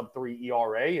have a sub-3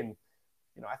 ERA. And,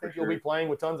 I think you'll be playing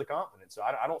with tons of confidence. So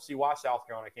I don't see why South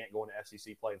Carolina can't go into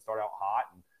SEC play and start out hot.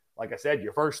 And like I said,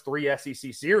 your first 3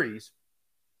 SEC series,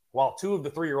 while 2 of the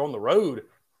 3 are on the road,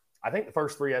 I think the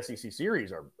first 3 SEC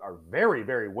series are very,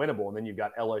 very winnable. And then you've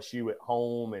got LSU at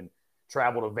home and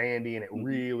travel to Vandy, and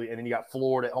and then you got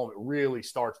Florida at home. It really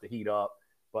starts to heat up.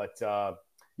 But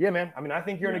yeah, man, I mean, I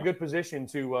think you're in a good position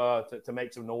to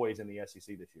make some noise in the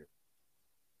SEC this year.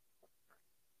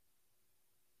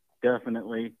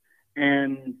 Definitely.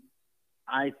 And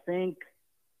I think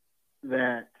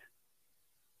that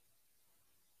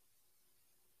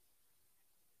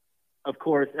of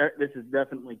course, this is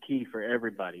definitely key for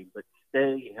everybody, but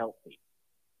stay healthy.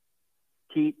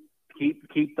 Keep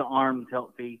the arms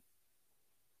healthy.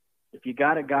 If you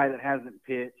got a guy that hasn't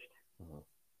pitched,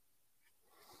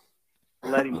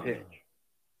 let him pitch.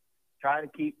 Try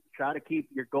to keep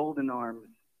your golden arms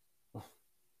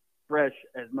fresh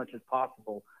as much as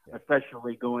possible,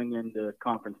 especially going into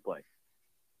conference play.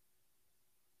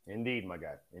 Indeed, my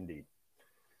guy. Indeed.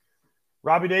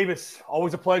 Robbie Davis,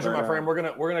 always a pleasure, my friend. We're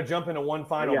gonna jump into one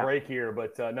final break here,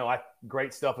 but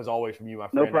great stuff as always from you, my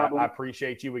friend. No problem. I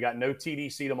appreciate you. We got no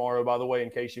TDC tomorrow, by the way,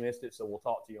 in case you missed it. So we'll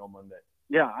talk to you on Monday.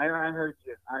 Yeah, I heard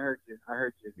you. I heard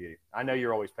you. I know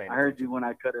you're always paying attention. I heard you when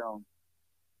I cut it on.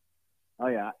 Oh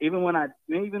yeah, even when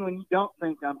you don't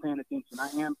think I'm paying attention, I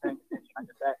am paying attention.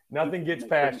 Nothing gets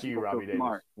past you, Robbie Davis.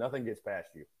 Smart. Nothing gets past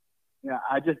you. Yeah,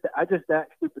 I just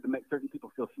act stupid to make certain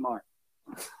people feel smart.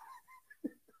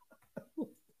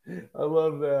 I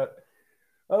love that.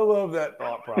 I love that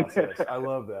thought process. I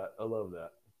love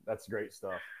that. That's great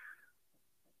stuff.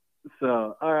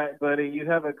 So, all right, buddy, you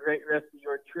have a great rest of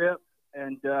your trip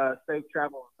and safe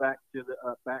travels back to the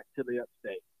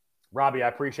upstate. Robbie, I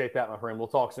appreciate that, my friend. We'll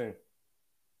talk soon.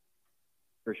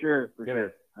 For sure.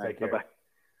 Take care. Bye-bye.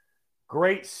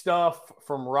 Great stuff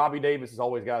from Robbie Davis, as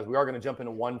always, guys. We are going to jump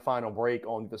into one final break.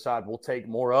 On the side, we'll take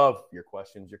more of your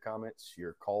questions, your comments,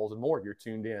 your calls, and more. You're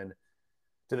tuned in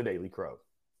to the Daily Crow.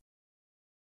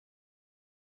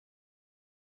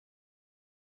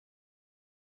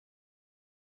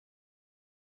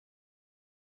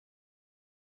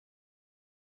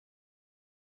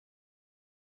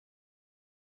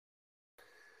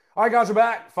 All right, guys, we're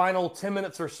back. Final 10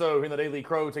 minutes or so here in the Daily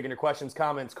Crow, taking your questions,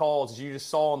 comments, calls. As you just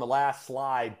saw on the last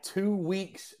slide, 2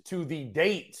 weeks to the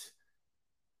date,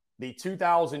 the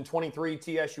 2023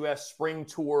 TSUS Spring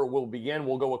Tour will begin.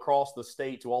 We'll go across the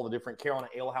state to all the different Carolina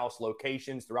Ale House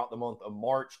locations throughout the month of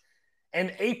March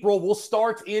and April. We'll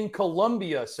start in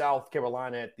Columbia, South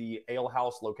Carolina at the Ale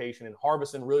House location in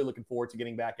Harbison. Really looking forward to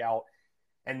getting back out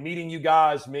and meeting you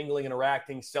guys, mingling,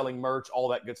 interacting, selling merch, all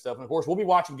that good stuff. And, of course, we'll be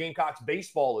watching Gamecocks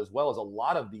baseball as well, as a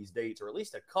lot of these dates, or at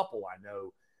least a couple I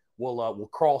know, will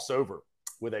cross over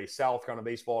with a South Carolina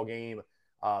baseball game.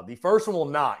 The first one will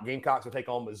not. Gamecocks will take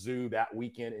on Mizzou that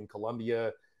weekend in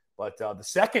Columbia. But the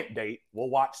second date,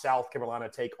 we'll watch South Carolina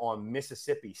take on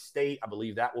Mississippi State. I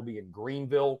believe that will be in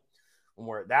Greenville when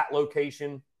we're at that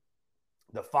location.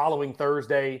 The following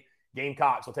Thursday,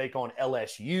 Gamecocks will take on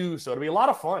LSU. So it'll be a lot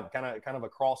of fun, kind of a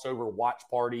crossover watch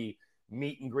party,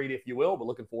 meet and greet, if you will. But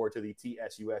looking forward to the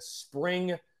TSUS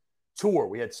Spring Tour.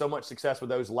 We had so much success with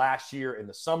those last year in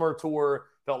the summer tour.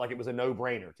 Felt like it was a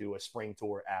no-brainer to do a spring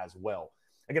tour as well.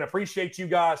 Again, appreciate you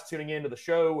guys tuning in to the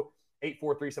show.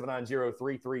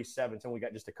 843-790-3377. We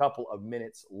got just a couple of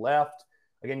minutes left.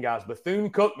 Again, guys,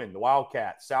 Bethune-Cookman, the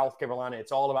Wildcats, South Carolina.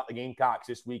 It's all about the Gamecocks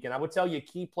this weekend. I would tell you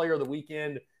key player of the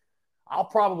weekend, I'll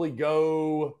say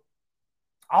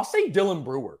Dylan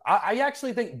Brewer. I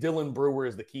actually think Dylan Brewer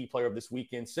is the key player of this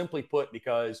weekend, simply put,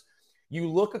 because you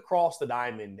look across the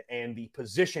diamond and the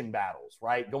position battles,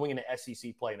 right, going into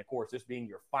SEC play, and, of course, this being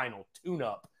your final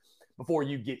tune-up before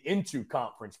you get into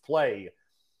conference play,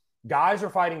 guys are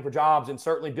fighting for jobs, and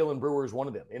certainly Dylan Brewer is one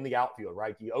of them in the outfield,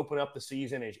 right? You open up the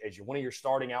season as one of your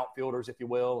starting outfielders, if you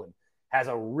will, and has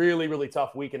a really, really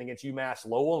tough weekend against UMass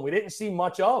Lowell, and we didn't see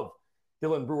much of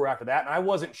Dylan Brewer after that, and I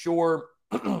wasn't sure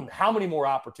how many more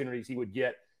opportunities he would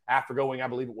get after going, I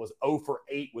believe it was 0 for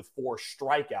 8 with 4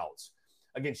 strikeouts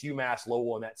against UMass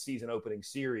Lowell in that season-opening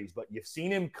series. But you've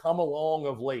seen him come along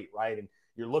of late, right? And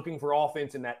you're looking for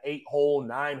offense in that 8-hole,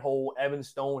 9-hole. Evan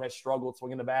Stone has struggled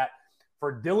swinging the bat.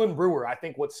 For Dylan Brewer, I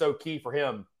think what's so key for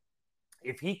him,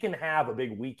 if he can have a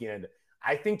big weekend,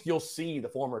 I think you'll see the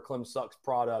former Clem Sucks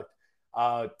product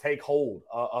take hold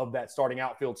of that starting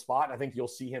outfield spot. And I think you'll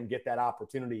see him get that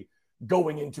opportunity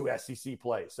going into SEC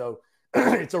play. So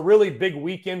it's a really big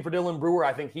weekend for Dylan Brewer.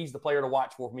 I think he's the player to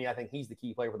watch for me. I think he's the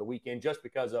key player for the weekend just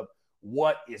because of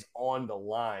what is on the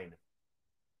line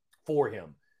for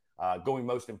him, going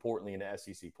most importantly into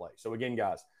SEC play. So again,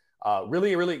 guys,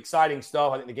 really, really exciting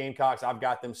stuff. I think the Gamecocks, I've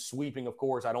got them sweeping, of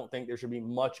course. I don't think there should be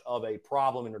much of a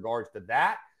problem in regards to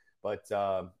that. But,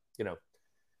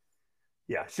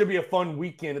 yeah, should be a fun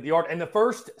weekend at the Art. And the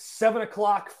first 7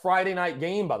 o'clock Friday night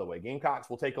game, by the way, Gamecocks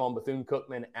will take on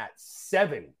Bethune-Cookman at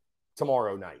 7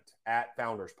 tomorrow night at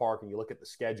Founders Park. And you look at the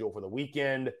schedule for the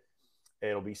weekend,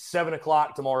 it'll be 7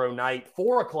 o'clock tomorrow night,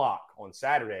 4 o'clock on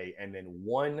Saturday, and then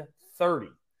 1:30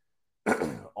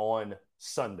 on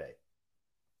Sunday.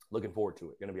 Looking forward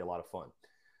to it. Going to be a lot of fun.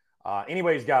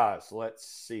 Anyways, guys, let's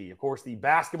see. Of course, the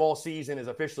basketball season is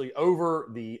officially over.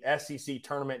 The SEC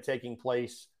tournament taking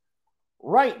place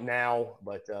right now,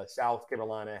 but South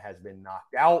Carolina has been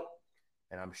knocked out,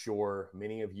 and I'm sure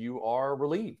many of you are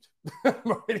relieved.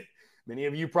 Many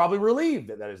of you probably relieved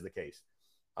that is the case.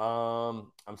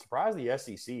 I'm surprised the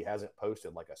SEC hasn't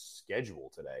posted like a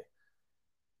schedule today.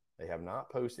 They have not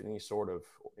posted any sort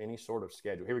of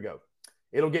schedule. Here we go.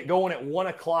 It'll get going at 1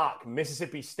 o'clock.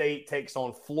 Mississippi State takes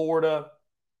on Florida.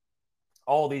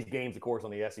 All these games, of course,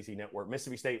 on the SEC Network.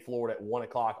 Mississippi State, Florida at 1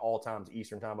 o'clock, all times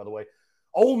Eastern time, by the way.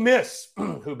 Ole Miss,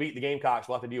 who beat the Gamecocks,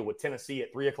 will have to deal with Tennessee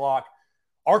at 3 o'clock.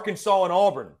 Arkansas and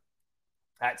Auburn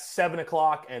at 7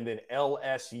 o'clock, and then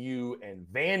LSU and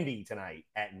Vandy tonight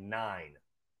at 9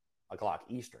 o'clock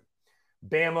Eastern.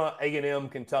 Bama, A&M,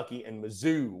 Kentucky, and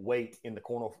Mizzou wait in the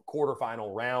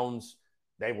quarterfinal rounds.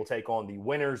 They will take on the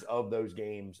winners of those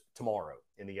games tomorrow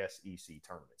in the SEC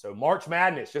tournament. So March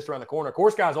Madness just around the corner. Of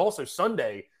course, guys, also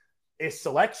Sunday is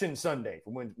Selection Sunday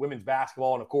for women's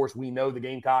basketball. And, of course, we know the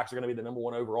Gamecocks are going to be the number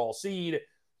 1 overall seed.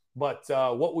 But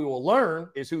what we will learn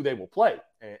is who they will play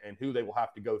and who they will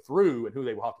have to go through and who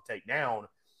they will have to take down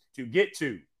to get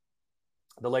to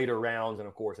the later rounds and,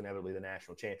 of course, inevitably the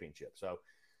national championship. So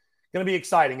going to be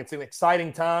exciting. It's an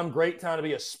exciting time, great time to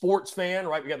be a sports fan,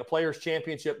 right? We got the Players'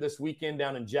 Championship this weekend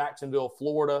down in Jacksonville,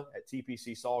 Florida at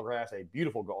TPC Sawgrass, a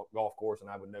beautiful golf course, and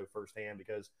I would know firsthand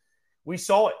because we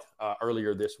saw it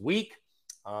earlier this week.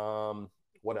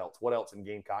 What else? What else in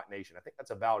Gamecock Nation? I think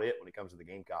that's about it when it comes to the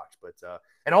Gamecocks. But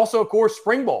and also, of course,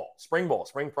 spring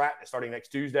practice starting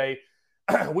next Tuesday.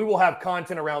 We will have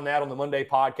content around that on the Monday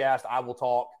podcast. I will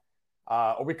talk.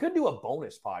 Or we could do a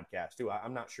bonus podcast, too.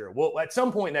 I'm not sure. Well, at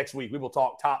some point next week, we will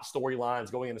talk top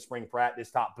storylines going into spring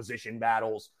practice, top position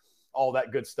battles, all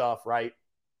that good stuff, right?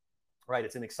 Right.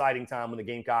 It's an exciting time when the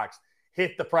Gamecocks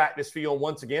hit the practice field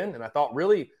once again. And I thought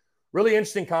really, really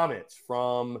interesting comments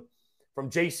from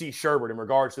J.C. Sherbert in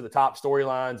regards to the top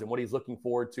storylines and what he's looking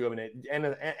forward to. I mean,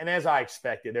 and as I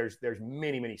expected, there's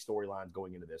many, many storylines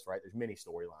going into this, right? There's many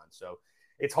storylines. So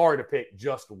it's hard to pick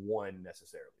just one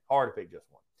necessarily. Hard to pick just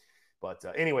one. But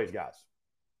anyways, guys,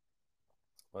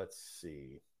 let's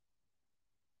see.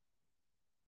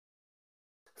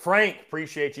 Frank,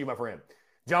 appreciate you, my friend.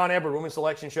 John Edward, Women's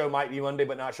Selection Show might be Monday,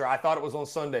 but not sure. I thought it was on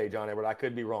Sunday, John Edward. I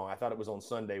could be wrong. I thought it was on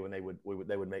Sunday when they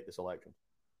would make the selection.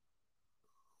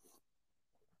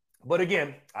 But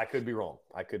again, I could be wrong.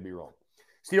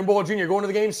 Stephen Boyle Jr. going to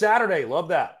the game Saturday. Love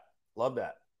that.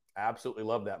 Absolutely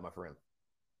love that, my friend.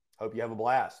 Hope you have a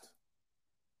blast.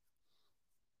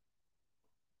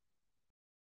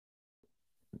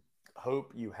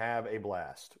 Hope you have a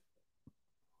blast.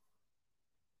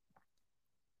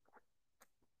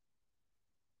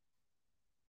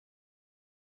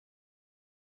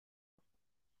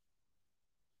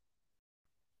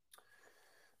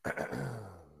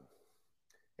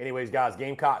 Anyways, guys,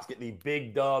 Gamecocks get the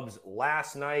big dubs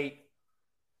last night.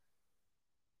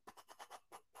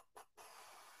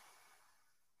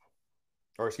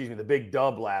 Or excuse me, the big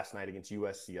dub last night against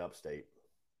USC Upstate.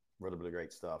 Really, really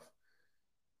great stuff.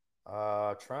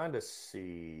 Trying to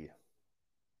see.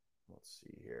 Let's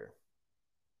see here.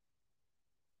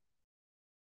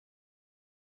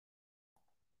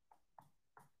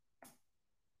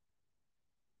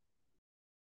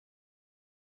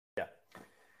 Yeah.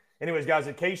 Anyways, guys,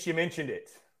 in case you mentioned it.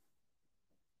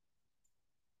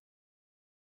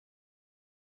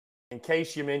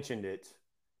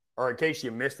 Or in case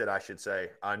you missed it, I should say.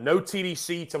 No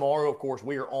TDC tomorrow. Of course,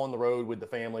 we are on the road with the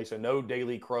family, so no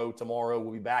Daily Crow tomorrow.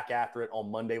 We'll be back after it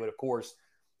on Monday. But, of course,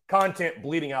 content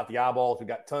bleeding out the eyeballs. We've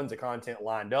got tons of content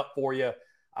lined up for you.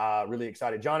 Really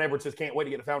excited. John Edwards says, can't wait to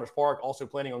get to Founders Park. Also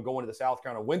planning on going to the South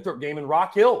Carolina Winthrop game in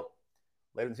Rock Hill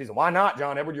later in the season. Why not,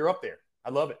 John Edwards? You're up there. I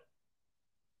love it.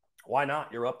 Why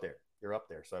not? You're up there.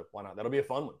 So why not? That'll be a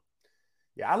fun one.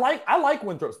 Yeah, I like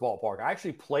Winthrop's ballpark. I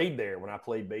actually played there when I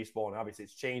played baseball, and obviously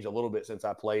it's changed a little bit since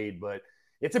I played, but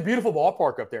it's a beautiful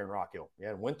ballpark up there in Rock Hill. Yeah,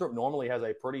 and Winthrop normally has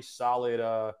a pretty solid,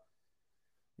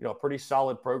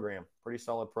 program.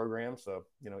 So,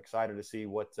 excited to see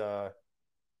what,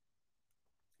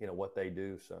 what they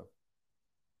do. So.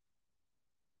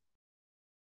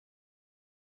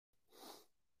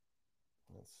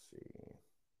 Let's see.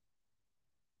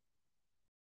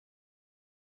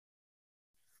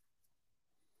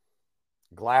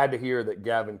 Glad to hear that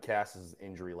Gavin Cass's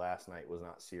injury last night was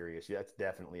not serious. Yeah, that's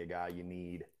definitely a guy you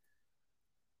need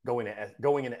going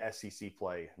into SEC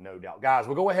play, no doubt. Guys,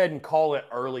 we'll go ahead and call it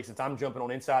early since I'm jumping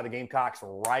on Inside the Gamecocks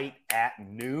right at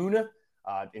noon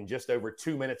in just over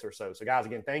 2 minutes or so. So, guys,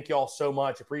 again, thank y'all so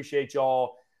much. Appreciate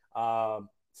y'all.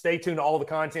 Stay tuned to all the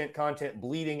content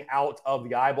bleeding out of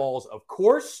the eyeballs, of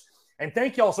course. And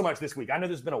thank y'all so much this week. I know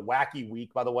this has been a wacky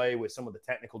week, by the way, with some of the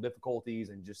technical difficulties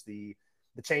and just the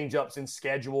the change-ups in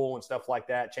schedule and stuff like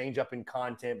that, change up in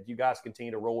content. But you guys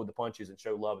continue to roll with the punches and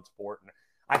show love and support. And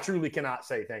I truly cannot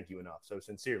say thank you enough. So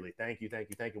sincerely, thank you.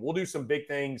 We'll do some big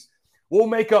things. We'll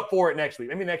make up for it next week.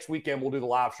 Maybe next weekend we'll do the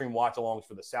live stream watch-alongs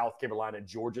for the South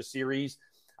Carolina-Georgia series.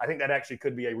 I think that actually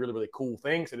could be a really, really cool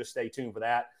thing. So just stay tuned for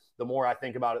that. The more I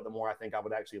think about it, the more I think I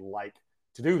would actually like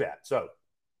to do that. So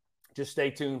just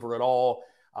stay tuned for it all.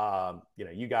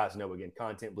 You guys know, again,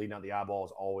 content bleeding out the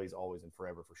eyeballs, always, and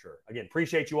forever for sure. Again,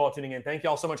 appreciate you all tuning in. Thank you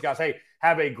all so much, guys. Hey,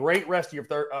 have a great rest of your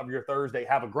Thursday.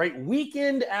 Have a great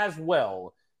weekend as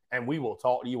well. And we will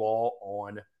talk to you all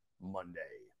on Monday.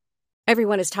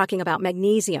 Everyone is talking about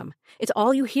magnesium. It's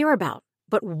all you hear about.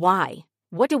 But why?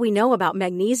 What do we know about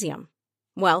magnesium?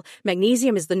 Well,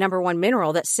 magnesium is the number one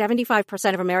mineral that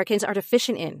 75% of Americans are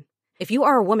deficient in. If you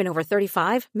are a woman over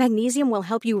 35, magnesium will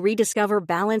help you rediscover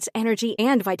balance, energy,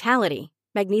 and vitality.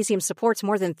 Magnesium supports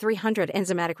more than 300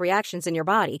 enzymatic reactions in your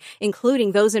body,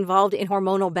 including those involved in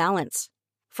hormonal balance.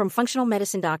 From functional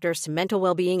medicine doctors to mental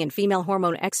well-being and female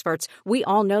hormone experts, we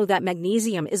all know that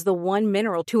magnesium is the one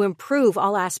mineral to improve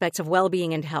all aspects of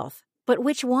well-being and health. But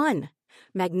which one?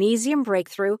 Magnesium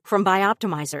Breakthrough from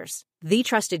Bioptimizers, the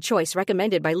trusted choice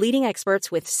recommended by leading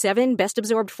experts with 7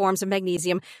 best-absorbed forms of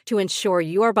magnesium to ensure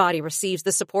your body receives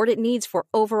the support it needs for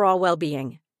overall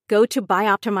well-being. Go to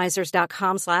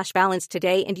bioptimizers.com/balance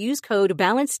today and use code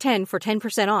BALANCE10 for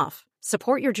 10% off.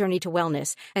 Support your journey to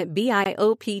wellness at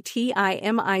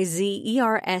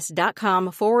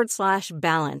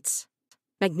bioptimizers.com/balance.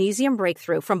 Magnesium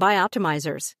Breakthrough from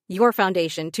Bioptimizers, your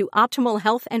foundation to optimal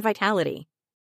health and vitality.